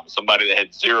that time. Somebody that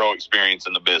had zero experience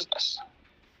in the business.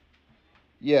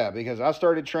 Yeah, because I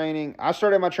started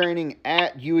my training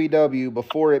at UEW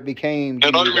before it became Now,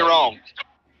 don't get me wrong.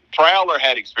 Prowler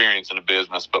had experience in the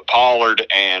business, but Pollard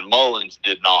and Mullins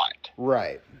did not.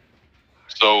 Right.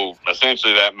 So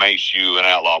essentially that makes you an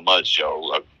Outlaw Mud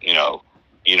show. You know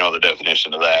the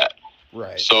definition of that.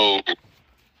 Right. So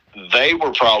they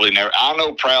were probably never. I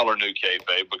know Prowler knew Kay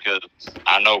Fabe because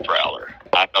I know Prowler.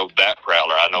 I know that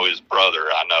Prowler. I know his brother.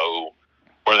 I know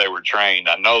where they were trained.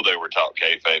 I know they were taught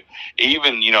Kay Fabe.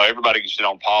 Even, everybody can shit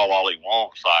on Paul all he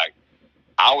wants. Like,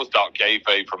 I was taught Kay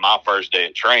Fabe for my first day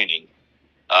of training.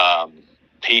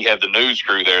 He had the news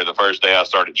crew there the first day I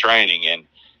started training, and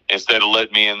instead of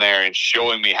letting me in there and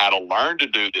showing me how to learn to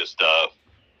do this stuff,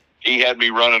 he had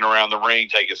me running around the ring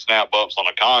taking snap bumps on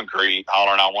the concrete,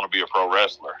 hollering, I want to be a pro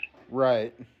wrestler.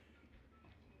 Right.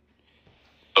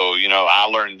 So, I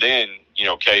learned then,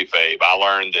 Kay Fabe. I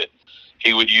learned that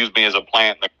he would use me as a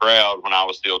plant in the crowd when I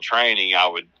was still training.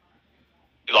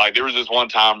 There was this one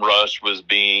time Rush was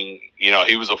being,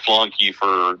 he was a flunky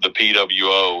for the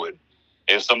PWO, and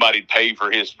if somebody'd pay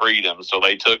for his freedom, so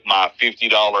they took my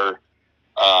 $50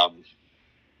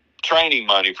 training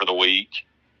money for the week,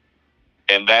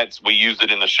 and we used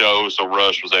it in the show, so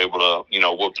Rush was able to,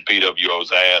 whoop the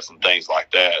PWO's ass and things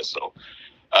like that. So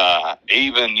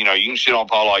even, you can shit on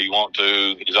Paul all you want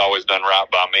to. He's always done right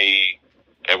by me.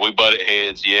 Have we butted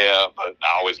heads? Yeah, but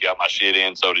I always got my shit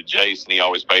in. So did Jason. He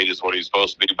always paid us what he was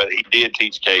supposed to be, but he did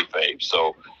teach Kay Fabe.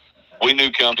 So we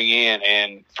knew coming in.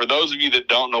 And for those of you that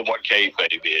don't know what Kay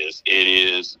Fabe is, it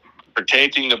is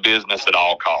protecting the business at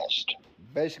all cost.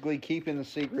 Basically keeping the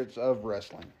secrets of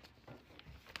wrestling.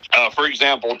 For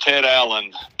example, Ted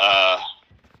Allen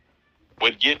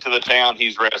would get to the town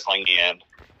he's wrestling in,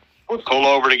 would pull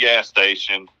over to the gas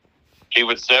station. He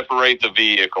would separate the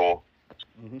vehicle.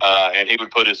 And he would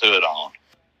put his hood on.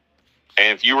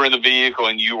 And if you were in the vehicle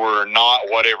and you were not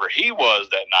whatever he was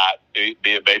that night,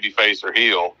 be it babyface or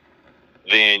heel,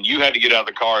 then you had to get out of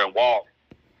the car and walk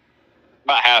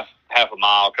about half a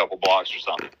mile, a couple blocks or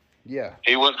something. Yeah.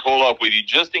 He wouldn't pull up with you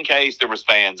just in case there was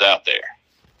fans out there.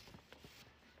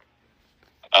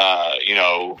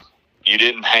 You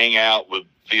didn't hang out with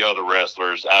the other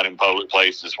wrestlers out in public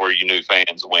places where you knew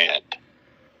fans went.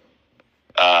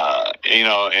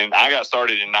 And I got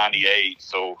started in 98,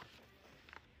 so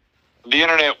the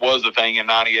internet was a thing in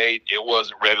 98. It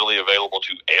wasn't readily available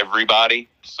to everybody.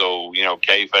 So,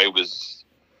 Kay Fabe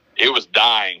was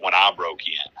dying when I broke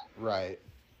in. Right.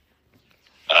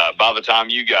 By the time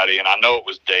you got in, I know it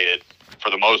was dead for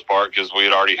the most part because we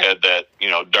had already had that,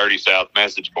 Dirty South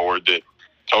message board that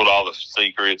told all the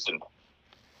secrets and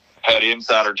had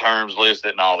insider terms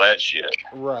listed and all that shit.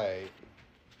 Right.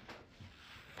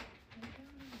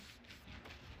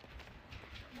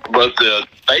 But the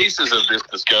basis of this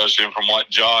discussion, from what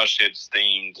Josh had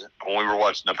steamed when we were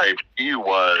watching the pay-per-view,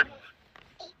 was,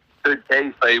 could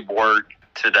Kay Fabe work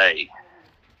today?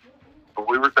 But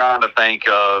we were trying to think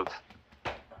of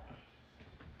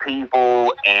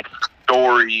people and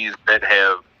stories that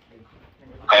have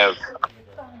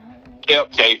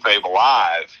kept Kay Fabe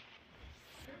alive.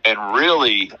 And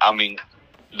really,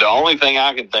 the only thing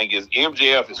I can think is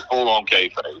MJF is full on Kay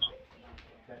Fabe.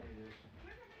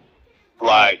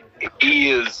 Like,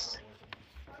 he is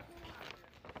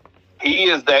the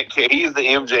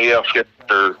MJF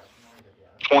character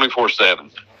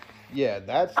 24/7. Yeah,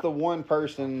 that's the one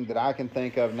person that I can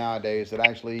think of nowadays that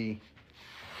actually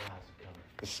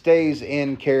stays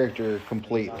in character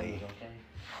completely.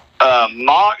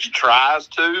 Mox tries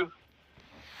to,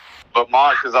 but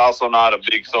Mox is also not a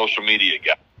big social media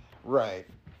guy. Right.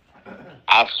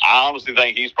 I honestly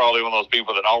think he's probably one of those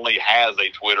people that only has a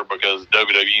Twitter because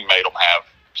WWE made him have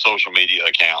social media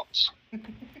accounts.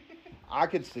 I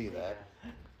could see that.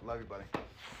 Love you, buddy.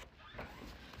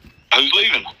 Who's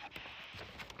leaving?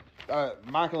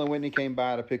 Michael and Whitney came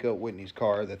by to pick up Whitney's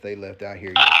car that they left out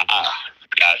here.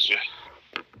 Gotcha.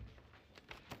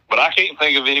 But I can't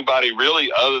think of anybody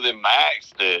really other than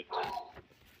Max that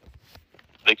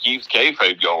keeps Kay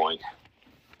Fabe going.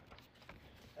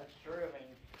 That's true.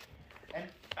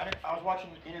 And I was watching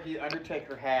an interview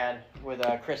Undertaker had with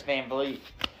Chris Van Vliet,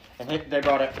 and they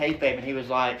brought up Kay Fabe, and he was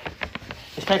like,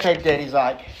 "Is Kay Fabe dead?" He's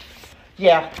like,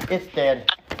 "Yeah, it's dead.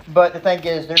 But the thing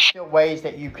is, there's still ways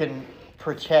that you can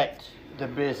protect the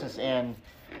business." And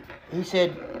he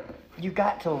said, you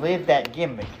got to live that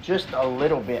gimmick just a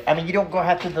little bit. I mean, you don't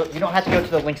have to go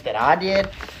to the lengths that I did,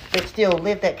 but still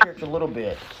live that character a little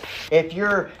bit. If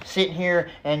you're sitting here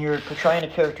and you're portraying a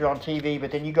character on TV,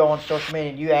 but then you go on social media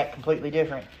and you act completely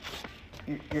different,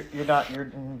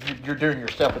 you're doing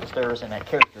yourself a disservice and that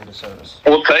character a disservice.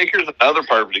 Well, Taker's another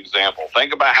perfect example.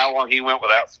 Think about how long he went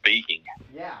without speaking.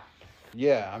 Yeah.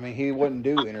 Yeah, I mean, he wouldn't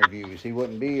do interviews. He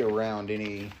wouldn't be around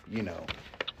any,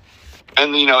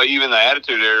 And, even the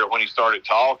Attitude Era, when he started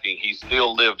talking, he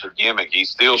still lived the gimmick. He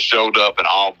still showed up in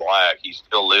all black. He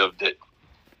still lived it.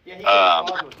 Yeah,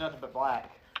 he was nothing but black.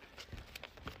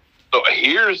 So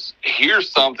here's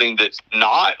something that's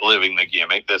not living the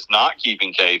gimmick, that's not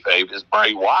keeping kayfabe, is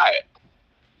Bray Wyatt.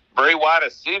 Bray Wyatt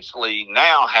essentially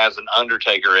now has an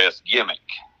Undertaker-esque gimmick,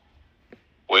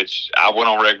 which I went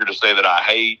on record to say that I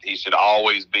hate. He should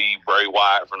always be Bray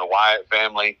Wyatt from the Wyatt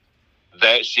family.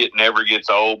 That shit never gets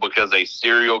old because a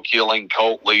serial-killing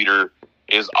cult leader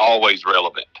is always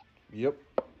relevant. Yep.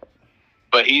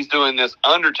 But he's doing this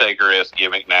Undertaker-esque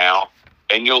gimmick now,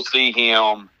 and you'll see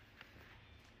him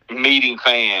meeting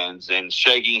fans and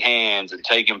shaking hands and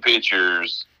taking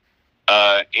pictures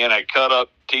in a cut-up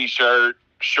T-shirt,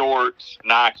 shorts,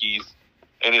 Nikes,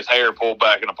 and his hair pulled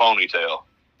back in a ponytail.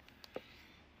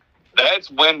 That's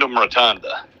Wyndham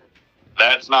Rotunda.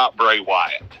 That's not Bray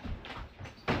Wyatt.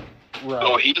 Right.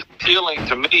 So he's killing,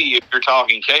 to me, if you're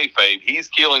talking kayfabe, he's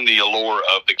killing the allure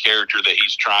of the character that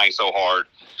he's trying so hard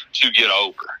to get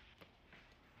over.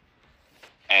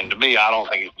 And to me, I don't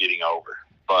think it's getting over.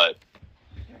 But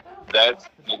that's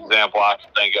an example I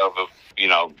can think of,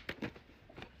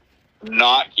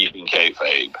 not keeping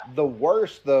kayfabe. The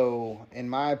worst, though, in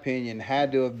my opinion,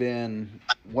 had to have been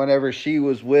whenever she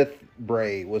was with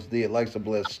Bray, was the Alexa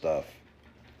Bliss stuff.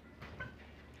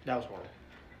 That was horrible.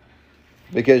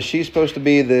 Because she's supposed to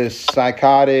be this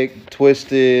psychotic,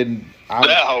 twisted... That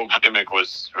whole gimmick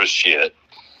was shit.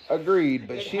 Agreed,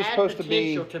 but she's supposed to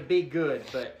be... to be good,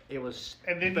 but it was...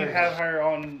 And then you have her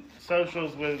on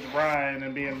socials with Ryan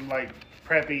and being, like,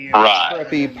 preppy. And Right.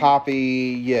 Preppy,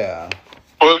 poppy, yeah.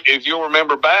 Well, if you'll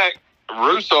remember back,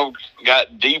 Russo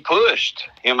got de-pushed.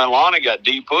 Him and Lana got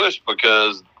de-pushed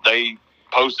because they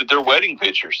posted their wedding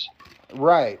pictures.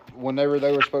 Right. Whenever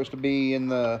they were supposed to be in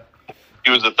the... It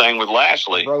was the thing with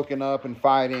Lashley. Broken up and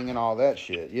fighting and all that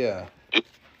shit, yeah.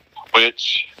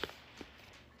 Which,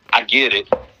 I get it.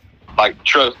 Like,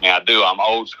 trust me, I do. I'm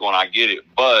old school and I get it.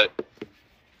 But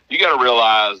you got to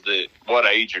realize that what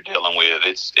age you're dealing with.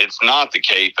 It's not the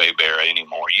kayfabe era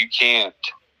anymore. You can't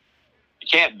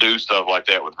do stuff like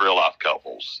that with real life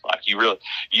couples. Like you want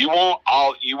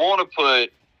to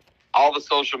put all the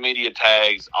social media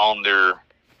tags on their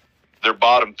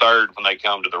bottom third when they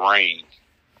come to the ring,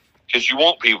 because you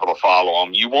want people to follow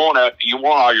them. You want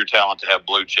all your talent to have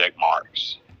blue check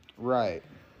marks. Right.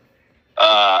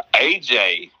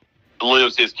 AJ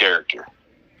lives his character,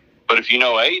 but if you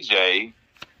know AJ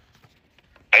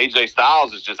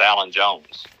Styles is just Alan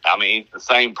Jones. I mean, he's the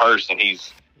same person.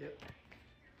 He's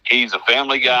a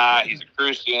family guy. He's a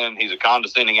Christian. He's a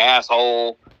condescending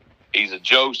asshole. He's a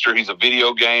jokester. He's a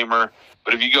video gamer.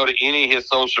 But if you go to any of his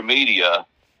social media,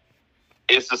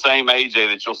 it's the same AJ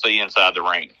that you'll see inside the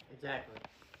ring. Exactly.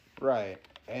 Right.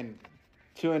 And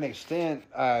to an extent,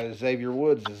 Xavier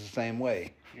Woods is the same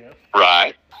way. Yep.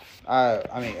 Right.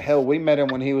 I mean, hell, we met him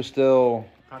when he was still...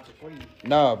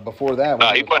 No, before that. No,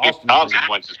 he wasn't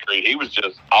Consequences Creed. He was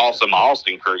just awesome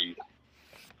Austin Creed.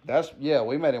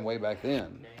 We met him way back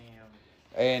then. Damn.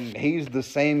 And he's the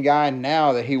same guy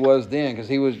now that he was then, because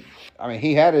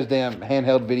he had his damn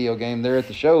handheld video game there at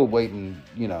the show waiting,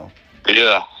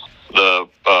 Yeah.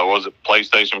 Was it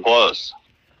PlayStation Plus?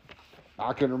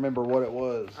 I couldn't remember what it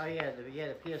was. Oh, yeah,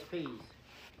 the PSPs.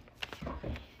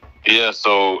 Yeah,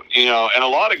 so, and a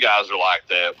lot of guys are like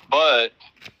that, but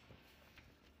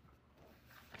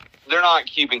they're not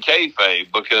keeping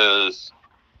kayfabe, because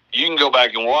you can go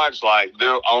back and watch, like,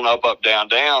 they're on Up, Up, Down,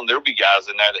 Down. There'll be guys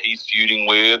in there that he's feuding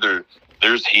with, or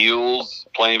there's heels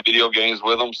playing video games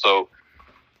with them. So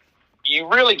you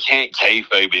really can't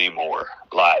kayfabe anymore.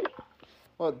 Like,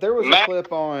 well, there was a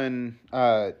clip on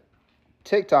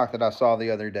TikTok that I saw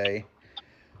the other day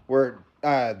where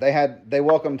they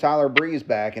welcomed Tyler Breeze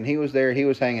back, and he was there. He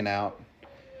was hanging out.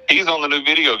 He's on the new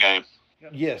video game.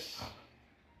 Yes.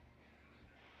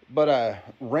 But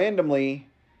randomly,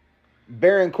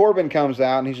 Baron Corbin comes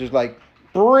out, and he's just like,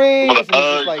 Breeze! And he's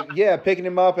just like, picking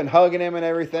him up and hugging him and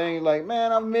everything. He's like,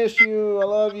 man, I miss you. I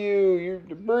love you. You're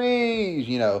the Breeze,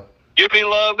 Give me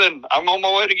love, and I'm on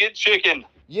my way to get chicken.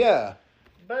 Yeah.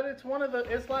 But it's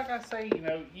it's like I say,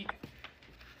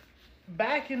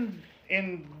 back in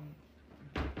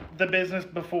the business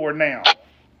before now,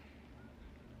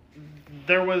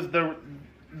 there was the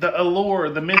allure,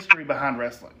 the mystery behind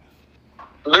wrestling.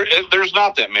 There's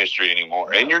not that mystery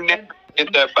anymore, and you're never gonna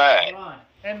get that back.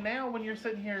 And now when you're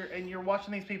sitting here and you're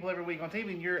watching these people every week on TV,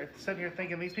 and you're sitting here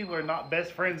thinking these people are not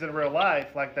best friends in real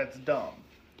life, like that's dumb.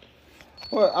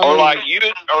 Well, Or like you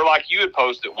had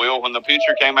posted, Will, when the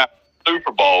picture came out of the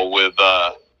Super Bowl with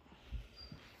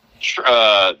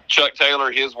Chuck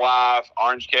Taylor, his wife,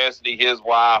 Orange Cassidy, his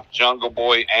wife, Jungle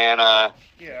Boy, Anna,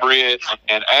 Britt,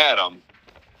 and Adam.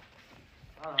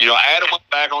 You know, Adam went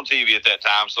back on TV at that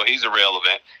time, so he's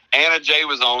irrelevant. Anna Jay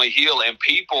was only heel, and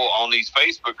people on these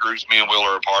Facebook groups me and Will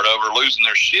are a part of are losing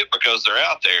their shit because they're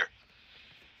out there.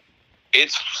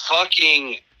 It's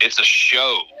a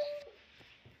show.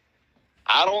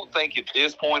 I don't think at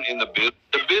this point in the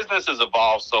business has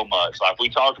evolved so much. Like we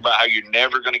talked about how you're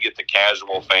never going to get the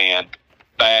casual fan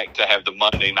back to have the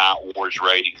Monday Night Wars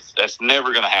ratings. That's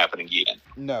never going to happen again.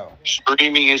 No.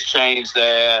 Streaming has changed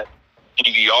that.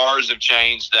 DVRs have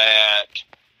changed that.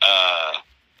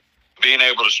 Being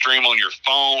able to stream on your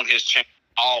phone has changed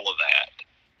all of that.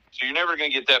 So you're never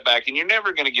going to get that back, and you're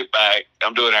never going to get back,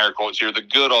 I'm doing air quotes here, the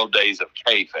good old days of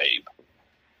Kay Fabe.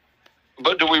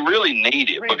 But do we really need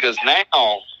it? Because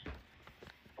now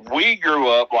we grew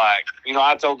up like, you know,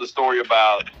 I told the story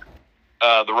about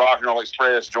the Rock and Roll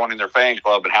Express joining their fan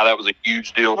club and how that was a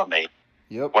huge deal to me.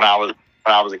 Yep. When I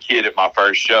was a kid at my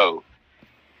first show.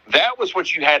 That was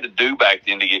what you had to do back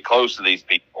then to get close to these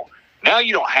people. Now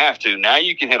you don't have to. Now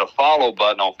you can hit a follow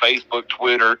button on Facebook,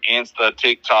 Twitter, Insta,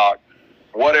 TikTok,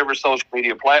 whatever social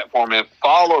media platform, and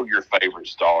follow your favorite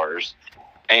stars.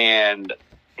 And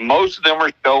most of them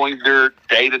are showing their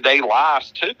day-to-day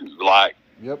lives, too. Like,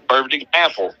 perfect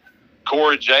example,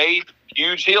 Cora Jade,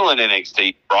 huge heel in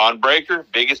NXT. Braun Breaker,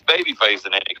 biggest babyface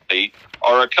in NXT,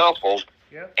 are a couple.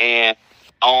 Yep. And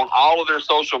on all of their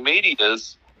social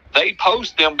medias, they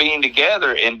post them being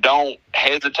together and don't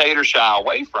hesitate or shy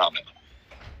away from it.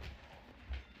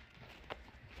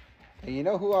 And you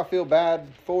know who I feel bad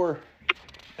for?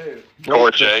 Who?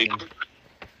 Cora Jade.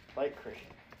 Blake Christian.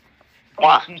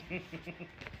 Why?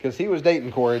 Because he was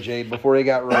dating Cora Jade before he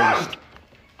got released.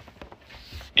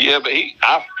 Yeah, but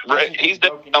he's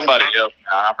dating somebody else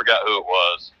now. I forgot who it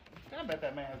was. I bet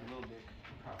that man has a little bit.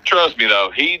 Trust me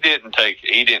though, he didn't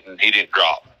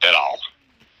drop at all.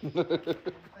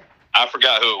 I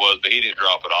forgot who it was, but he didn't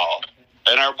drop at all.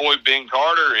 And our boy Ben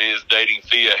Carter is dating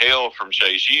Thea Hale from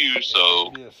Chase U,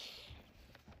 so Yes.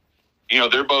 you know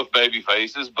they're both baby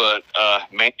faces. But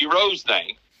Mandy Rose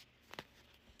thing,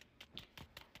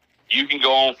 you can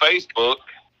go on Facebook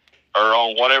or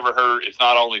on whatever it's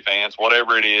not OnlyFans,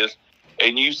 whatever it is,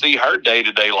 and you see her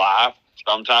day-to-day life.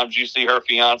 Sometimes you see her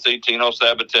fiance Tino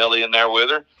Sabatelli in there with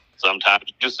her. Sometimes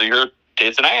you just see her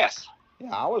tits and ass.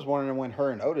 Yeah, I was wondering when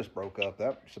her and Otis broke up.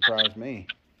 That surprised me.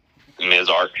 Ms.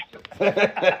 Ark.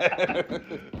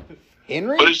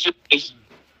 Henry? But it's just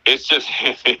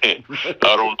I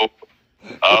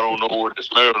don't know what it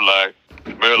smells like.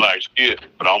 It smells like shit,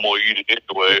 but I'm gonna eat it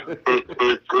anyway.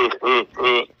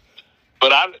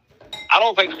 But I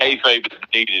don't think kayfabe is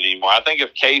needed anymore. I think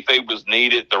if kayfabe was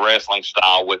needed, the wrestling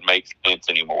style wouldn't make sense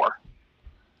anymore.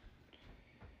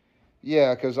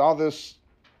 Yeah, because all this...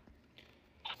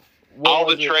 All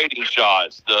the trading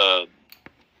shots, the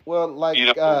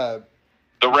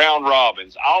round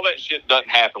robins, all that shit doesn't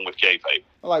happen with kayfabe.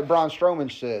 Like Braun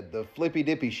Strowman said, the flippy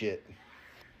dippy shit.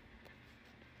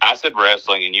 I said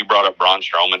wrestling, and you brought up Braun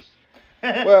Strowman.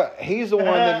 Well, he's the one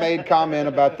that made comment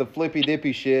about the flippy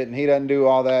dippy shit, and he doesn't do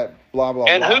all that blah blah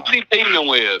and blah. And who's he teaming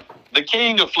with? The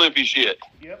king of flippy shit.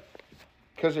 Yep.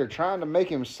 Because they're trying to make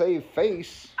him save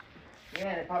face.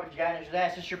 Yeah, they probably got in his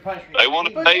ass. It's your punishment. They want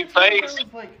to save face.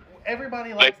 Like,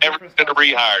 everybody likes they never could have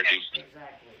rehired him.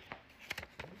 Exactly.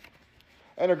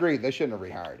 And agreed, they shouldn't have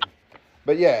rehired him.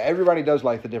 But yeah, everybody does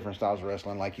like the different styles of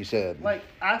wrestling, like you said. Like,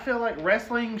 I feel like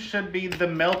wrestling should be the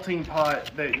melting pot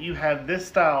that you have this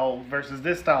style versus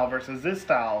this style versus this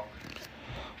style.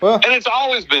 Well, and it's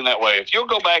always been that way. If you'll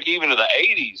go back even to the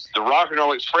 80s, the Rock and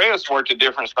Roll Express worked a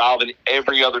different style than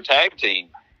every other tag team.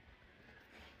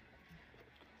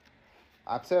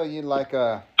 I tell you, like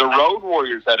the Road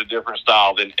Warriors had a different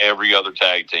style than every other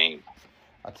tag team.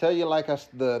 I tell you, like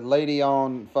the lady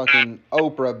on fucking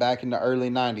Oprah back in the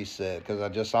early 90s said, because I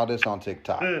just saw this on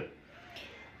TikTok.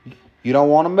 You don't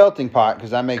want a melting pot because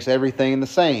that makes everything the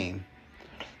same.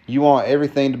 You want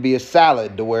everything to be a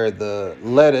salad to where the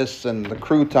lettuce and the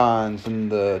croutons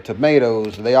and the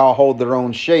tomatoes, they all hold their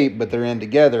own shape, but they're in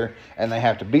together and they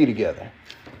have to be together.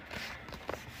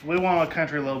 We want a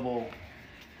country level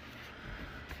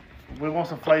We want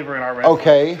some flavor in our wrestling.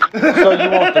 Okay, so you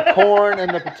want the corn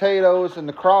and the potatoes and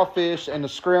the crawfish and the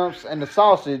scrimps and the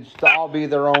sausage to all be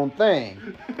their own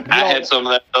thing. I had some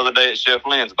of that the other day at Chef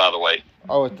Lynn's, by the way.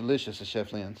 Oh, it's delicious at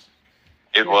Chef Lynn's.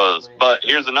 It was. But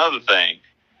here's another thing.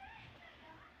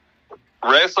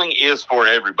 Wrestling is for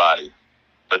everybody,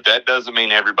 but that doesn't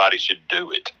mean everybody should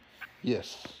do it.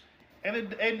 Yes.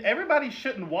 And everybody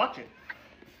shouldn't watch it.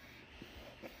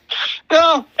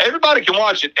 No, everybody can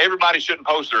watch it. Everybody shouldn't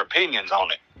post their opinions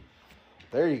on it.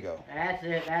 There you go. That's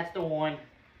it. That's the one.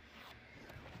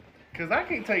 Because I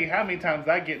can't tell you how many times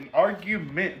I get in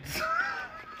arguments.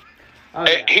 Oh,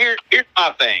 yeah. Here's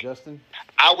my thing. Justin?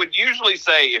 I would usually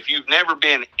say if you've never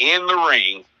been in the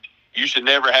ring, you should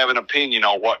never have an opinion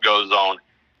on what goes on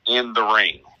in the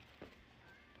ring.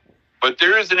 But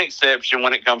there is an exception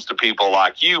when it comes to people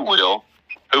like you, Will,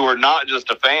 who are not just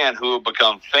a fan, who have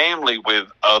become family with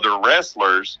other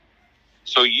wrestlers.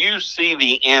 So you see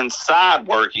the inside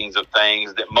workings of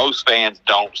things that most fans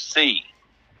don't see.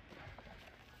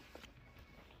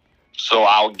 So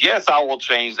I guess I will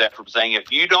change that from saying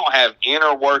if you don't have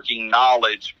inner working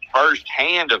knowledge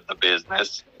firsthand of the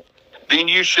business, then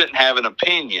you shouldn't have an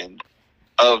opinion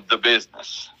of the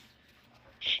business.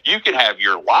 You can have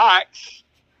your likes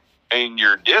and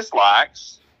your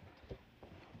dislikes,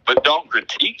 but don't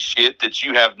critique shit that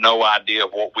you have no idea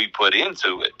of what we put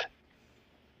into it.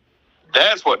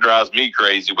 That's what drives me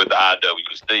crazy with the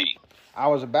IWC. I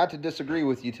was about to disagree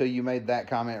with you till you made that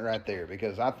comment right there,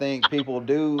 because I think people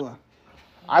do.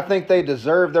 I think they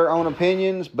deserve their own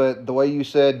opinions, but the way you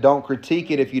said, don't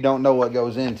critique it if you don't know what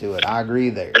goes into it. I agree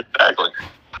there. Exactly.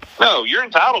 No, you're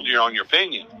entitled to your own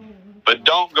opinion, but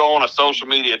don't go on a social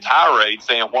media tirade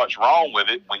saying what's wrong with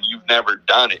it when you've never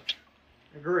done it.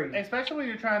 Agreed. Especially when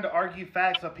you're trying to argue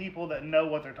facts of people that know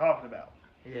what they're talking about.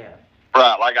 Yeah.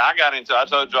 Right, like I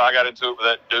told you I got into it with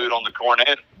that dude on the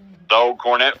old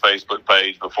Cornette Facebook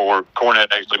page before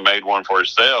Cornette actually made one for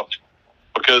himself,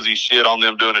 because he shit on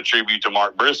them doing a tribute to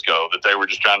Mark Briscoe, that they were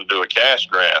just trying to do a cash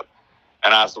grab.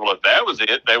 And I said, well, if that was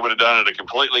it, they would have done it a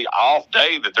completely off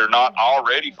day, that they're not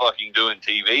already fucking doing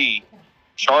TV,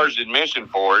 charged admission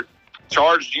for it,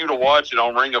 charged you to watch it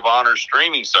on Ring of Honor's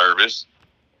streaming service.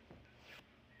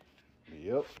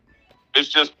 Yep. It's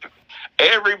just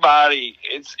everybody,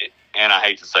 and I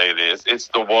hate to say this, it's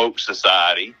the woke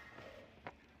society.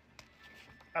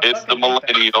 It's the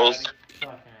millennials.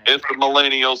 It's the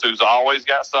millennials who's always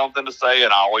got something to say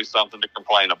and always something to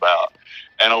complain about.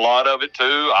 And a lot of it,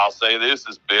 too, I'll say this,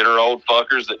 is bitter old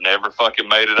fuckers that never fucking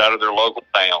made it out of their local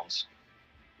towns.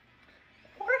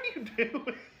 What are you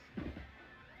doing?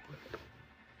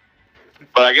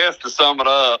 But I guess to sum it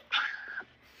up,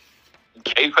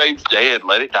 Kay Fabe's dead.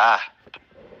 Let it die.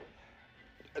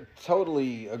 I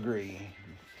totally agree.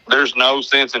 There's no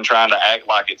sense in trying to act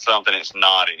like it's something it's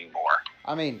not anymore.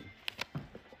 I mean,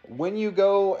 when you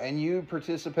go and you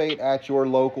participate at your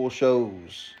local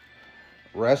shows,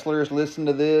 wrestlers listen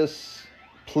to this.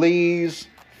 Please,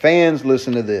 fans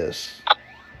listen to this.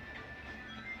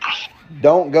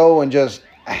 Don't go and just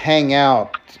hang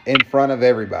out in front of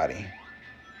everybody.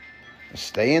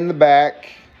 Stay in the back.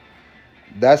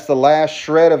 That's the last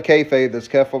shred of kayfabe that's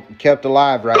kept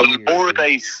alive right here. The more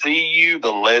they see you,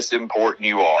 the less important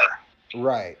you are.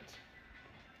 Right.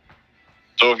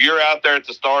 So if you're out there at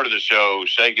the start of the show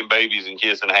shaking babies and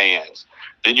kissing hands,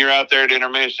 then you're out there at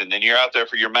intermission, then you're out there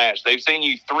for your match. They've seen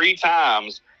you 3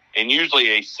 times in usually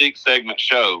a 6-segment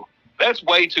show. That's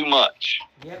way too much.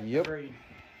 Yep.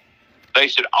 They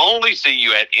should only see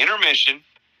you at intermission,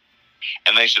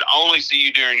 and they should only see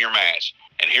you during your match.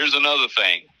 And here's another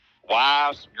thing.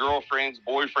 Wives, girlfriends,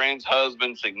 boyfriends,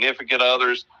 husbands, significant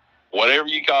others, whatever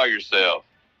you call yourself,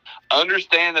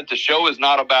 understand that the show is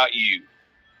not about you.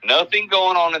 Nothing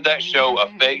going on in that show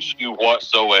affects you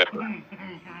whatsoever.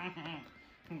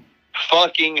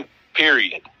 Fucking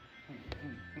period.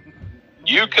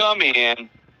 You come in,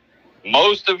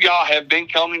 most of y'all have been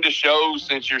coming to shows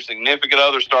since your significant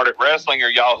other started wrestling or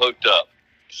y'all hooked up.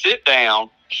 Sit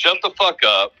down, shut the fuck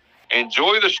up,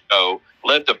 enjoy the show,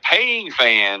 let the paying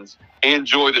fans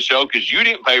enjoy the show, because you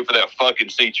didn't pay for that fucking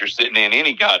seat you're sitting in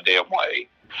any goddamn way.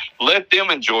 Let them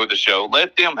enjoy the show.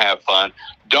 Let them have fun.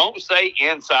 Don't say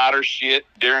insider shit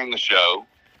during the show.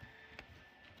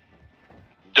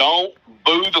 Don't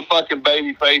boo the fucking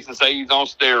baby face and say he's on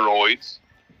steroids.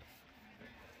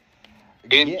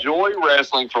 Enjoy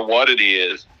wrestling for what it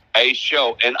is, a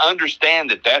show. And understand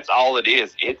that that's all it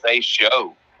is. It's a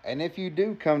show. And if you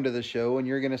do come to the show and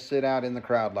you're going to sit out in the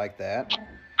crowd like that,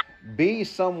 be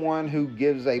someone who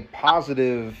gives a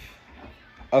positive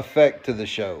effect to the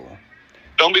show.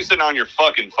 Don't be sitting on your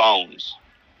fucking phones.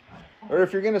 or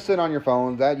if you're gonna sit on your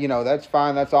phone, that's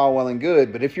fine. That's all well and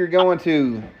good. But if you're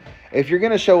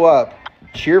gonna show up,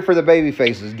 cheer for the baby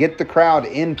faces. Get the crowd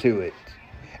into it.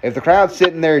 If the crowd's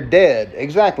sitting there dead,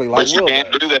 exactly like But you Will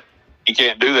can't does. do that. You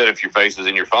can't do that if your face is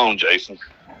in your phone, Jason.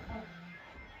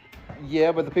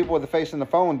 Yeah, but the people with the face in the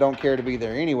phone don't care to be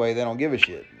there anyway. They don't give a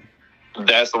shit.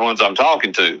 That's the ones I'm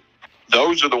talking to.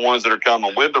 Those are the ones that are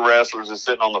coming with the wrestlers and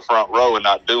sitting on the front row and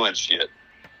not doing shit.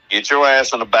 Get your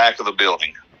ass in the back of the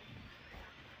building.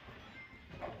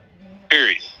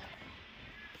 Period.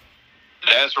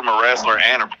 That's from a wrestler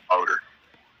and a promoter.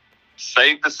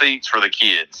 Save the seats for the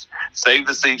kids. Save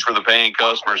the seats for the paying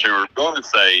customers who are going to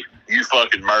say, you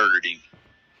fucking murdered him.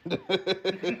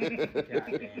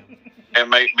 Goddamn. And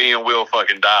make me and Will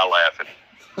fucking die laughing.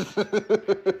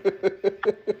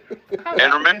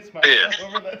 And remember this.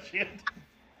 Over that shit.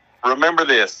 Remember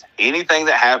this. Anything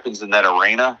that happens in that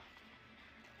arena,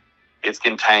 it's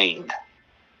contained.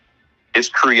 It's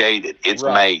created. It's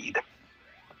made.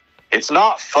 It's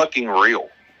not fucking real.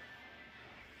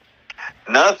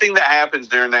 Nothing that happens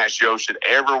during that show should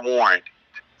ever warrant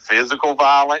physical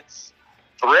violence,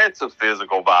 threats of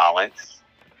physical violence,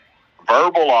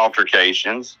 verbal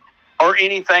altercations, or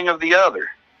anything of the other.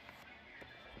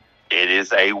 It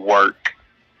is a work.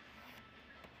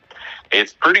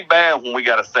 It's pretty bad when we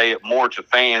got to say it more to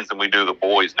fans than we do the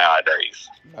boys nowadays.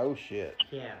 Oh shit.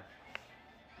 Yeah.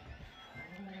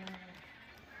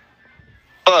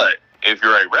 But if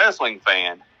you're a wrestling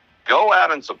fan, go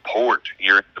out and support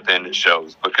your independent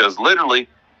shows, because literally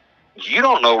you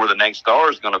don't know where the next star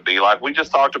is going to be. Like we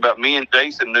just talked about, me and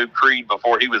Jason knew Creed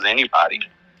before he was anybody.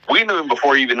 We knew him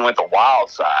before he even went to Wild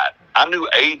Side. I knew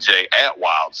AJ at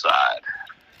Wild Side.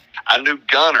 I knew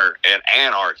Gunner at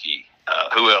Anarchy.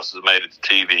 Who else has made it to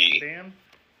TV? Dan?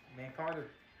 Man Carter.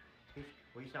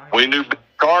 We knew Ben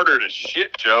Carter at a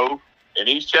shit show in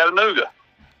East Chattanooga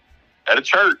at a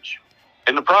church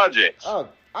in the projects. Oh,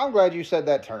 I'm glad you said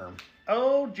that term.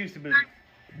 Oh, juicy booty.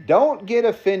 Don't get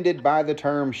offended by the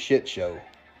term shit show.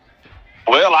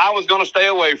 Well, I was going to stay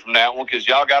away from that one because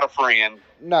y'all got a friend.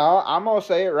 No, I'm going to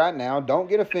say it right now. Don't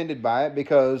get offended by it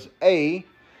because, A,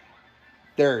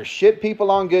 there are shit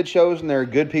people on good shows and there are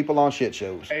good people on shit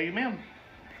shows. Amen.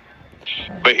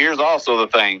 But here's also the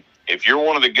thing. If you're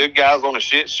one of the good guys on a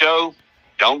shit show,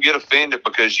 don't get offended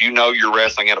because you know you're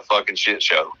wrestling at a fucking shit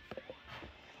show.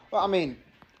 Well, I mean,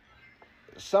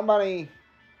 somebody,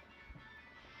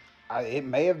 it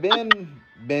may have been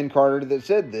Ben Carter that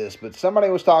said this, but somebody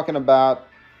was talking about,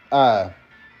 why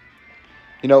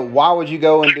would you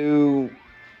go and do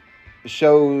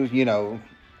shows,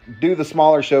 do the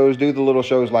smaller shows, do the little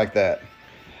shows like that.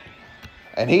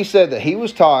 And he said that he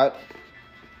was taught,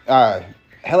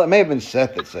 it may have been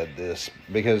Seth that said this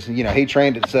because, he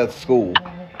trained at Seth's school.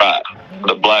 Right.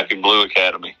 The Black and Blue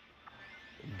Academy.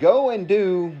 Go and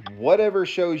do whatever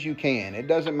shows you can. It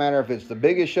doesn't matter if it's the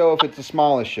biggest show, if it's the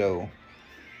smallest show.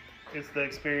 It's the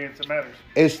experience that matters.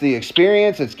 It's the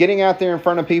experience. It's getting out there in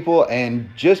front of people. And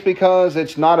just because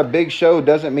it's not a big show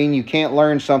doesn't mean you can't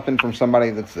learn something from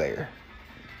somebody that's there.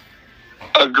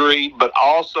 Agreed, but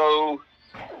also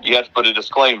you have to put a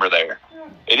disclaimer there.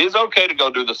 It is okay to go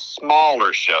do the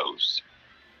smaller shows.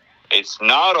 It's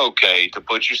not okay to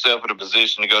put yourself in a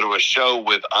position to go to a show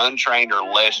with untrained or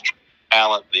less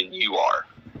talent than you are.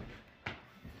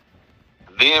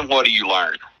 Then what do you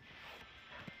learn?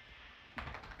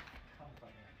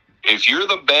 If you're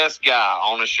the best guy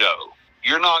on a show,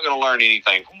 you're not going to learn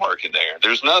anything from working there.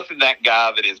 There's nothing that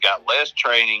guy that has got less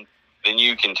training than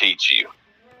you can teach you.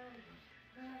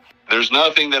 There's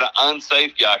nothing that an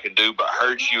unsafe guy can do but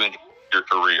hurt you in your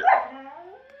career.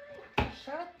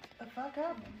 Shut the fuck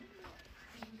up.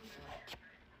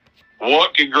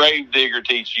 What could Gravedigger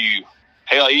teach you?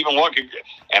 Hell, even what could,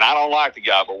 and I don't like the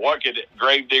guy, but what could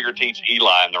Gravedigger teach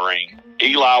Eli in the ring?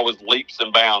 Eli was leaps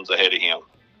and bounds ahead of him.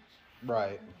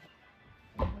 Right.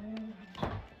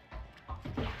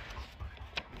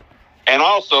 And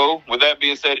also, with that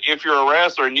being said, if you're a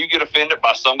wrestler and you get offended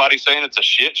by somebody saying it's a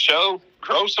shit show,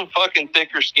 grow some fucking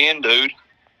thicker skin, dude.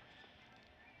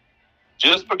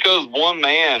 Just because one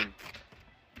man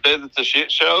says it's a shit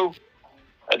show,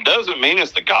 that doesn't mean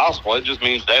it's the gospel. It just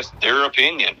means that's their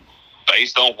opinion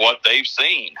based on what they've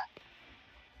seen.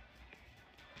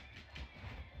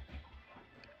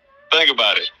 Think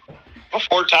about it.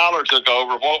 Before Tyler took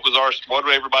over, what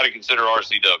did everybody consider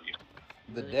RCW?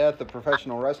 The death of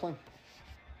professional wrestling?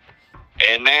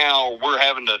 And now we're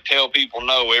having to tell people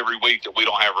no every week that we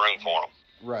don't have room for them.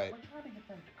 Right. We're trying to get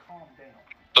them to calm down.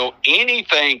 So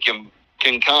anything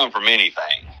can come from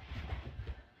anything.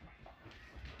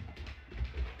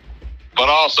 But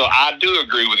also, I do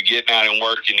agree with getting out and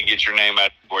working to get your name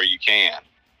out where you can.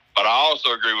 But I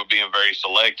also agree with being very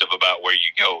selective about where you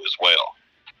go as well.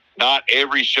 Not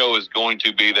every show is going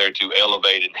to be there to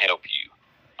elevate and help you.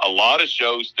 A lot of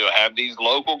shows still have these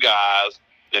local guys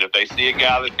that if they see a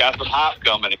guy that's got some hype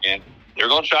coming in, they're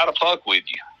going to try to fuck with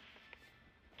you.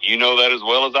 You know that as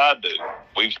well as I do.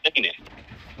 We've seen it.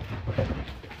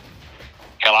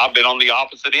 Hell, I've been on the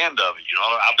opposite end of it.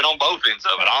 I've been on both ends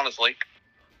of it, honestly.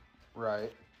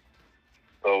 Right.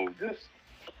 So just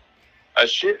a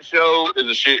shit show is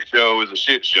a shit show is a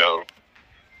shit show.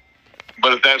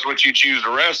 But if that's what you choose to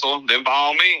wrestle, then by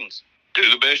all means, do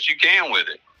the best you can with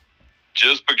it.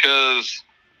 Just because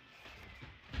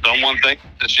someone thinks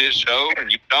it's a shit show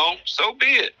and you don't, so be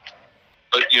it.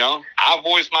 But, I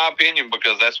voice my opinion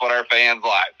because that's what our fans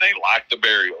like. They like the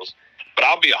burials. But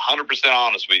I'll be 100%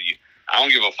 honest with you. I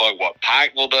don't give a fuck what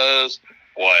Pikeville does,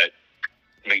 what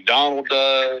McDonald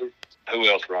does, who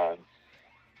else runs,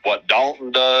 what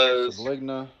Dalton does.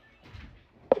 Ligna.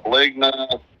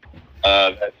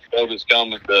 That show that's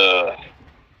coming to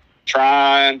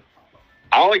Trine.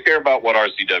 I only care about what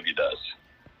RCW does.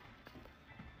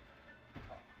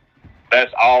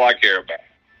 That's all I care about.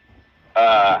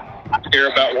 I care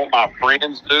about what my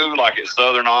friends do, like at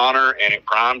Southern Honor and at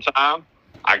Prime Time.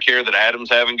 I care that Adam's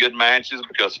having good matches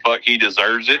because fuck, he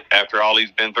deserves it after all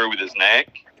he's been through with his neck.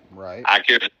 Right. I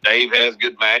care that Dave has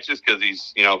good matches because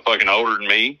he's, fucking older than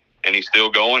me and he's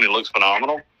still going. It looks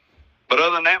phenomenal. But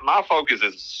other than that, my focus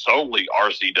is solely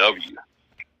RCW.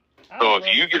 So if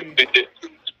you get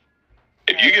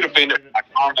offended by a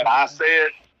comment I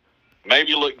said,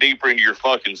 maybe look deeper into your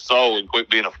fucking soul and quit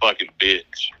being a fucking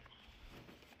bitch.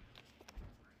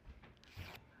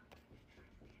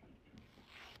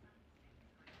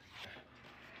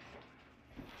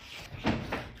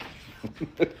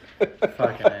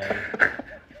 Fucking A.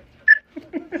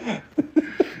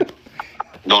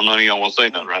 Don't none of y'all want to say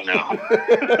nothing right now.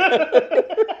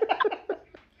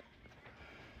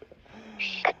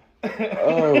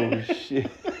 Oh,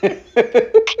 shit.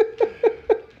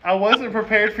 I wasn't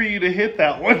prepared for you to hit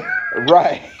that one.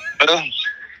 Right.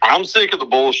 I'm sick of the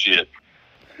bullshit.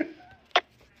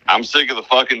 I'm sick of the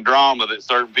fucking drama that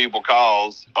certain people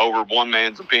cause over one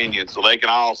man's opinion so they can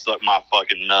all suck my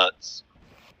fucking nuts.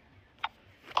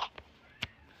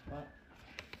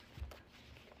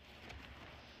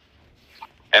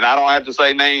 And I don't have to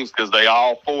say names because they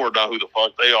all four know who the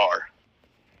fuck they are.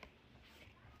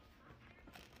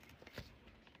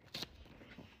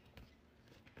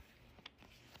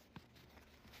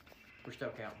 We're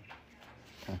still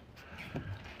counting.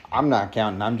 I'm not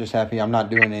counting. I'm just happy I'm not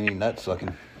doing any nut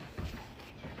sucking.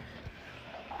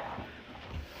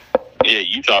 Yeah,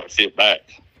 you talk shit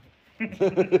back.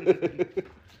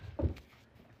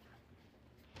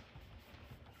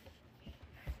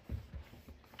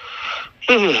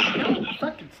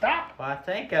 Fucking stop. Well, I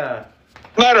think,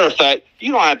 Matter of fact,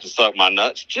 you don't have to suck my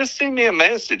nuts. Just send me a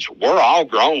message. We're all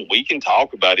grown. We can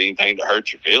talk about anything to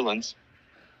hurt your feelings.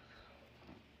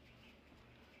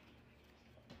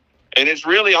 And it's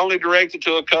really only directed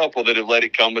to a couple that have let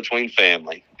it come between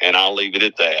family. And I'll leave it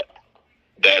at that.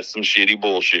 That's some shitty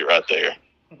bullshit right there.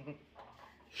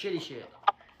 shitty shit.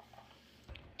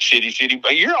 Shitty.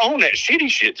 You're on that shitty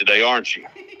shit today, aren't you?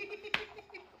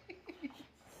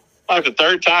 Like the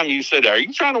third time you said that. Are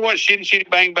you trying to watch Shitty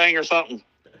Bang Bang or something?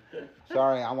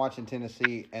 Sorry, I'm watching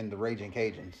Tennessee and the Raging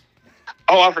Cajuns.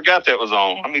 Oh, I forgot that was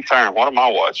on. Let me turn. What am I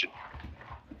watching?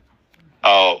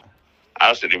 Oh,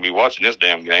 I shouldn't even be watching this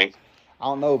damn game. I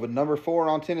don't know, but number 4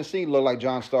 on Tennessee looked like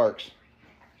John Starks.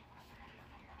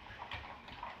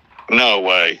 No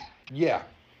way. Yeah.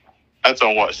 That's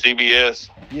on what, CBS?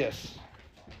 Yes.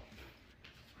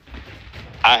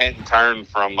 I hadn't turned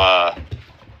from the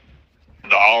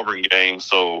Auburn game,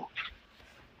 so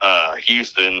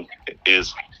Houston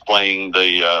is playing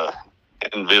the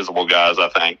Invisible Guys, I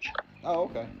think. Oh,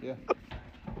 okay.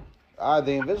 Yeah.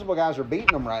 The Invisible Guys are beating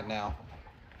them right now.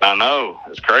 I know.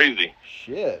 It's crazy.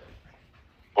 Shit.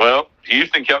 Well,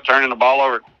 Houston kept turning the ball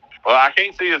over. Well, I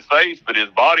can't see his face, but his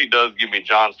body does give me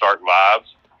John Stark vibes.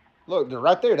 Look, they're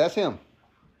right there. That's him.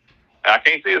 I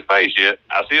can't see his face yet.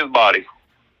 I see his body.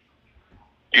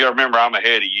 You got to remember, I'm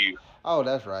ahead of you. Oh,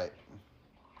 that's right.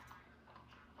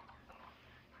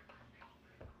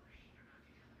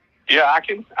 Yeah,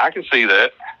 I can see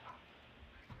that.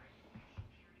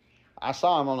 I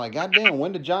saw him. I'm like, God damn,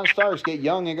 when did John Starks get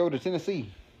young and go to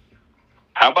Tennessee?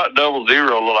 How about Double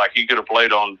Zero look like he could have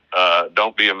played on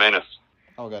Don't Be a Menace?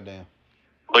 Oh, goddamn.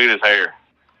 Look at his hair.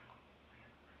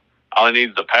 All he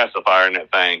needs is a pacifier in that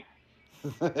thing.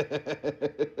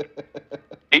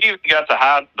 He even got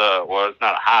well, it's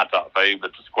not a high top fade,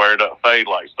 but the squared up fade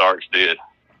like Starks did.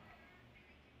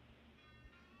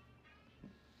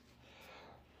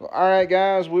 Well, all right,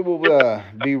 guys, we will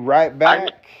be right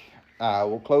back.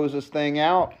 We'll close this thing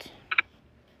out.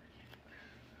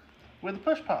 With a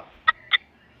push pop.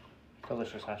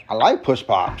 Delicious hash I like push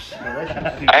pops. Delicious.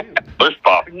 I haven't push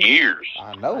pop in years.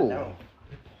 I know. know.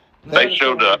 They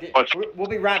showed up. We'll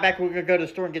be right back. We're gonna go to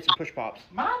the store and get some push pops.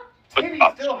 My titty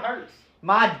still hurts.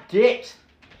 My dick.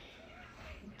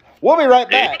 We'll be right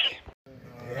back.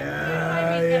 Yeah.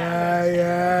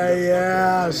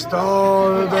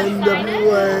 Star of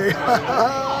NWA.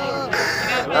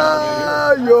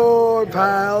 Your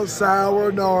pal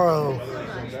Sour Noro.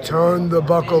 Turn the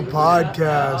Buckle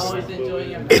Podcast.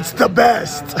 It's the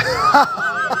best.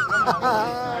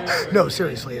 No,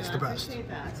 seriously, it's the best.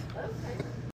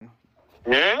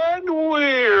 And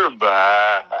we're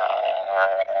back.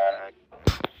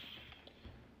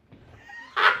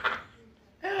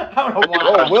 I don't know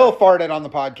why. Oh, Will farted on the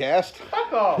podcast.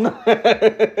 Fuck off.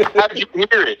 How'd you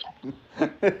hear it?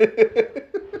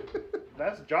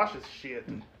 That's Josh's shit.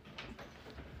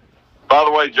 By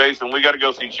the way, Jason, we got to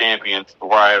go see Champions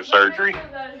before I have surgery.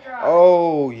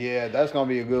 Oh, yeah, that's going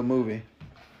to be a good movie.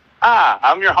 Hi,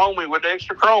 I'm your homie with the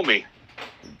extra chromie.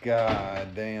 God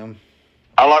damn.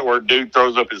 I like where a dude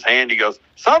throws up his hand. He goes,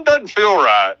 "Something doesn't feel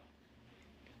right."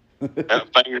 That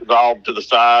finger's all to the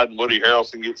side, and Woody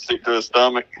Harrelson gets sick to his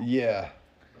stomach. Yeah.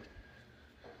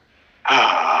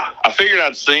 I figured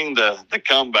I'd sing the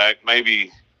comeback.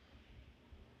 Maybe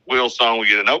Will's song would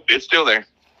get it. Nope, it's still there.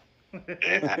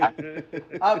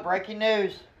 Oh, breaking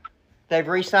news. They've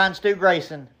re-signed Stu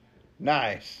Grayson.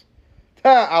 Nice.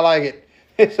 I like it.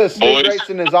 It says Stu Boys.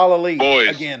 Grayson is all elite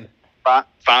Boys. again.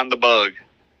 Find the bug.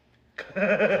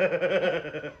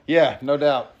 Yeah, no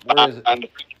doubt. Where is it? Find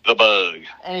the bug.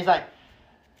 And he's like,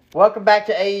 "Welcome back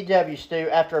to AEW, Stu.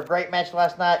 After a great match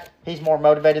last night, he's more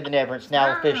motivated than ever. It's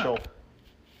now official."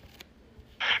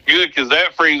 Good, because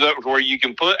that frees up to where you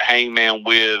can put Hangman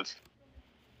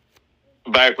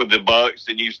back with the Bucks,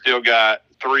 and you still got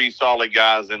 3 solid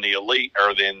guys in the Elite or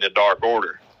in the Dark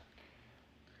Order.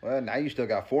 Well, now you still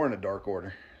got 4 in the Dark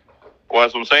Order. Well,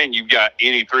 that's what I'm saying. You've got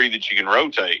any 3 that you can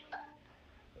rotate.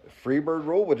 Freebird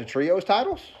rule with the trios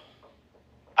titles?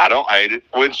 I don't hate it.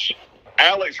 Which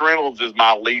Alex Reynolds is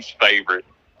my least favorite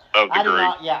of the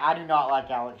group. I do not like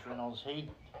Alex Reynolds.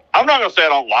 I'm not gonna say I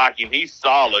don't like him. He's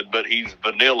solid, but he's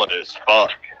vanilla as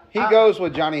fuck. He goes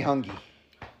with Johnny Hungy.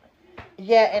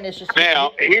 Yeah, and it's just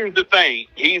Now, here's the thing.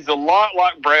 He's a lot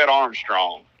like Brad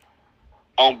Armstrong.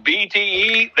 On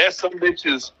BTE, that some bitch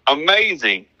is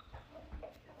amazing.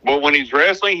 But when he's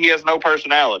wrestling, he has no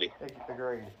personality.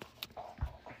 Agreed.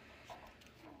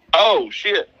 Oh,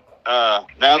 shit. Now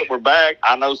that we're back,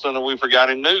 I know something we forgot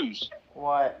in news.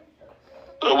 What?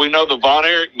 So we know the Von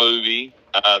Erich movie,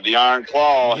 the Iron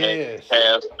Claw, Yes.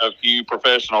 has cast a few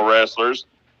professional wrestlers.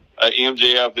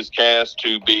 MJF is cast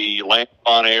to be Lance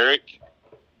Von Erich.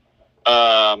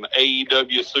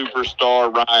 AEW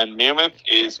superstar Ryan Nemeth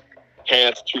is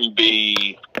cast to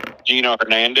be Gino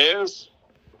Hernandez.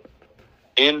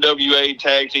 NWA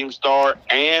tag team star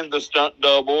and the stunt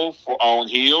double on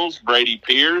heels, Brady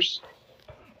Pierce,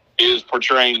 is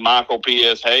portraying Michael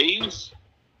P.S. Hayes.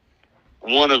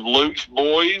 One of Luke's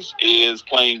boys is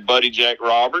playing Buddy Jack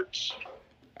Roberts,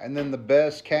 And then the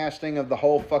best casting of the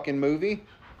whole fucking movie?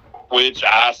 which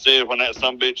I said when that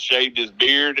sumbitch shaved his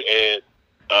beard at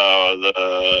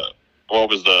the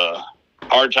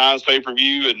Hard Times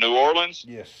pay-per-view in New Orleans.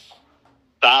 Yes.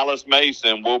 Silas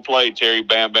Mason will play Terry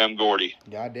Bam Bam Gordy.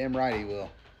 Goddamn right he will.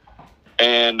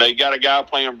 And they got a guy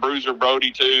playing Bruiser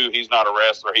Brody, too. He's not a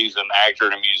wrestler. He's an actor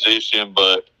and a musician,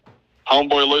 but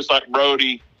homeboy looks like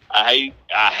Brody. I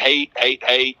hate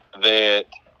that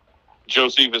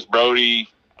Josephus Brody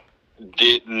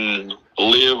didn't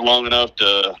live long enough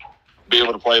to be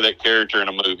able to play that character in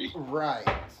a movie. Right.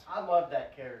 I love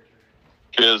that character.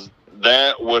 Because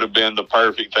that would have been the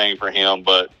perfect thing for him.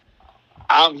 But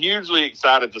I'm hugely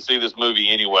excited to see this movie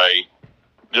anyway,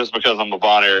 just because I'm a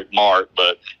Von Erich mark.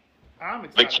 But I'm the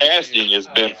excited. casting has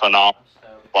been phenomenal.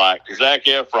 Like, Zac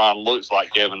Efron looks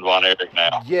like Kevin Von Erich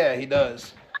now. Yeah, he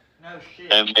does. No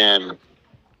shit. And then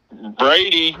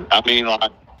Brady,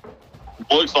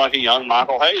 looks like a young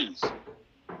Michael Hayes.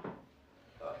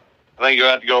 I think you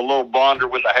have to go a little blonder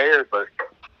with the hair, but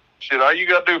shit, all you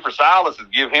got to do for Silas is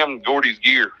give him Gordy's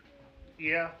gear.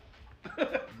 Yeah.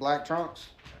 Black trunks.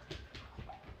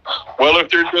 Well, if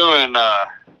they're doing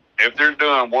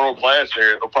world class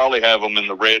hair, they'll probably have them in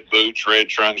the red boots, red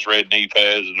trunks, red knee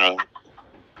pads, and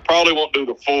probably won't do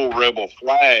the full Rebel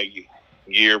flag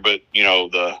gear, but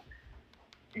the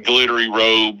glittery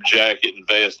robe, jacket, and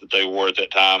vest that they wore at that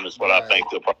time is what I think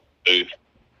they'll probably do.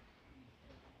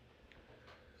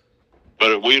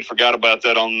 But we had forgot about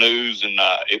that on news, and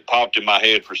it popped in my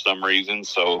head for some reason.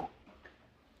 So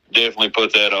definitely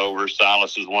put that over.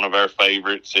 Silas is one of our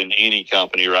favorites in any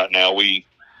company right now.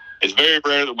 It's very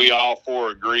rare that we all four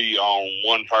agree on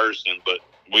one person, but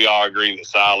we all agree that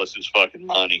Silas is fucking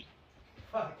money.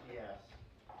 Fuck yes.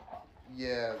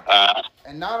 Yeah.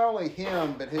 And not only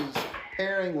him, but his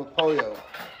pairing with Pollo.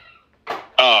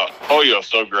 Pollo's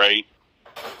so great.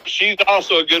 She's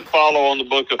also a good follow on the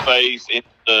Book of Face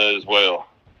as well.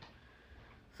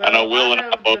 So I know Will and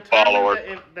I both follow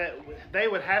her. That they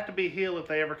would have to be heel if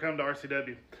they ever come to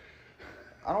RCW.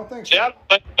 I don't think so. Yeah,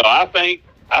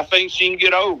 I think she can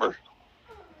get over.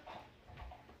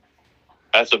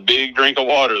 That's a big drink of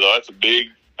water, though. That's a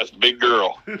big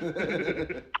girl.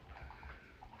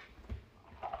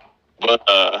 But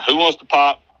who wants to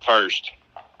pop first?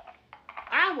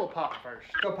 I will pop first.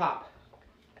 Go pop.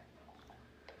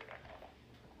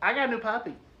 I got a new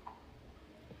puppy.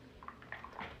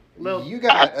 You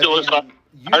got it looks like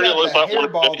the one of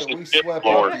hairball that Jason's we swept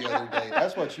Lord. up the other day.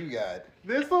 That's what you got.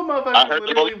 This little I motherfucker heard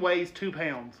literally weighs 2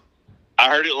 pounds. I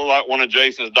heard it looked like one of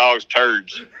Jason's dog's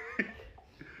turds.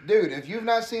 Dude, if you've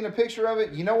not seen a picture of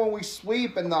it, you know when we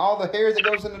sweep and all the hair that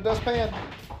goes in the dustpan?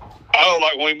 Oh,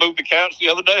 like when we moved the couch the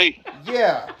other day?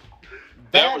 Yeah.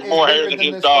 That was is more hair bigger than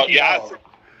his this dog. fucking Yeah, dog.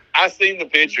 I seen the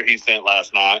picture he sent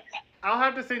last night. I'll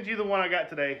have to send you the one I got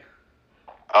today.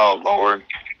 Oh, Lord.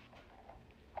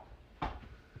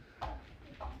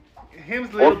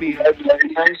 Him's little bit.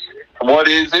 What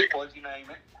is it? What'd you name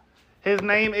it? His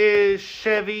name is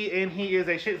Chevy, and he is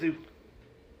a Shih Tzu.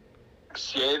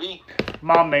 Chevy?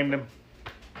 Mom named him.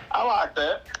 I like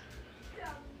that.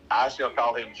 I shall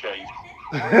call him Chase.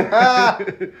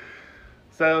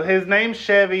 So his name's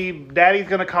Chevy. Daddy's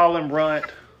gonna call him Runt.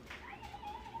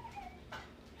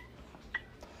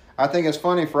 I think it's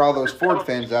funny for all those Ford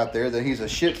fans out there that he's a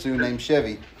Shih Tzu named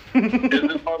Chevy. This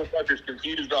motherfucker's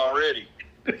confused already.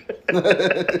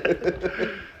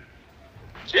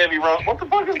 Chevy Runt. What the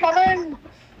fuck is my name?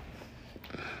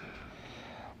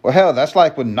 Well, hell, that's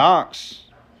like with Knox.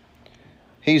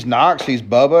 He's Knox, he's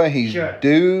Bubba, he's Sure.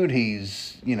 Dude,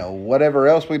 he's, whatever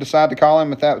else we decide to call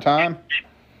him at that time.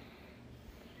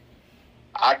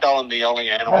 I call him the only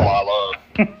animal I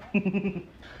love.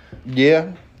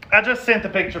 Yeah. I just sent the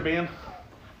picture, Ben.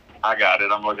 I got it.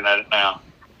 I'm looking at it now.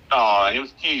 Oh, he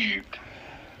was cute.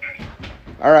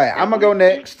 All right, I'm going to go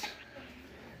next.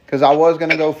 Because I was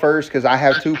going to go first because I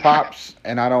have 2 pops.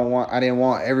 And I didn't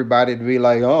want everybody to be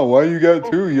like, oh, why you got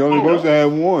 2? You only supposed to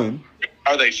have 1.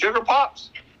 Are they sugar pops?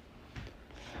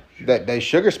 That they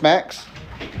sugar smacks.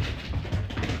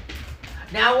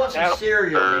 Now I want some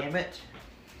cereal, damn it.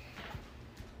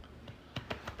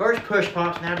 First push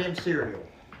pops, now them cereal.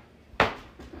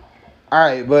 All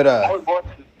right, but I was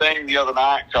watching this thing the other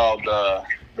night called The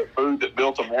Food That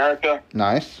Built America.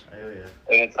 Nice. Oh, yeah.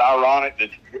 And it's ironic that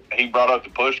he brought up the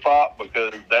push pop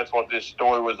because that's what this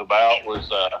story was about,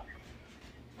 was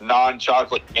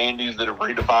non-chocolate candies that have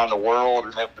redefined the world.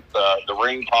 And the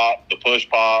ring pop, the push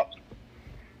pop,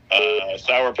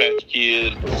 Sour Patch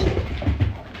Kids,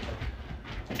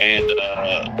 and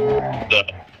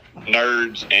the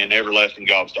Nerds and Everlasting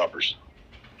Gobstoppers.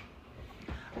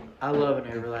 I love an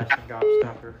everlasting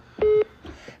gobstopper.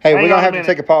 Hey, Hang we're on going to a have to minute.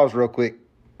 take a pause real quick.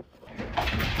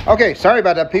 Okay, sorry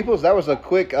about that, peoples. That was a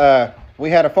quick, we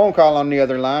had a phone call on the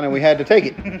other line and we had to take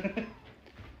it.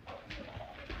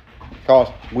 Because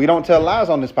we don't tell lies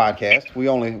on this podcast.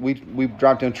 We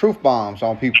dropped in truth bombs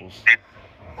on peoples.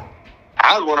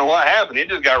 I was wondering what happened. It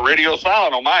just got radio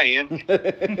silent on my end.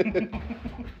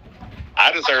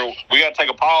 I just heard we got to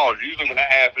take a pause. Usually when that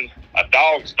happens, a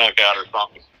dog snuck out or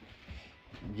something.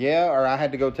 Yeah, or I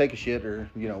had to go take a shit or,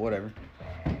 whatever.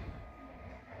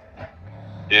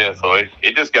 Yeah, so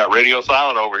it just got radio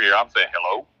silent over here. I'm saying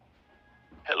hello,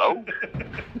 hello,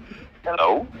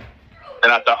 hello.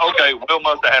 And I thought, okay, Will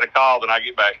must have had a call. Then I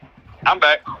get back. I'm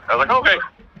back. I was like, okay.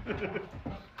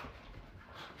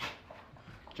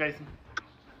 Jason,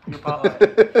 your pop. All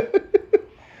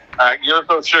right, give us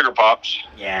those sugar pops.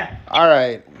 Yeah. All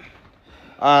right.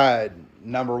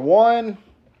 Number 1.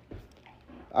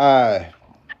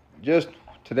 Just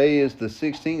today is the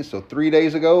 16th, so 3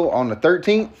 days ago on the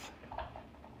 13th.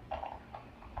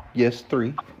 Yes,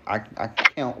 3. I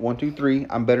count 1, 2, 3.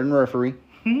 I'm better than referee.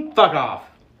 Fuck off.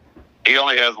 He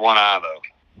only has one eye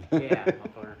though. Yeah.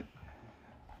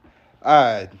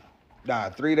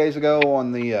 motherfucker. 3 days ago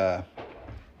on the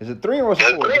is it 3 or was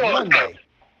it 4? It's Monday.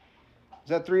 Is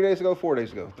that 3 days ago? 4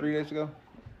 days ago? 3 days ago?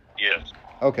 Yes.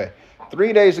 Okay.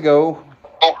 3 days ago,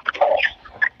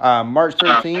 March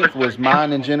 13th was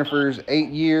mine and Jennifer's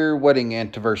 8-year wedding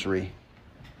anniversary.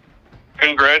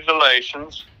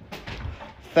 Congratulations.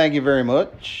 Thank you very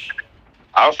much.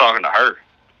 I was talking to her.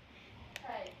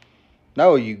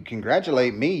 No, you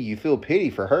congratulate me. You feel pity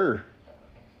for her.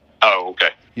 Oh, okay.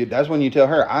 That's when you tell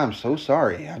her, I'm so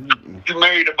sorry. You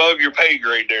married above your pay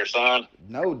grade there, son.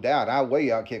 No doubt. I way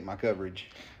outkick my coverage.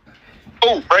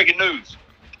 Oh, breaking news.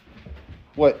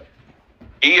 What?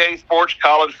 EA Sports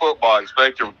College Football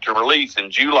expected to release in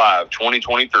July of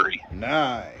 2023.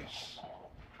 Nice.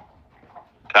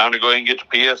 Time to go ahead and get the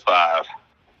PS5.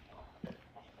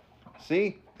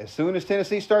 See, as soon as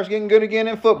Tennessee starts getting good again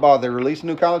in football, they release a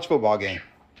new college football game.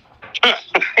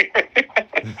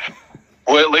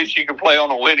 Well, at least you can play on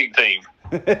a winning team.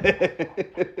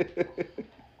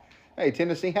 Hey,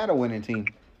 Tennessee had a winning team.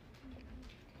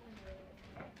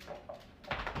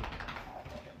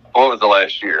 What was the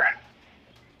last year?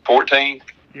 14?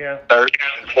 Yeah, 13?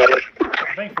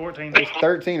 I think 14. It's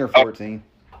 13 or 14.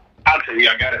 I'll tell you,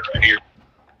 I got it right here.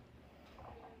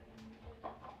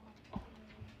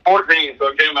 14, so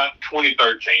it came out in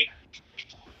 2013.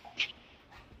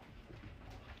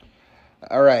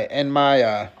 All right, and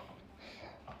my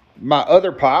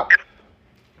other pop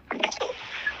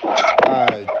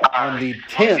on the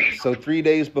 10th, so 3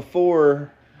 days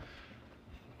before.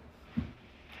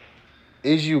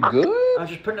 Is you good? I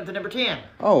was just putting up the number 10.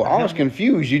 Oh, I was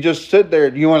confused. You just stood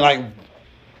there. You went like.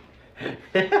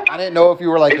 I didn't know if you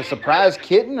were like a surprise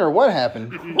kitten or what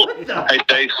happened. What the? Hey,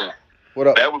 Jason, What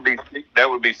up? that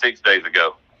would be 6 days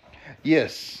ago.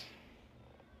 Yes.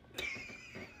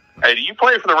 Hey, do you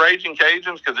play for the Raging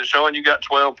Cajuns? Because it's showing you got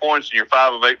 12 points and you're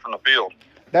 5 of 8 from the field.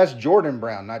 That's Jordan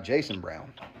Brown, not Jason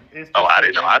Brown. Oh, I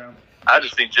didn't know. I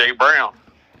just see Jay Brown.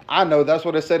 I know. That's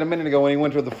what I said a minute ago when he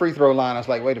went to the free throw line. I was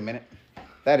like, wait a minute.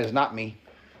 That is not me.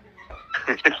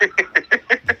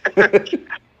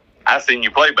 I seen you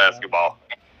play basketball.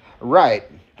 Right.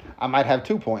 I might have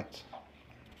 2 points.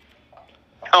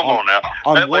 Come on now.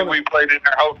 on That one league we played in,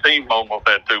 our whole team almost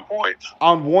had 2 points.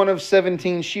 On 1 of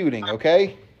 17 shooting,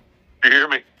 okay? You hear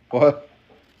me? What?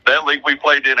 That league we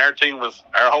played in, our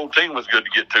whole team was good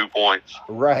to get 2 points.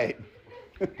 Right.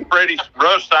 Freddie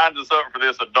Rush signed us up for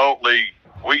this adult league.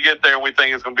 We get there and we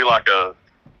think it's going to be like a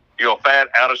fat,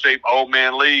 out of shape old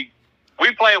man league.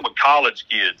 We playing with college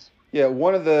kids. Yeah,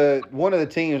 one of the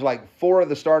teams, like 4 of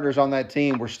the starters on that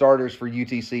team were starters for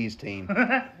UTC's team.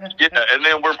 Yeah, and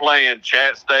then we're playing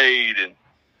Chat State and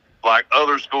like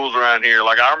other schools around here.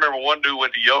 Like I remember one dude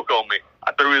went to yoke on me.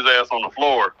 I threw his ass on the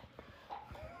floor.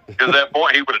 Because at that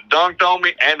point he would have dunked on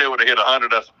me and they would have hit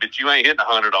 100. I said, bitch, you ain't hitting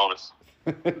 100 on us.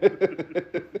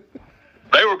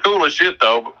 They were cool as shit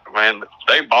though, but, man.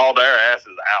 They balled their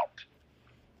asses out.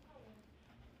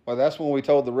 Well, that's when we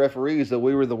told the referees that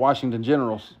we were the Washington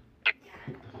Generals.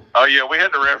 Oh yeah, we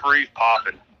had the referees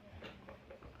popping.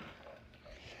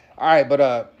 All right,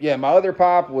 but yeah, my other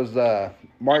pop was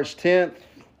March 10th.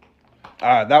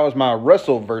 That was my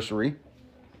Russellversary.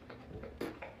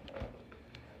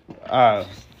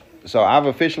 So I've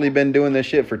officially been doing this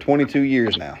shit for 22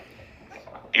 years now.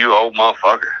 You old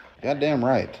motherfucker. Goddamn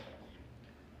right.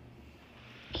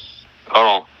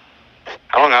 Hold on.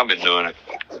 How long I've been doing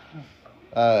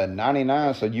it?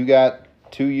 99, so you got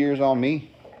 2 years on me.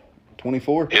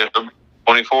 24? Yeah,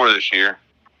 24 this year.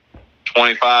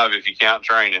 25 if you count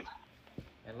training.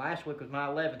 And last week was my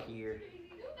 11th year.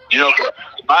 You know,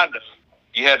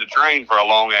 you had to train for a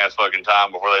long ass fucking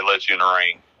time before they let you in the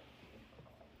ring.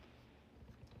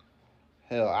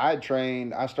 Hell,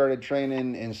 I started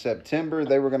training in September.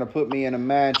 They were going to put me in a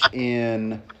match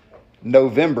in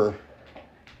November.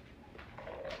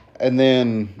 And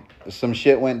then some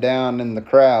shit went down in the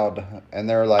crowd, and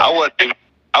they were like...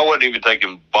 I wasn't even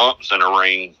taking bumps in a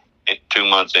ring 2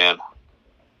 months in.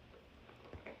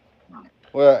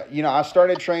 Well, you know, I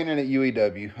started training at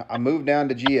UEW. I moved down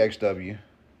to GXW.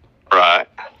 Right.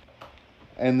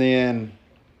 And then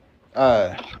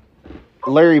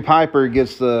Larry Piper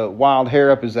gets the wild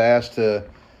hair up his ass to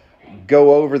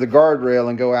go over the guardrail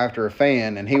and go after a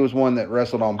fan, and he was one that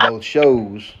wrestled on both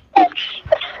shows.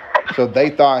 So they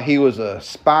thought he was a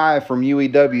spy from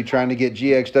UEW trying to get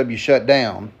GXW shut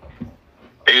down.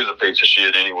 He was a piece of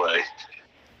shit anyway.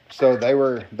 So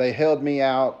they held me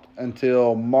out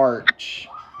until March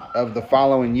of the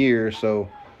following year. So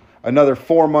another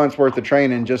 4 months worth of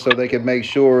training just so they could make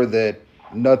sure that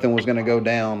nothing was going to go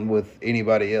down with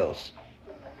anybody else.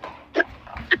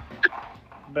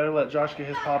 Better let Josh get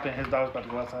his pop in. His dog's about to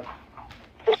go outside.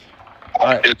 All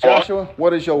right, Joshua,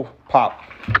 what is your pop?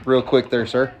 Real quick there,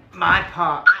 sir. My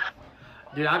pop.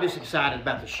 Dude, I'm just excited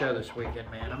about the show this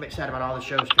weekend, man. I'm excited about all the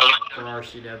shows coming up for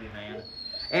RCW, man.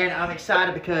 And I'm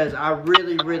excited because I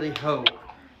really, really hope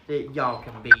that y'all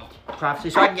can beat Prophecy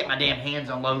so I can get my damn hands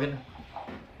on Logan.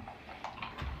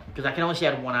 Because I can only see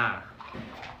out of one eye.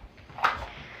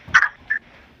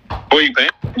 Pull your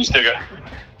pants. You still got.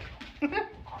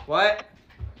 What?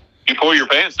 You pull your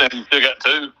pants down. You still got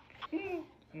 2.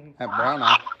 That brown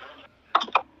eye.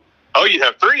 Oh, you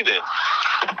have 3 then.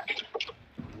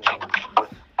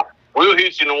 We'll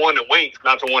hit you in the one that winks,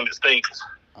 not the one that stinks.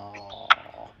 Oh.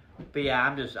 But yeah,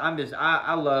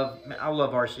 I love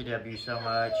RCW so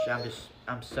much.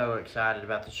 I'm so excited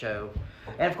about the show.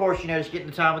 And of course, just getting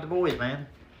the time with the boys, man.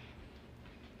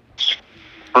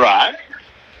 Right.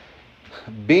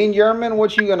 Bean Yerman,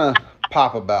 what you gonna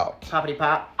pop about? Poppity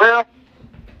pop. Well,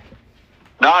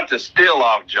 not to steal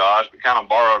off Josh, but kind of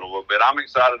borrowed a little bit. I'm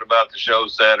excited about the show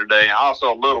Saturday, and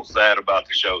also a little sad about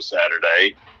the show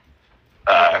Saturday.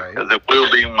 Because it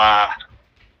will be my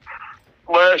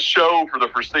last show for the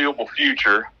foreseeable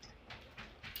future.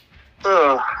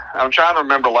 I'm trying to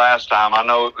remember last time. I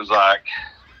know it was like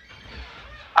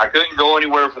I couldn't go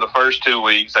anywhere for the first 2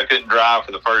 weeks. I couldn't drive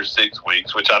for the first 6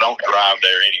 weeks, which I don't drive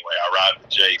there anyway. I ride with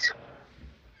Jason.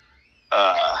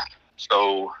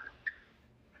 So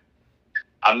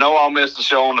I know I'll miss the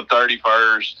show on the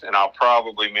 31st, and I'll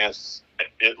probably miss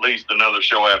at least another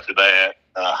show after that.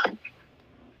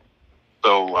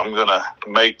 So I'm going to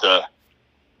make the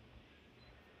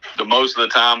most of the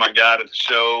time I got at the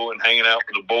show and hanging out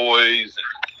with the boys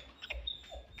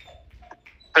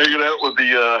and hanging out with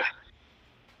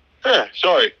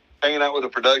hanging out with the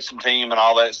production team and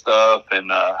all that stuff.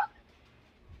 And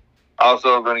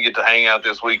also going to get to hang out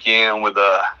this weekend with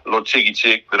a little chicky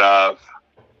chick that I've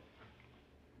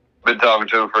been talking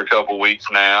to for a couple weeks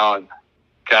now, and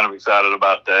kind of excited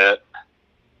about that.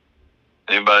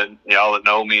 Anybody, y'all that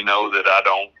know me know that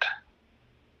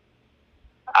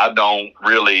I don't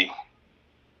really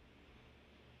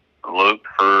look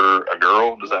for a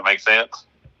girl. Does that make sense?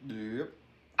 Yep.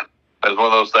 It's one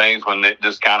of those things when it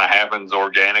just kind of happens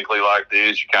organically like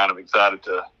this. You're kind of excited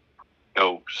to,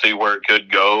 see where it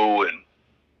could go. And,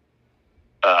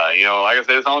 like I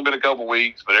said, it's only been a couple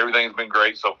weeks, but everything's been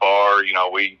great so far.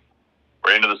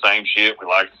 We're into the same shit. We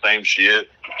like the same shit.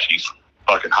 She's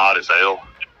fucking hot as hell.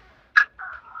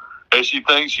 And she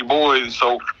thinks your boy is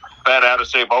so fat, out of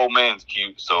shape, old man's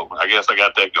cute. So I guess I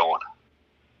got that going.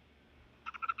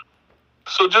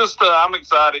 So just, I'm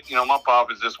excited. My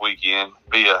pop is this weekend.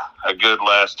 Be a good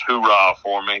last hoorah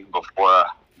for me before I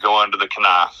go under the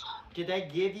knife. Did they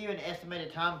give you an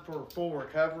estimated time for full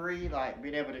recovery, like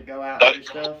being able to go out and do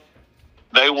stuff?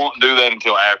 They won't do that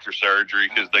until after surgery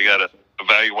because they got to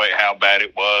evaluate how bad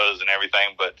it was and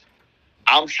everything. But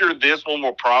I'm sure this one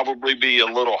will probably be a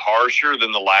little harsher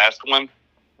than the last one.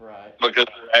 Right. Because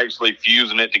they're actually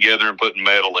fusing it together and putting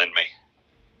metal in me.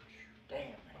 Damn, man.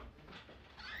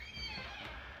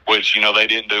 Which, they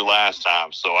didn't do last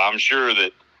time. So I'm sure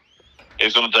that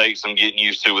it's going to take some getting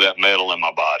used to with that metal in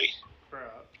my body. Right.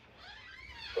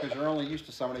 Because you're only used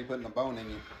to somebody putting a bone in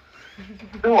you.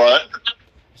 What?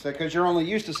 So, because you're only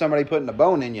used to somebody putting a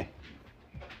bone in you.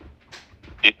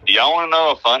 Do y'all want to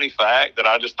know a funny fact that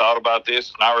I just thought about this?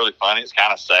 It's not really funny. It's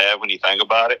kind of sad when you think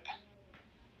about it.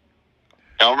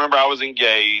 Y'all remember I was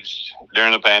engaged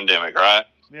during the pandemic, right?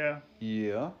 Yeah.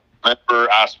 Yeah.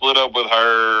 Remember I split up with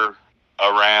her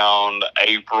around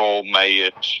April, May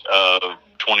of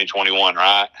 2021,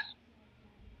 right?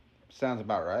 Sounds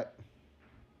about right.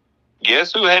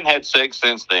 Guess who hadn't had sex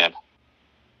since then?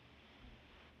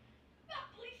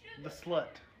 The slut.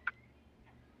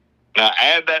 Now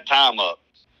add that time up.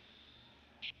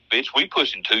 Bitch, we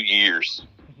pushing 2 years.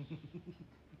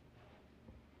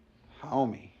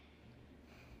 Homie.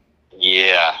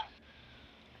 Yeah.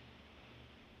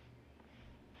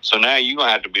 So now you're going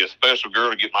to have to be a special girl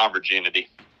to get my virginity.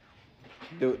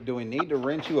 Do we need to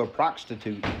rent you a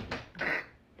prostitute?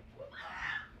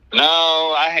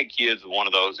 No, I had kids with one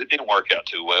of those. It didn't work out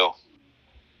too well.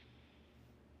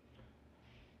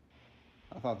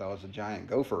 I thought that was a giant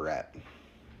gopher rat.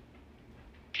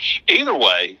 Either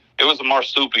way, it was a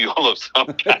marsupial of some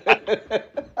kind.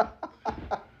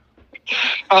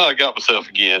 Oh, I got myself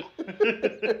again.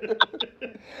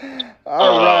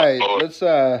 All right, boy. let's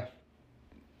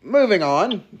moving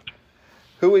on.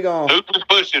 Who we going? Who's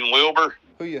pushing, Wilbur?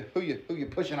 Who you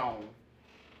pushing on?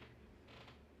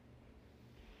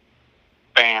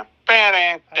 Bam,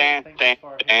 bam, bam, bam,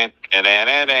 bam,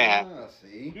 bam, bam.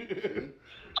 See,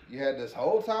 you had this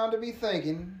whole time to be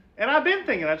thinking. And I've been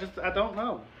thinking. I don't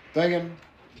know. Thinking.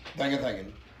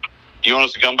 You want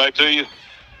us to come back to you?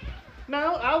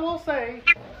 No, I will say.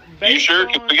 You sure?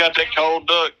 'Cause we got that cold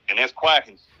duck, and it's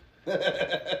quacking.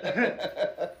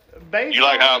 Based You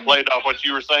like how I on- played off what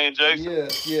you were saying, Jason?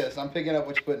 Yes, I'm picking up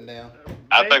what you're putting down.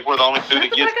 I think we're the only two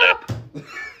that gets Back that.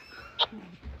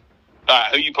 All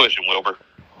right, who you pushing, Wilbur?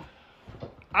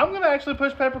 I'm gonna actually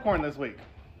push Peppercorn this week.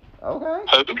 Okay.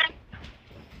 Who?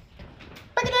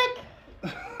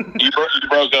 You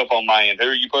broke up on my end. Who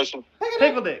are you pushing?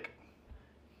 Pickle Dick.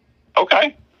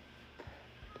 Okay.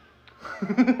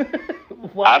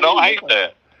 I don't hate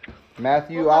that.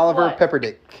 Matthew Well, Oliver what?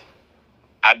 Pepperdick.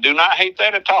 I do not hate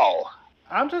that at all.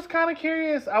 I'm just kind of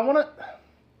curious. I want to.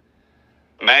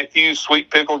 Matthew Sweet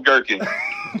Pickled Gherkin.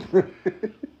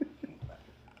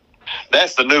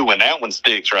 That's the new one. That one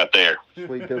sticks right there.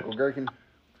 Sweet pickle gherkin.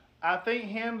 I think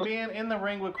him being in the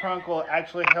ring with Crunkle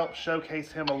actually helps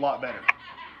showcase him a lot better.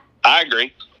 I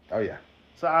agree. Oh yeah.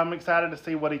 So I'm excited to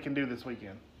see what he can do this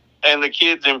weekend. And the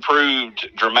kid's improved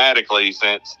dramatically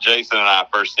since Jason and I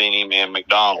first seen him in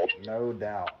McDonald's. No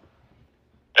doubt.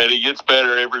 And he gets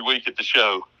better every week at the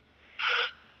show.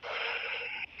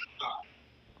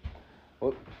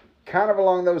 Well, kind of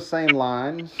along those same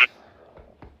lines.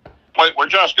 Wait, where'd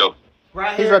Josh go?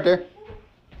 Right He's here. right there.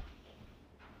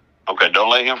 Okay, don't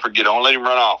let him forget. Don't let him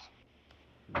run off.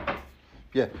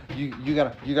 Yeah, you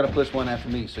gotta push one after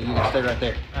me, so you can stay right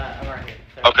there. I'm right here.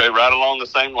 Sorry. Okay, right along the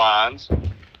same lines.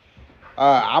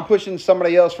 I'm pushing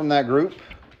somebody else from that group.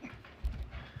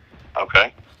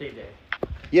 Okay. Steve Dave.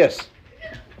 Yes.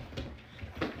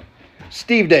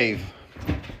 Steve Dave.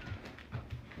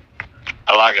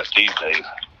 I like a Steve Dave.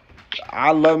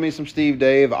 I love me some Steve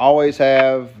Dave. Always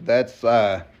have. That's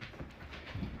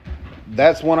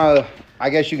one of, I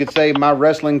guess you could say, my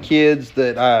wrestling kids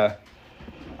that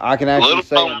I can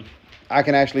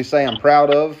actually say I'm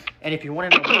proud of. And if you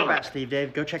want to know more about Steve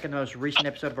Dave, go check out the most recent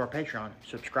episode of our Patreon.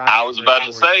 Subscribe. I was about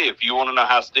to say, if you want to know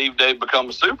how Steve Dave become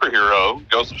a superhero,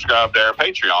 go subscribe to our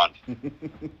Patreon.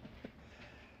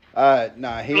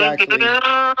 He actually,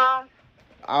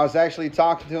 I was actually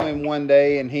talking to him one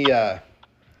day, and he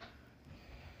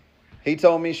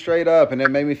told me straight up, and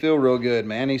it made me feel real good,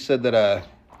 man. He said that,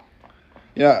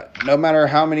 no matter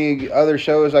how many other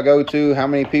shows I go to, how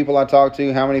many people I talk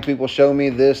to, how many people show me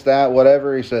this, that,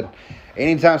 whatever, he said,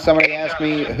 anytime somebody asks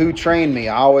me who trained me,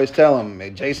 I always tell them,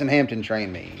 Jason Hampton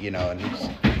trained me, and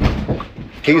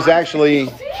he's actually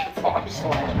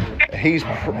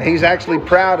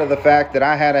proud of the fact that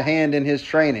I had a hand in his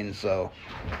training, so.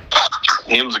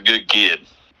 Him's a good kid.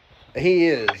 He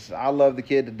is. I love the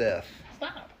kid to death.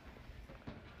 Stop.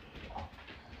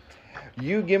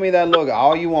 You give me that look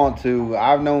all you want to.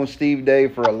 I've known Steve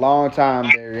Dave for a long time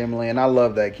there, Emily, and I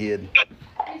love that kid.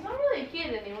 He's not really a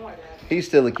kid anymore, Dad. He's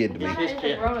still a kid to me. He's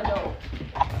a grown adult.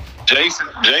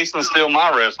 Jason's still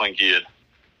my wrestling kid.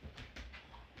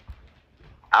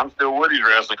 I'm still Woody's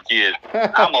wrestling kid.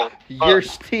 You're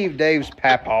Steve Dave's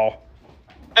papaw.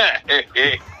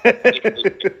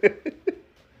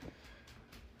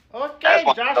 Okay,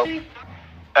 Joshy.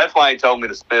 That's why he told me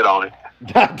to spit on it.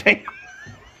 God damn.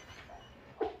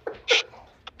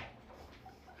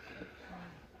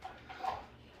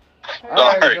 All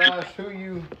right, Sorry. Josh, who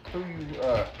you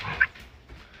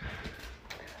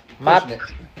My pushing it?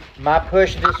 my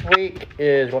push this week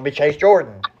is going to be Chase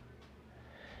Jordan.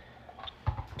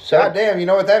 So God damn, you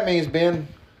know what that means, Ben?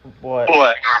 what?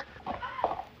 What?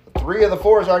 3 of the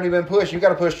 4 has already been pushed. You got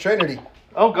to push Trinity.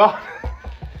 Oh, God.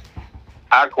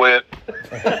 I quit.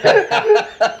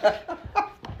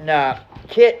 Nah,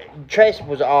 Chase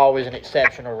was always an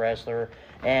exceptional wrestler.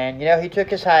 And, he took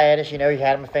his hiatus. He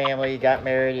had him a family. He got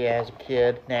married. He has a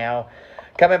kid now.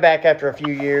 Coming back after a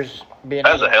few years being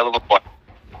That's a hell of a play.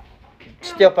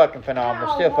 still fucking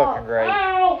phenomenal. Still fucking great.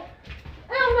 Ow.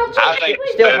 I think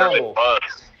he's Still better than he humble. was.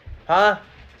 Huh?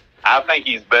 I think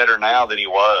he's better now than he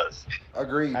was,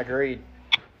 Agreed. Agreed.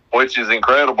 which is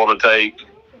incredible to take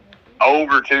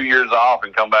over 2 years off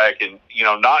and come back and,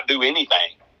 not do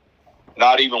anything.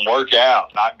 Not even work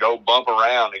out, not go bump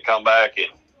around and come back and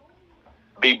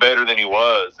be better than he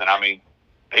was. And,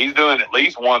 he's doing at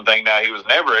least one thing now he was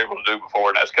never able to do before,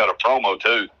 and that's cut a promo,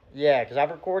 too. Yeah, because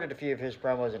I've recorded a few of his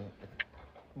promos in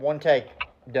one take,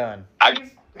 done. I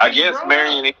He's guess grown.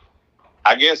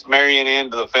 marrying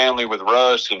into the family with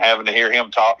Rush and having to hear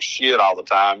him talk shit all the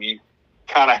time, you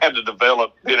kind of had to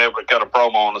develop being able to cut a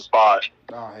promo on the spot.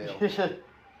 Oh, hell.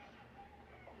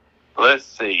 Let's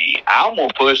see. I'm going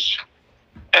to push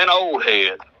an old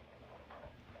head.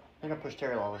 I'm going to push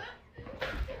Terry Lawler.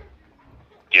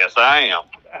 Yes, I am.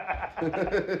 I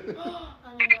know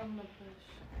I'm gonna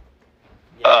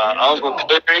push. Uncle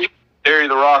Terry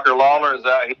the Rocker Lawler is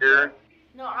out here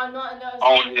No, I'm not. No, it's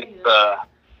on not his, either.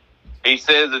 he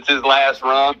says it's his last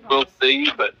run. We'll see,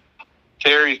 but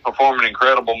Terry's performing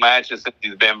incredible matches since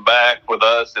he's been back with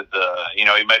us at the, he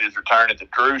made his return at the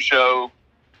Drew show.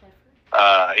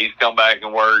 He's come back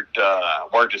and worked a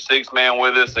 6-man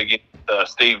with us against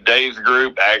Steve Dave's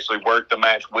group. Actually worked the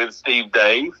match with Steve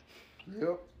Dave.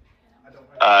 Yep.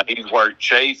 He's worked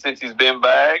Chase since he's been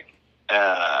back.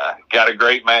 Got a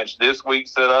great match this week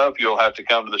set up. You'll have to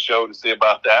come to the show to see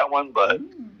about that one. But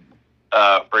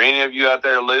for any of you out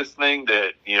there listening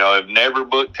that have never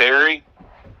booked Terry,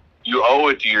 you owe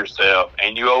it to yourself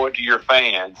and you owe it to your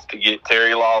fans to get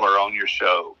Terry Lawler on your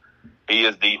show. He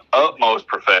is the utmost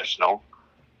professional.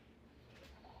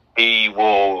 He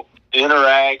will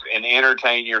interact and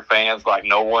entertain your fans like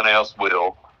no one else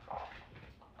will.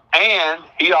 And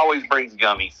he always brings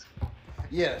gummies.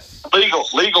 Yes. Legal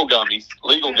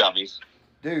gummies.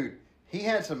 Dude, he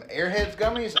had some Airheads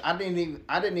gummies. I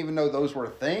didn't even know those were a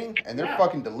thing, and they're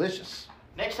fucking delicious.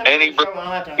 Next time And we he go,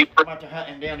 I'll have to hunt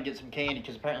him down to get some candy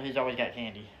because apparently he's always got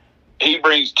candy. He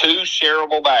brings 2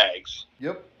 shareable bags,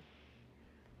 Yep.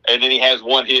 and then he has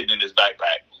one hidden in his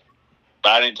backpack.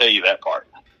 But I didn't tell you that part.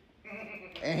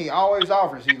 And he always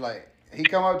offers. He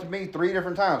come up to me 3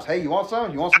 different times. Hey, you want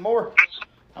some? You want some more?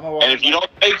 I'm gonna walk And if you don't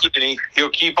take any, he'll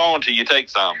keep on till you take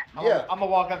some. I'm Yeah. gonna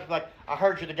walk up to like, I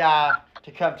heard you're the guy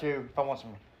to come to if I want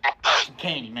some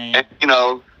candy, man.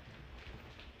 And,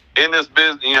 in this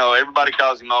business, everybody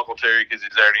calls him Uncle Terry because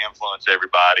he's there to influence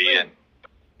everybody. And,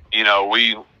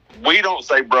 we don't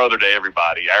say brother to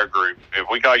everybody, our group. If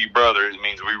we call you brother, it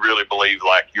means we really believe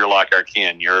like you're like our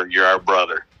kin. You're our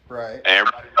brother. Right. And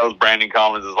everybody knows Brandon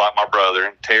Collins is like my brother,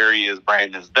 and Terry is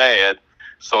Brandon's dad.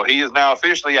 So he is now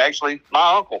officially actually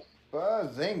my uncle.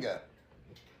 Bazinga.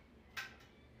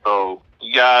 So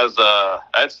you guys,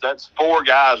 that's 4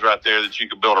 guys right there that you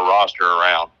could build a roster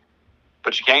around.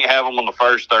 But you can't have them on the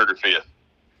 1st, 3rd, or 5th.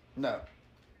 No.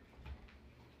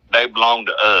 They belong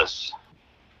to us.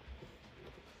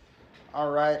 All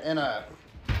right, and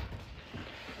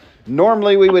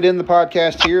normally we would end the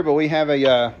podcast here, but we have a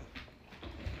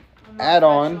I'm not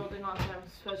add-on. special, do not have a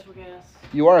special guest.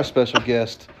 You are a special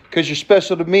guest because you're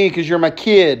special to me because you're my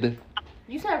kid.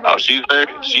 You said Oh, she's very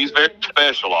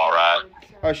special, all right.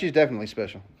 Oh, she's definitely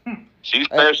special. She's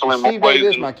special in more Steve ways Dave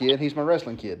is than my kid. He's my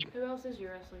wrestling kid. Who else is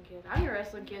your wrestling kid? I'm your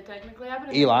wrestling kid, technically. I've been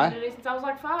in Eli. the community since I was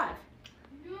like 5.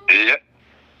 Yeah.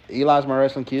 Eli's my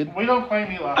wrestling kid. We don't claim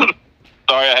Eli.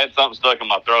 Sorry, I had something stuck in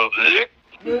my throat.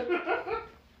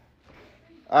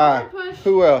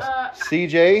 Who else?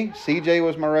 CJ. CJ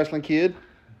was my wrestling kid.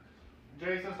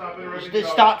 Jason, stop interrupting.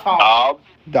 Just stop talking.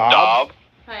 Dobbs.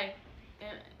 Hey.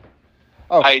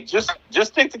 Oh, Hey, just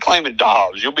stick to claiming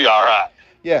Dobbs. You'll be all right.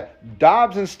 yeah.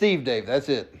 Dobbs and Steve Dave. That's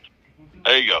it.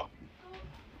 There you go.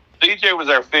 CJ was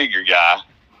our figure guy.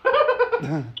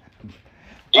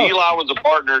 Eli was a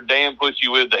partner Dan put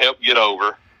you with to help get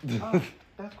over. Oh,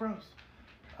 that's gross.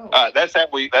 That's how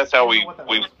we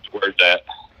word that.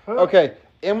 Okay,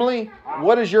 Emily,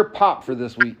 what is your pop for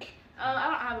this week? I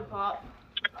don't have a pop.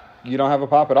 You don't have a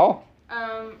pop at all?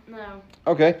 No.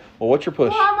 Okay. Well, what's your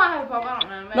push? Well, I might have a pop. I don't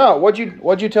know. Maybe. No.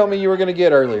 What'd you tell me you were gonna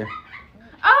get earlier?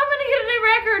 I'm gonna get a new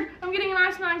record. I'm getting an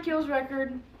Ice 9 Kills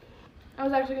record. I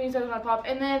was actually gonna use that as my pop,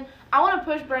 and then I want to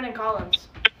push Brandon Collins.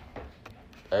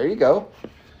 There you go.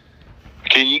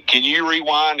 Can you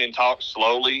rewind and talk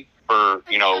slowly for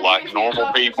like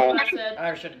normal people? I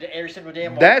understood every single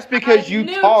damn one. That's because I you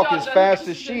knew talk Josh as fast as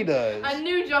understood. she does. I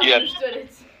knew Josh Yeah. understood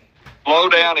it. Slow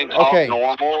down and talk Okay.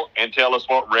 normal and tell us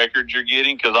what record you're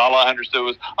getting, because all I understood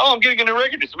was, I'm getting a new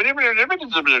record. I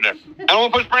don't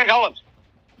want to push Brandon Collins.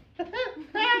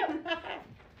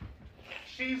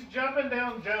 She's jumping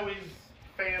down Joey's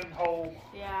fan hole.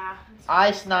 Yeah.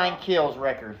 Ice 9 Kills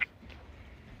record.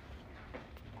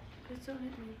 It still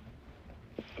hit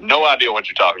me. No idea what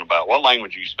you're talking about. What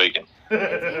language are you speaking?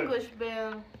 It's English,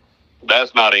 Ben.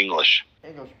 That's not English.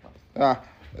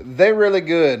 They're really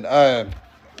good.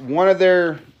 One of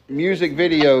their music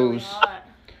videos.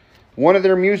 One of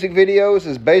their music videos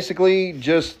is basically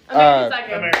just American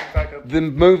Psycho. American Psycho. the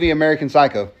movie American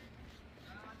Psycho.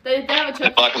 They have a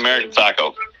chip. Like American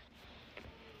Psycho.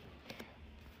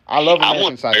 I love I'm American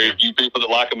one of Psycho. very few people that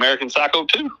like American Psycho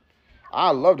too. I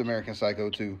loved American Psycho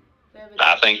too.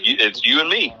 I think it's you and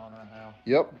me.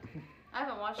 Yep. I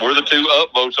haven't watched We're the it. 2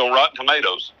 upvotes on Rotten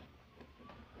Tomatoes.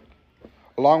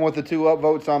 Along with the 2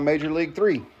 upvotes on Major League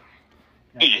 3.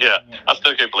 Yeah, I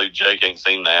still can't believe Jake ain't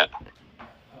seen that.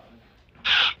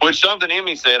 Which something in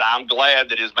me said, I'm glad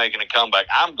that it's making a comeback.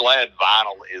 I'm glad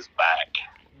vinyl is back.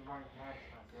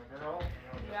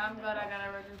 Yeah, I'm glad I got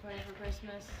a record player for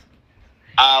Christmas.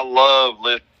 I love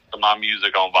listening to my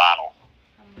music on vinyl.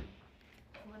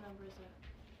 What number is it?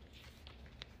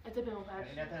 It's a Bill patch.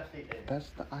 That's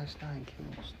the Ice 9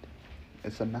 Kills.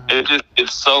 It's a 9.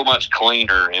 It's so much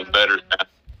cleaner and better.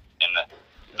 And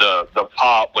the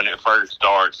pop when it first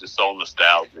starts is so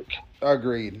nostalgic.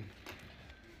 Agreed.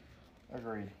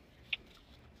 Agreed.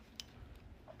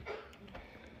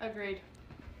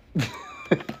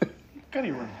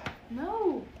 Cody room.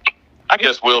 No. I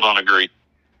guess Will don't agree.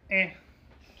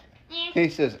 He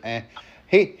says, eh.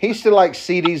 He still likes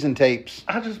CDs and tapes.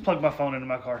 I just plugged my phone into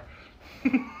my car.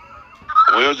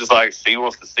 Will just like, he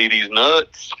wants to see these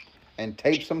nuts. And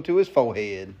tapes them to his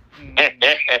forehead.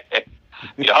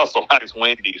 He also likes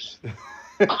Wendy's.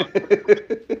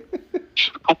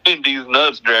 Wendy's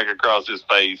nuts drag across his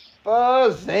face.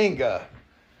 Bazinga.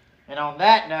 And on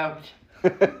that note,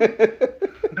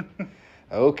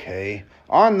 Okay.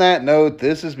 On that note,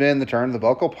 this has been the Turn of the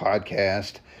Buckle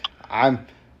podcast. I'm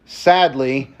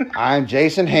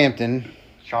Jason Hampton.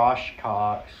 Josh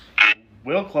Cox.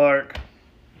 Will Clark.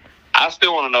 I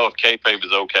still want to know if Kay Fabe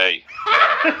is okay.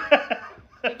 You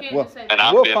can't Well, just say And that.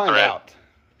 I've we'll been find threat- out.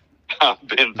 I've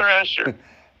been Thrasher.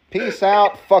 Peace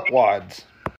out, fuckwads.